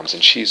upper arms,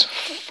 and she's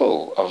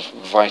full of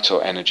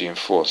vital energy and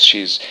force.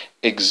 She's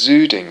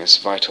exuding this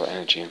vital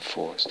energy and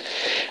force.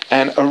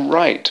 And a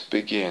rite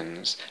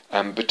begins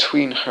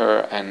between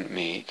her and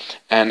me,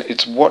 and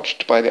it's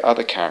watched by the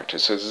other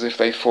characters. So it's as if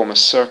they form a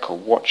circle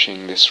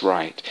watching this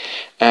rite.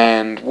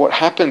 And what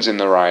happens in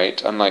the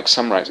rite, unlike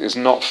some rites, is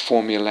not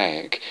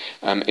formulaic.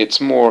 It's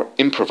more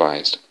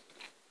improvised.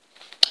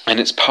 And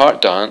it's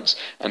part dance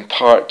and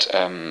part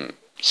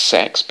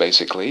sex,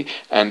 basically,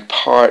 and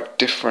part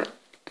different,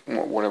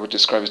 what I would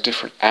describe as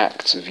different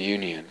acts of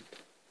union.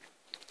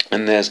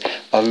 And there's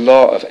a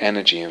lot of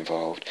energy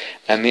involved.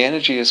 And the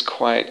energy is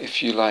quite,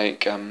 if you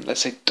like,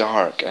 let's say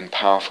dark and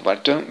powerful, but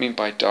I don't mean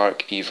by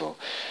dark evil.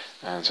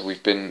 So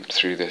we've been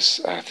through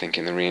this, I think,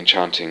 in the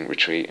Re-enchanting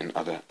retreat and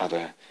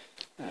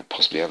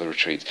possibly other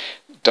retreats.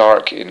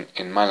 Dark,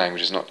 in my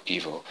language, is not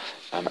evil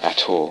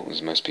at all,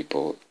 as most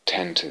people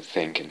tend to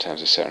think in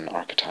terms of certain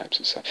archetypes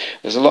and stuff.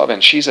 There's a lot of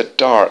energy. She's a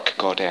dark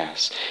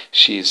goddess.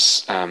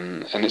 She's,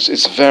 and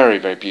it's very,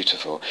 very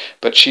beautiful.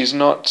 But she's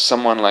not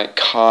someone like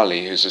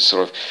Kali, who's a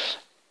sort of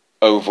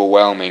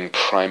overwhelming,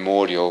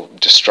 primordial,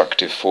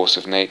 destructive force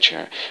of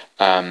nature.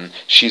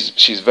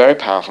 She's very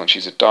powerful, and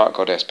she's a dark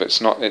goddess. But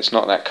it's not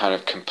that kind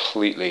of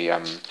completely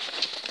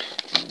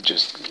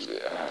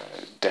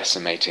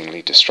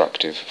decimatingly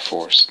destructive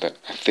force that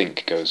I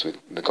think goes with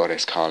the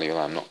goddess Kali,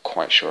 although I'm not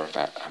quite sure of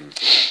that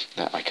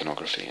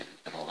iconography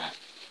and all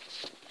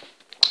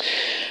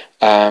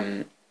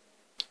that.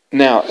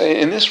 Now,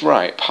 in this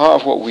rite,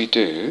 part of what we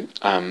do,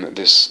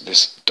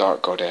 this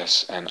dark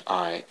goddess and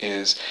I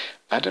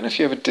don't know if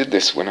you ever did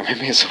this when,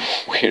 maybe it's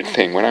a weird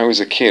thing. When I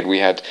was a kid, we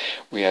had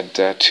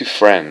two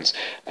friends.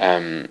 Me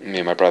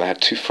and my brother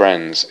had two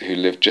friends who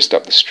lived just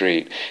up the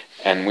street,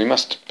 and we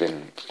must have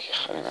been,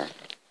 I don't know,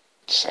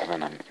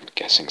 7, I'm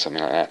guessing,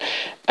 something like that.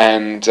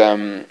 And I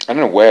don't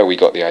know where we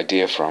got the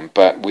idea from,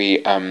 but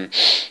we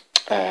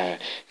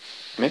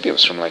maybe it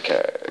was from like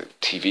a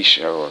TV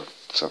show or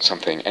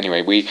something.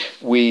 Anyway,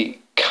 we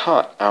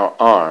cut our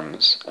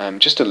arms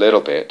just a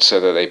little bit so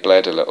that they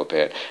bled a little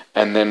bit,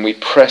 and then we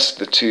pressed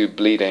the two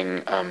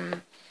bleeding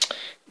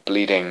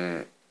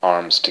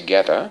arms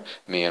together,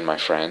 me and my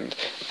friend,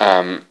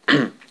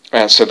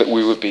 so that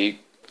we would be,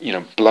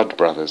 blood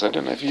brothers. I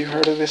don't know if you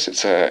heard of this.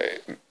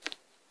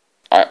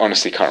 I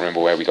honestly can't remember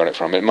where we got it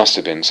from. It must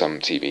have been some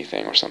TV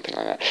thing or something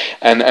like that.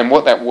 And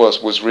what that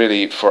was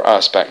really, for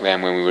us back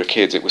then when we were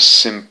kids, it was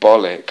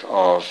symbolic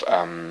of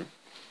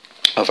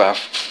our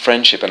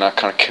friendship and our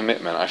kind of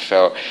commitment. I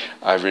felt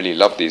I really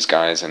loved these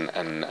guys, and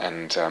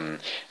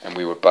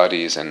we were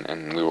buddies,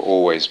 and we were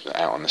always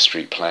out on the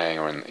street playing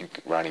or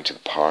riding to the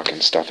park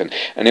and stuff, and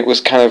it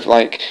was kind of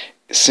like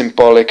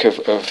symbolic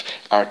of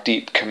our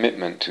deep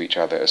commitment to each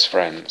other as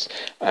friends.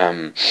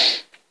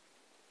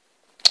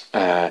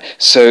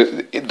 So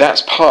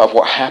that's part of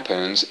what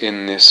happens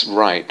in this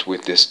rite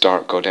with this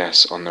dark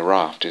goddess on the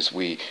raft, is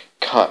we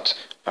cut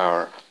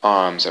our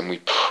arms and we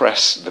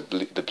press the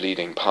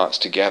bleeding parts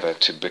together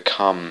to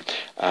become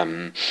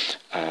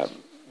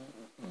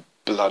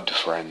blood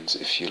friends,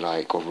 if you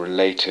like, or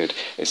related.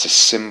 It's a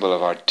symbol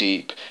of our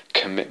deep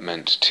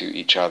commitment to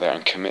each other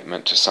and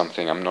commitment to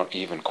something I'm not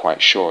even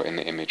quite sure in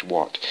the image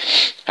what.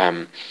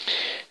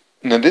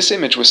 Now, this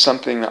image was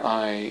something that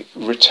I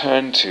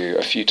returned to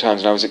a few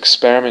times, and I was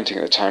experimenting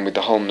at the time with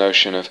the whole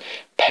notion of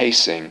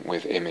pacing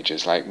with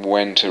images, like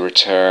when to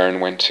return,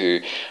 when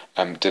to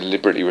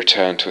deliberately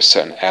return to a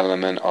certain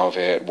element of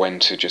it, when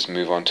to just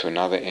move on to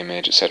another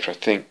image, etc.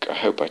 I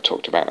hope I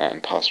talked about that in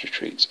past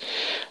retreats.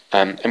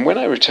 And when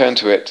I returned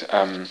to it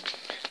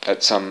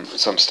at some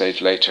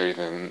stage later,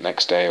 either the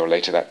next day or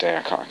later that day,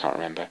 I can't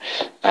remember.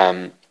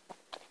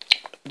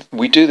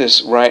 We do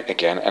this right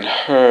again, and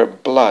her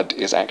blood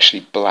is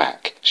actually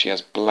black. She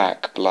has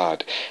black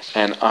blood,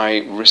 and I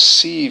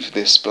receive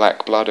this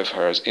black blood of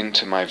hers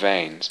into my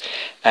veins,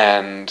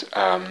 and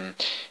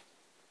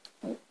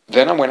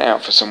then I went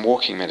out for some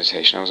walking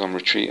meditation. I was on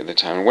retreat at the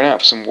time. I went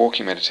out for some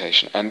walking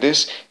meditation, and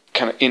this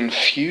kind of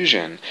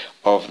infusion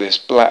of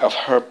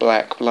her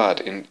black blood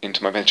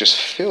into my veins just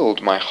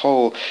filled my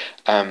whole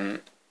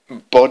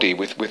body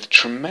with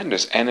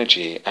tremendous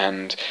energy,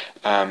 and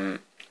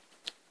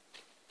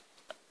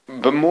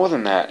but more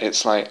than that,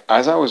 it's like,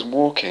 as I was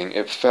walking,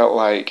 it felt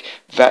like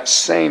that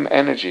same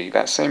energy,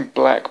 that same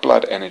black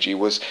blood energy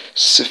was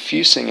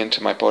suffusing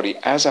into my body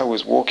as I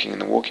was walking in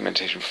the walking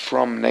meditation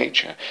from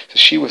nature. So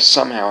she was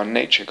somehow a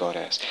nature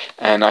goddess,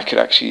 and I could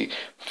actually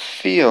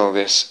feel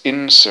this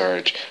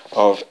insurge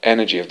of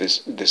energy, of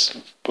this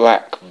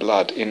black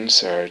blood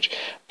insurge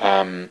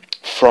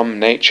from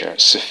nature,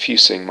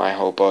 suffusing my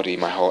whole body,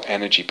 my whole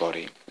energy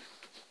body.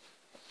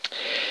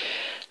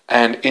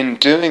 And in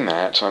doing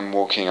that, I'm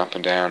walking up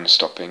and down,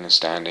 stopping and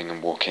standing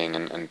and walking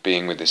and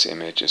being with this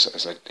image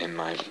as in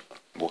my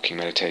walking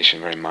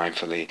meditation very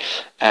mindfully.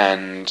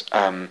 And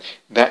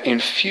that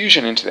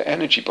infusion into the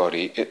energy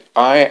body,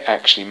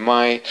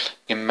 my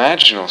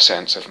imaginal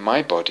sense of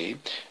my body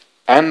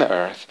and the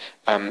earth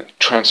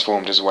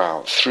transformed as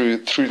well through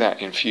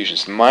that infusion.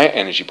 So my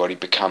energy body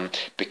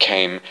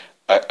became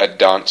a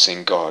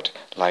dancing god,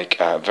 like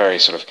a very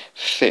sort of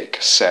thick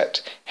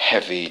set,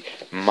 heavy,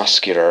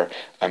 muscular,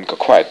 got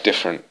quite a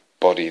different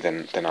body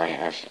than I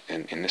have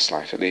in this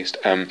life, at least.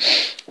 And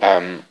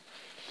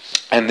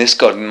this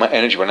god, my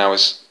energy, when I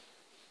was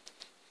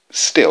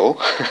still,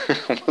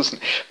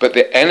 wasn't, but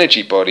the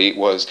energy body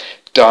was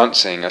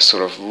dancing a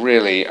sort of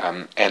really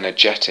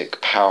energetic,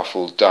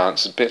 powerful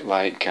dance, a bit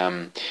like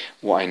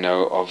what I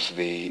know of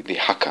the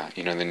haka,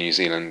 the New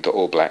Zealand, the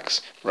All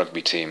Blacks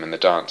rugby team, and the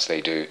dance they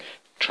do,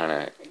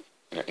 trying to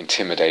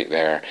intimidate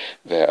their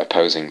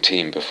opposing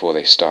team before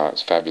they start.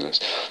 It's fabulous.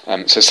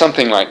 So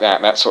something like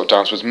that sort of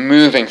dance was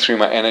moving through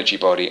my energy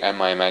body and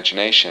my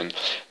imagination,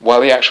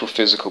 while the actual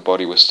physical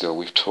body was still.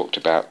 We've talked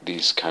about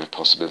these kind of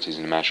possibilities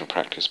in imaginal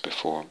practice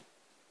before.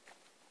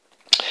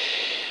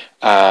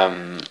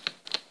 And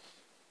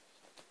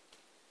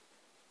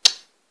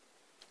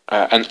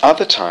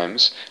other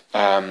times,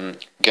 again,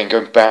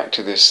 going back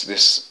to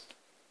this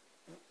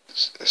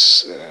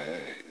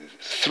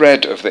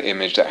thread of the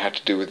image that had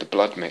to do with the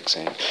blood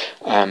mixing.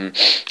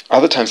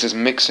 Other times, this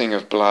mixing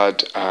of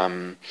blood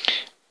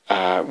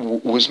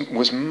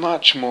was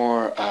much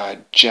more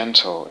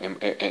gentle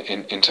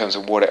in terms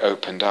of what it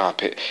opened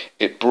up.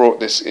 It brought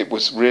this. It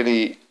was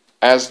really,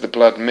 as the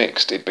blood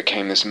mixed, it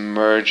became this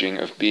merging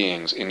of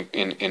beings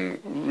in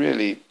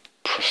really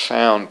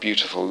profound,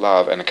 beautiful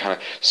love and a kind of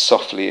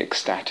softly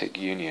ecstatic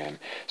union.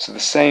 So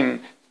the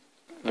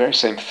very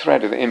same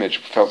thread of the image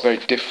felt very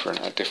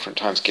different at different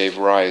times, gave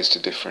rise to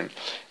different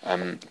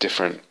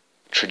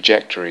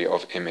trajectory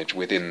of image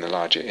within the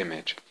larger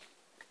image.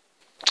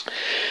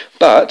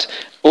 But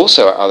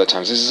also at other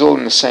times, this is all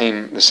in the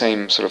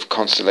same sort of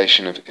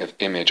constellation of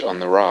image on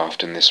the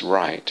raft in this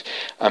rite.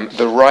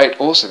 The rite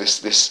also,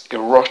 this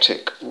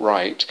erotic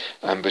rite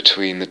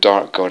between the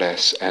dark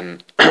goddess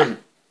and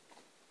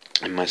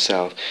and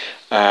myself,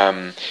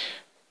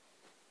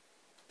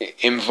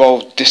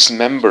 involved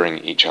dismembering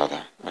each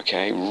other,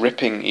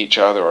 ripping each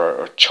other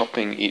or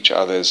chopping each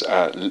other's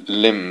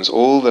limbs,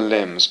 all the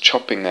limbs,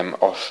 chopping them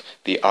off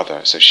the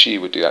other. So she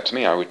would do that to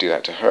me, I would do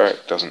that to her.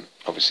 It doesn't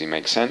obviously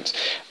make sense,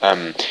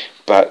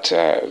 but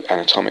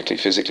anatomically,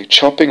 physically,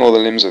 chopping all the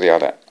limbs of the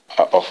other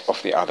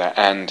off the other,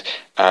 and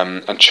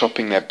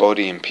chopping their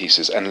body in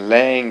pieces and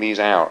laying these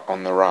out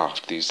on the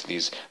raft,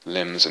 these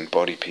limbs and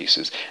body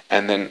pieces,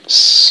 and then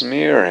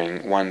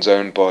smearing one's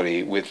own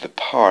body with the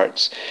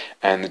parts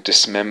and the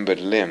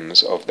dismembered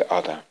limbs of the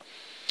other,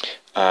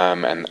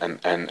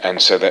 and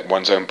so that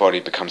one's own body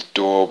becomes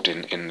daubed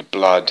in the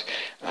blood,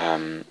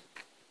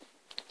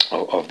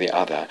 of the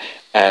other,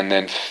 and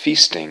then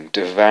feasting,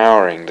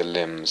 devouring the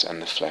limbs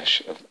and the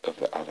flesh of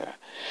the other.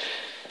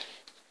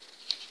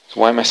 So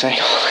why am I saying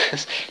all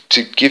this?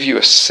 To give you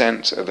a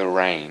sense of the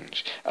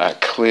range.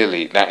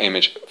 Clearly, that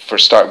image, for a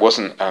start,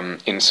 wasn't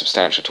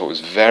insubstantial at all. It was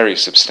very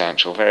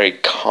substantial, very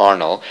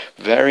carnal,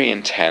 very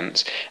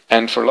intense,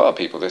 and for a lot of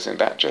people, they think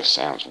that just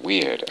sounds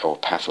weird or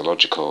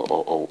pathological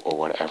or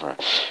whatever.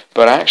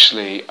 But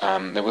actually,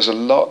 there was a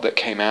lot that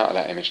came out of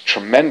that image,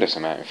 tremendous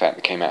amount, in fact,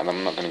 that came out, and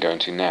I'm not going to go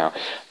into now,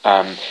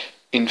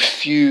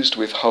 infused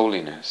with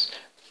holiness.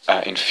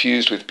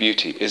 Infused with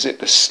beauty. Is it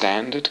the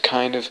standard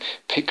kind of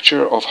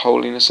picture of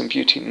holiness and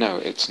beauty? No,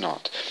 it's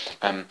not.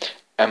 Am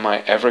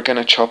I ever going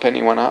to chop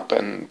anyone up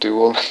and do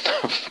all that? No,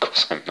 of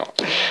course I'm not.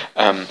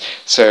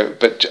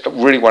 But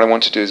really what I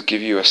want to do is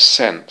give you a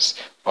sense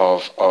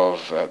of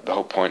the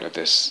whole point of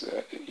this,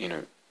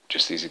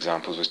 just these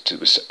examples was to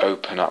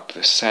open up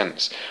the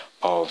sense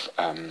of,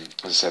 as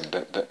I said,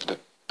 the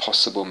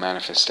possible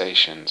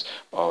manifestations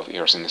of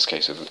Eros, in this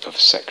case of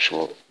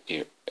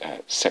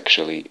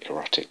sexually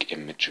erotic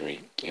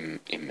imagery,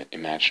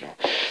 imaginal.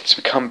 So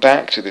we come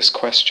back to this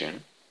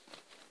question: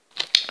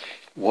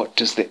 what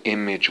does the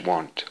image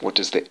want? What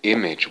does the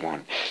image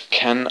want?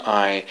 Can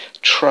I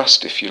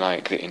trust, if you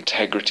like, the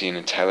integrity and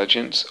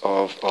intelligence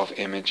of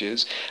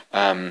images,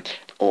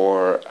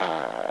 or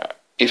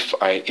if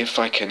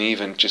I can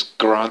even just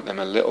grant them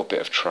a little bit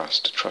of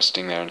trust,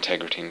 trusting their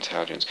integrity and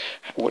intelligence,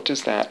 what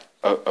does that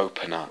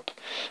open up?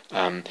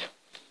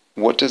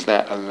 What does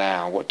that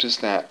allow? What does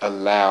that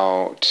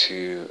allow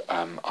to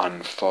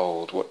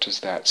unfold? What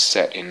does that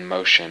set in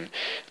motion,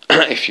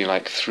 if you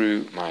like,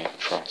 through my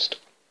trust?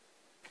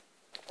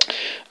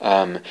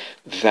 When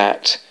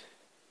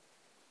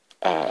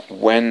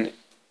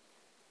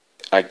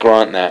I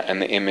grant that,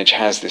 and the image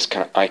has this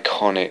kind of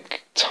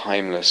iconic,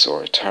 timeless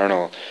or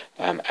eternal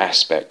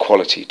aspect,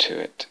 quality to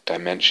it,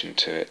 dimension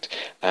to it,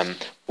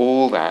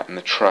 all that and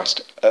the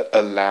trust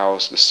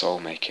allows the soul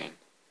making.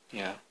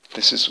 Yeah.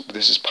 This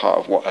is part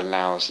of what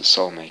allows the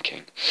soul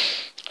making.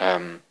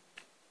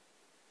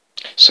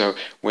 So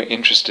we're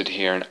interested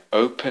here in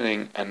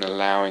opening and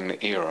allowing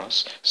the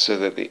Eros, so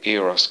that the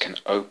Eros can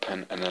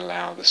open and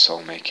allow the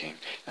soul making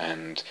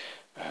and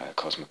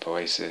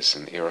cosmopoiesis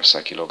and Eros,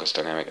 Psyche, Logos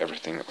dynamic,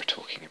 everything that we're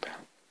talking about.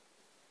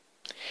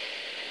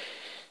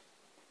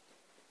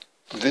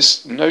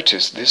 This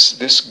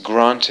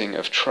granting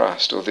of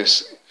trust, or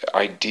this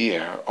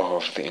idea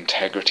of the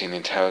integrity and the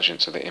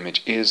intelligence of the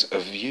image, is a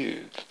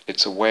view.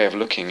 It's a way of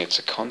looking, it's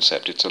a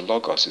concept, it's a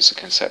logos, it's a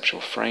conceptual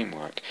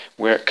framework.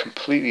 We're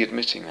completely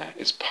admitting that.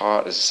 It's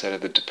part, as I said,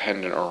 of the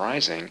dependent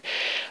arising.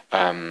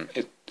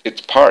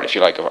 It's part, if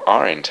you like, of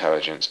our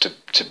intelligence to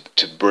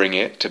bring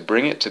it to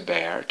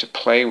bear, to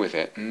play with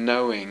it,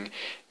 knowing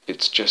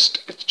it's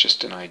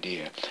just an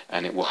idea,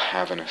 and it will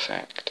have an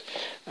effect.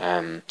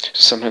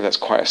 Sometimes that's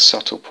quite a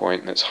subtle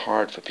point, and it's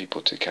hard for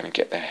people to kind of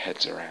get their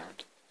heads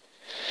around.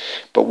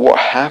 But what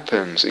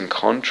happens in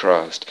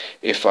contrast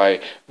if I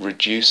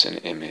reduce an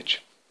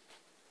image?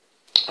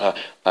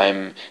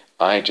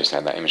 I just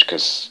had that image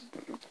because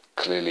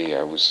clearly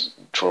I was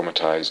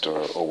traumatized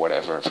or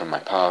whatever from my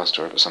past,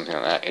 or it was something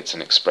like that. It's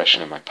an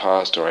expression of my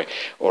past, or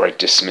I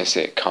dismiss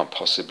it. Can't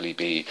possibly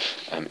be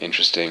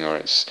interesting,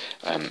 or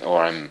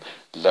I'm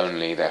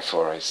lonely,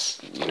 therefore I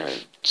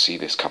see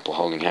this couple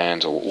holding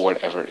hands, or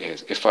whatever it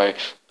is. If I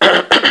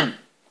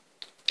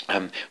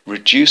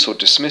reduce or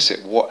dismiss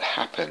it, what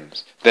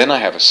happens? Then I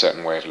have a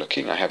certain way of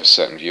looking, I have a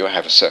certain view, I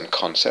have a certain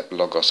concept,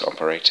 logos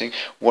operating.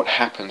 What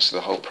happens to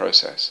the whole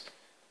process?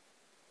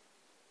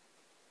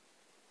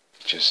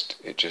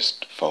 It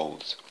just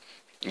folds,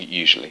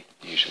 usually.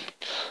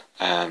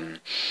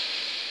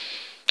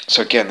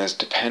 So again, there's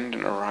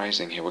dependent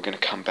arising here. We're going to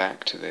come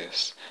back to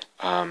this.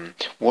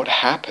 What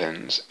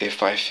happens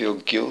if I feel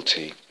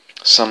guilty?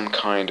 Some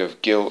kind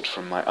of guilt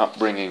from my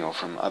upbringing or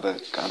from other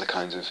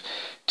kinds of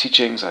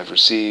teachings I've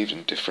received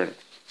in different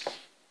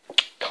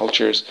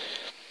cultures,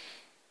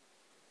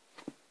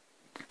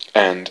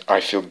 and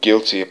I feel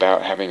guilty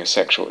about having a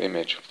sexual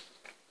image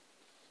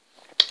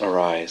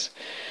arise.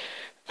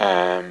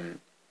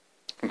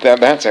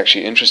 That's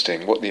actually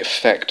interesting, what the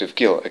effect of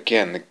guilt.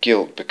 Again, the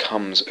guilt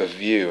becomes a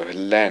view, a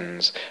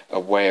lens, a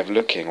way of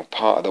looking, or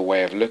part of the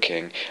way of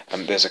looking.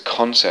 There's a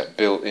concept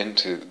built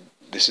into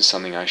this is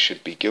something I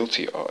should be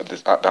guilty of,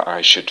 that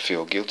I should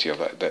feel guilty of,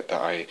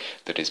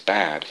 that is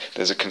bad.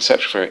 There's a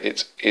conception for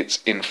it.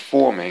 It's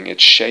informing,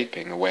 it's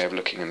shaping the way of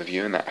looking in the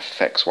view, and that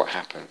affects what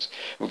happens.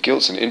 Well,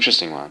 guilt's an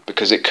interesting one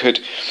because it could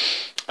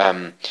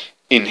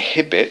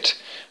inhibit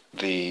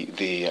the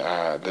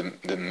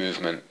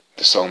movement.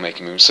 The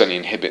soul-making movement certainly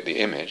inhibit the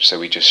image, so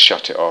we just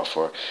shut it off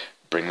or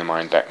bring the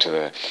mind back to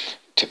the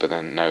tip of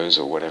the nose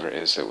or whatever it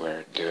is that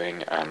we're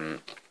doing,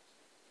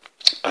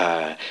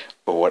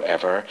 or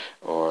whatever,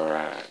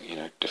 or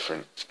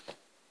different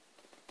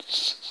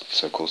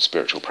so-called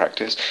spiritual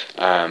practice,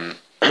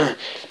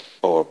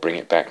 or bring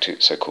it back to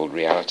so-called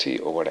reality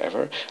or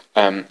whatever.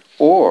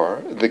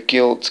 Or the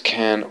guilt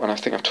can, and I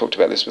think I've talked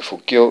about this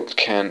before,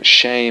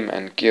 shame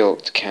and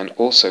guilt can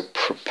also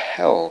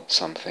propel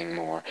something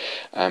more,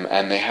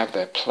 and they have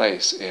their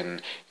place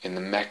in the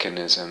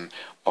mechanism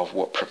of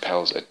what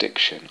propels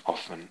addiction.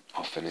 Often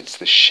it's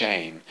the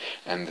shame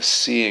and the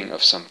seeing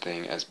of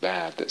something as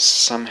bad that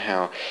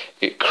somehow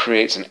it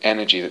creates an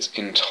energy that's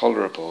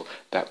intolerable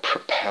that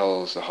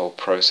propels the whole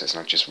process.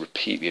 And I just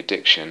repeat the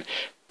addiction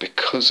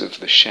because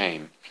of the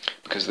shame,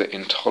 because the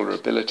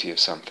intolerability of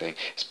something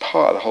is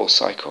part of the whole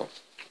cycle.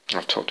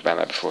 I've talked about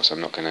that before, so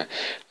I'm not going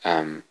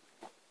to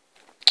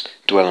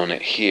dwell on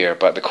it here,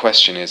 but the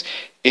question is,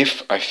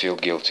 if I feel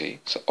guilty,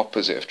 so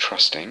opposite of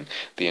trusting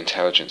the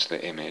intelligence of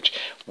the image,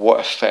 what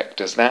effect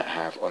does that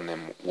have on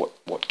them?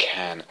 What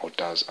can or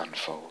does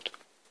unfold?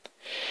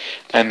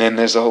 And then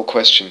there's the whole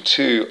question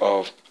too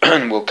of,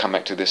 and we'll come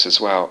back to this as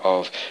well,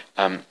 of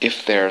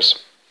if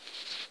there's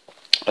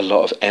a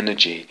lot of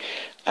energy,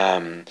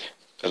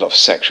 a lot of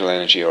sexual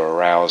energy or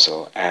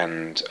arousal,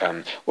 and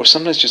or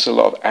sometimes just a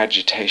lot of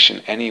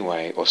agitation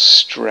anyway, or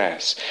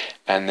stress,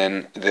 and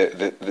then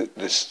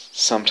this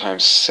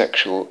sometimes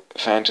sexual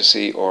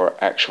fantasy or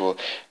actual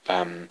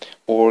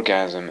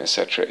orgasm,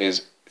 etc.,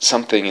 is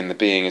something in the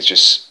being is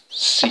just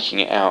seeking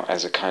it out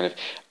as a kind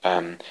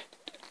of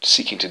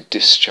seeking to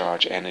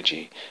discharge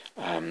energy.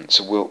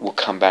 So we'll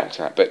come back to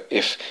that. But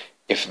if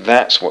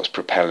that's what's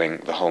propelling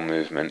the whole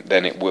movement,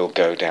 then it will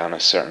go down a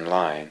certain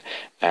line,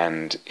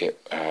 and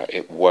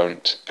it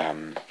won't.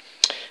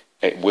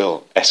 It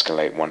will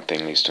escalate. One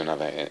thing leads to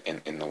another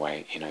in the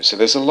way, So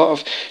there's a lot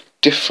of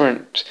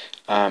different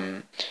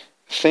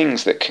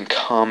things that can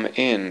come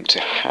in to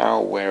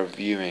how we're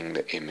viewing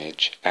the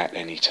image at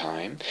any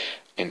time,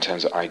 in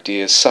terms of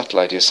ideas, subtle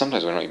ideas.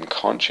 Sometimes we're not even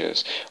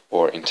conscious,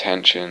 or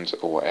intentions,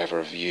 or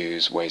whatever,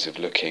 views, ways of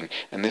looking,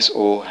 and this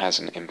all has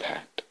an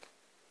impact.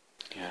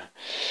 Yeah.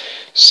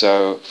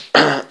 So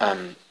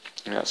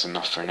that's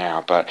enough for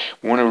now, but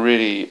we want to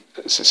really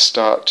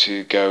start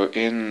to go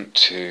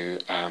into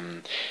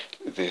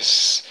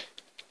this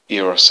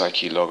Eros,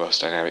 Psyche, Logos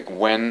dynamic,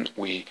 when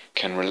we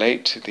can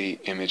relate to the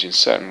image in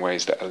certain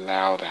ways that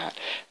allow that,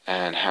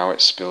 and how it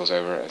spills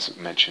over, as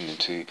mentioned,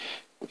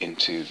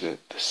 into the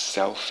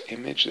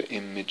self-image, the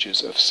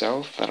images of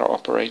self that are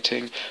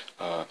operating,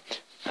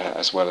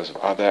 as well as of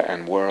other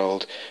and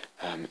world,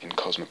 in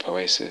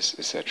cosmopoesis,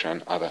 etc.,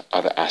 and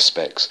other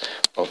aspects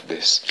of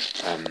this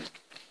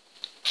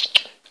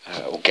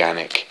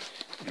organic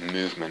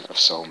movement of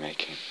soul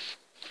making.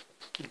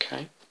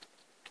 Okay.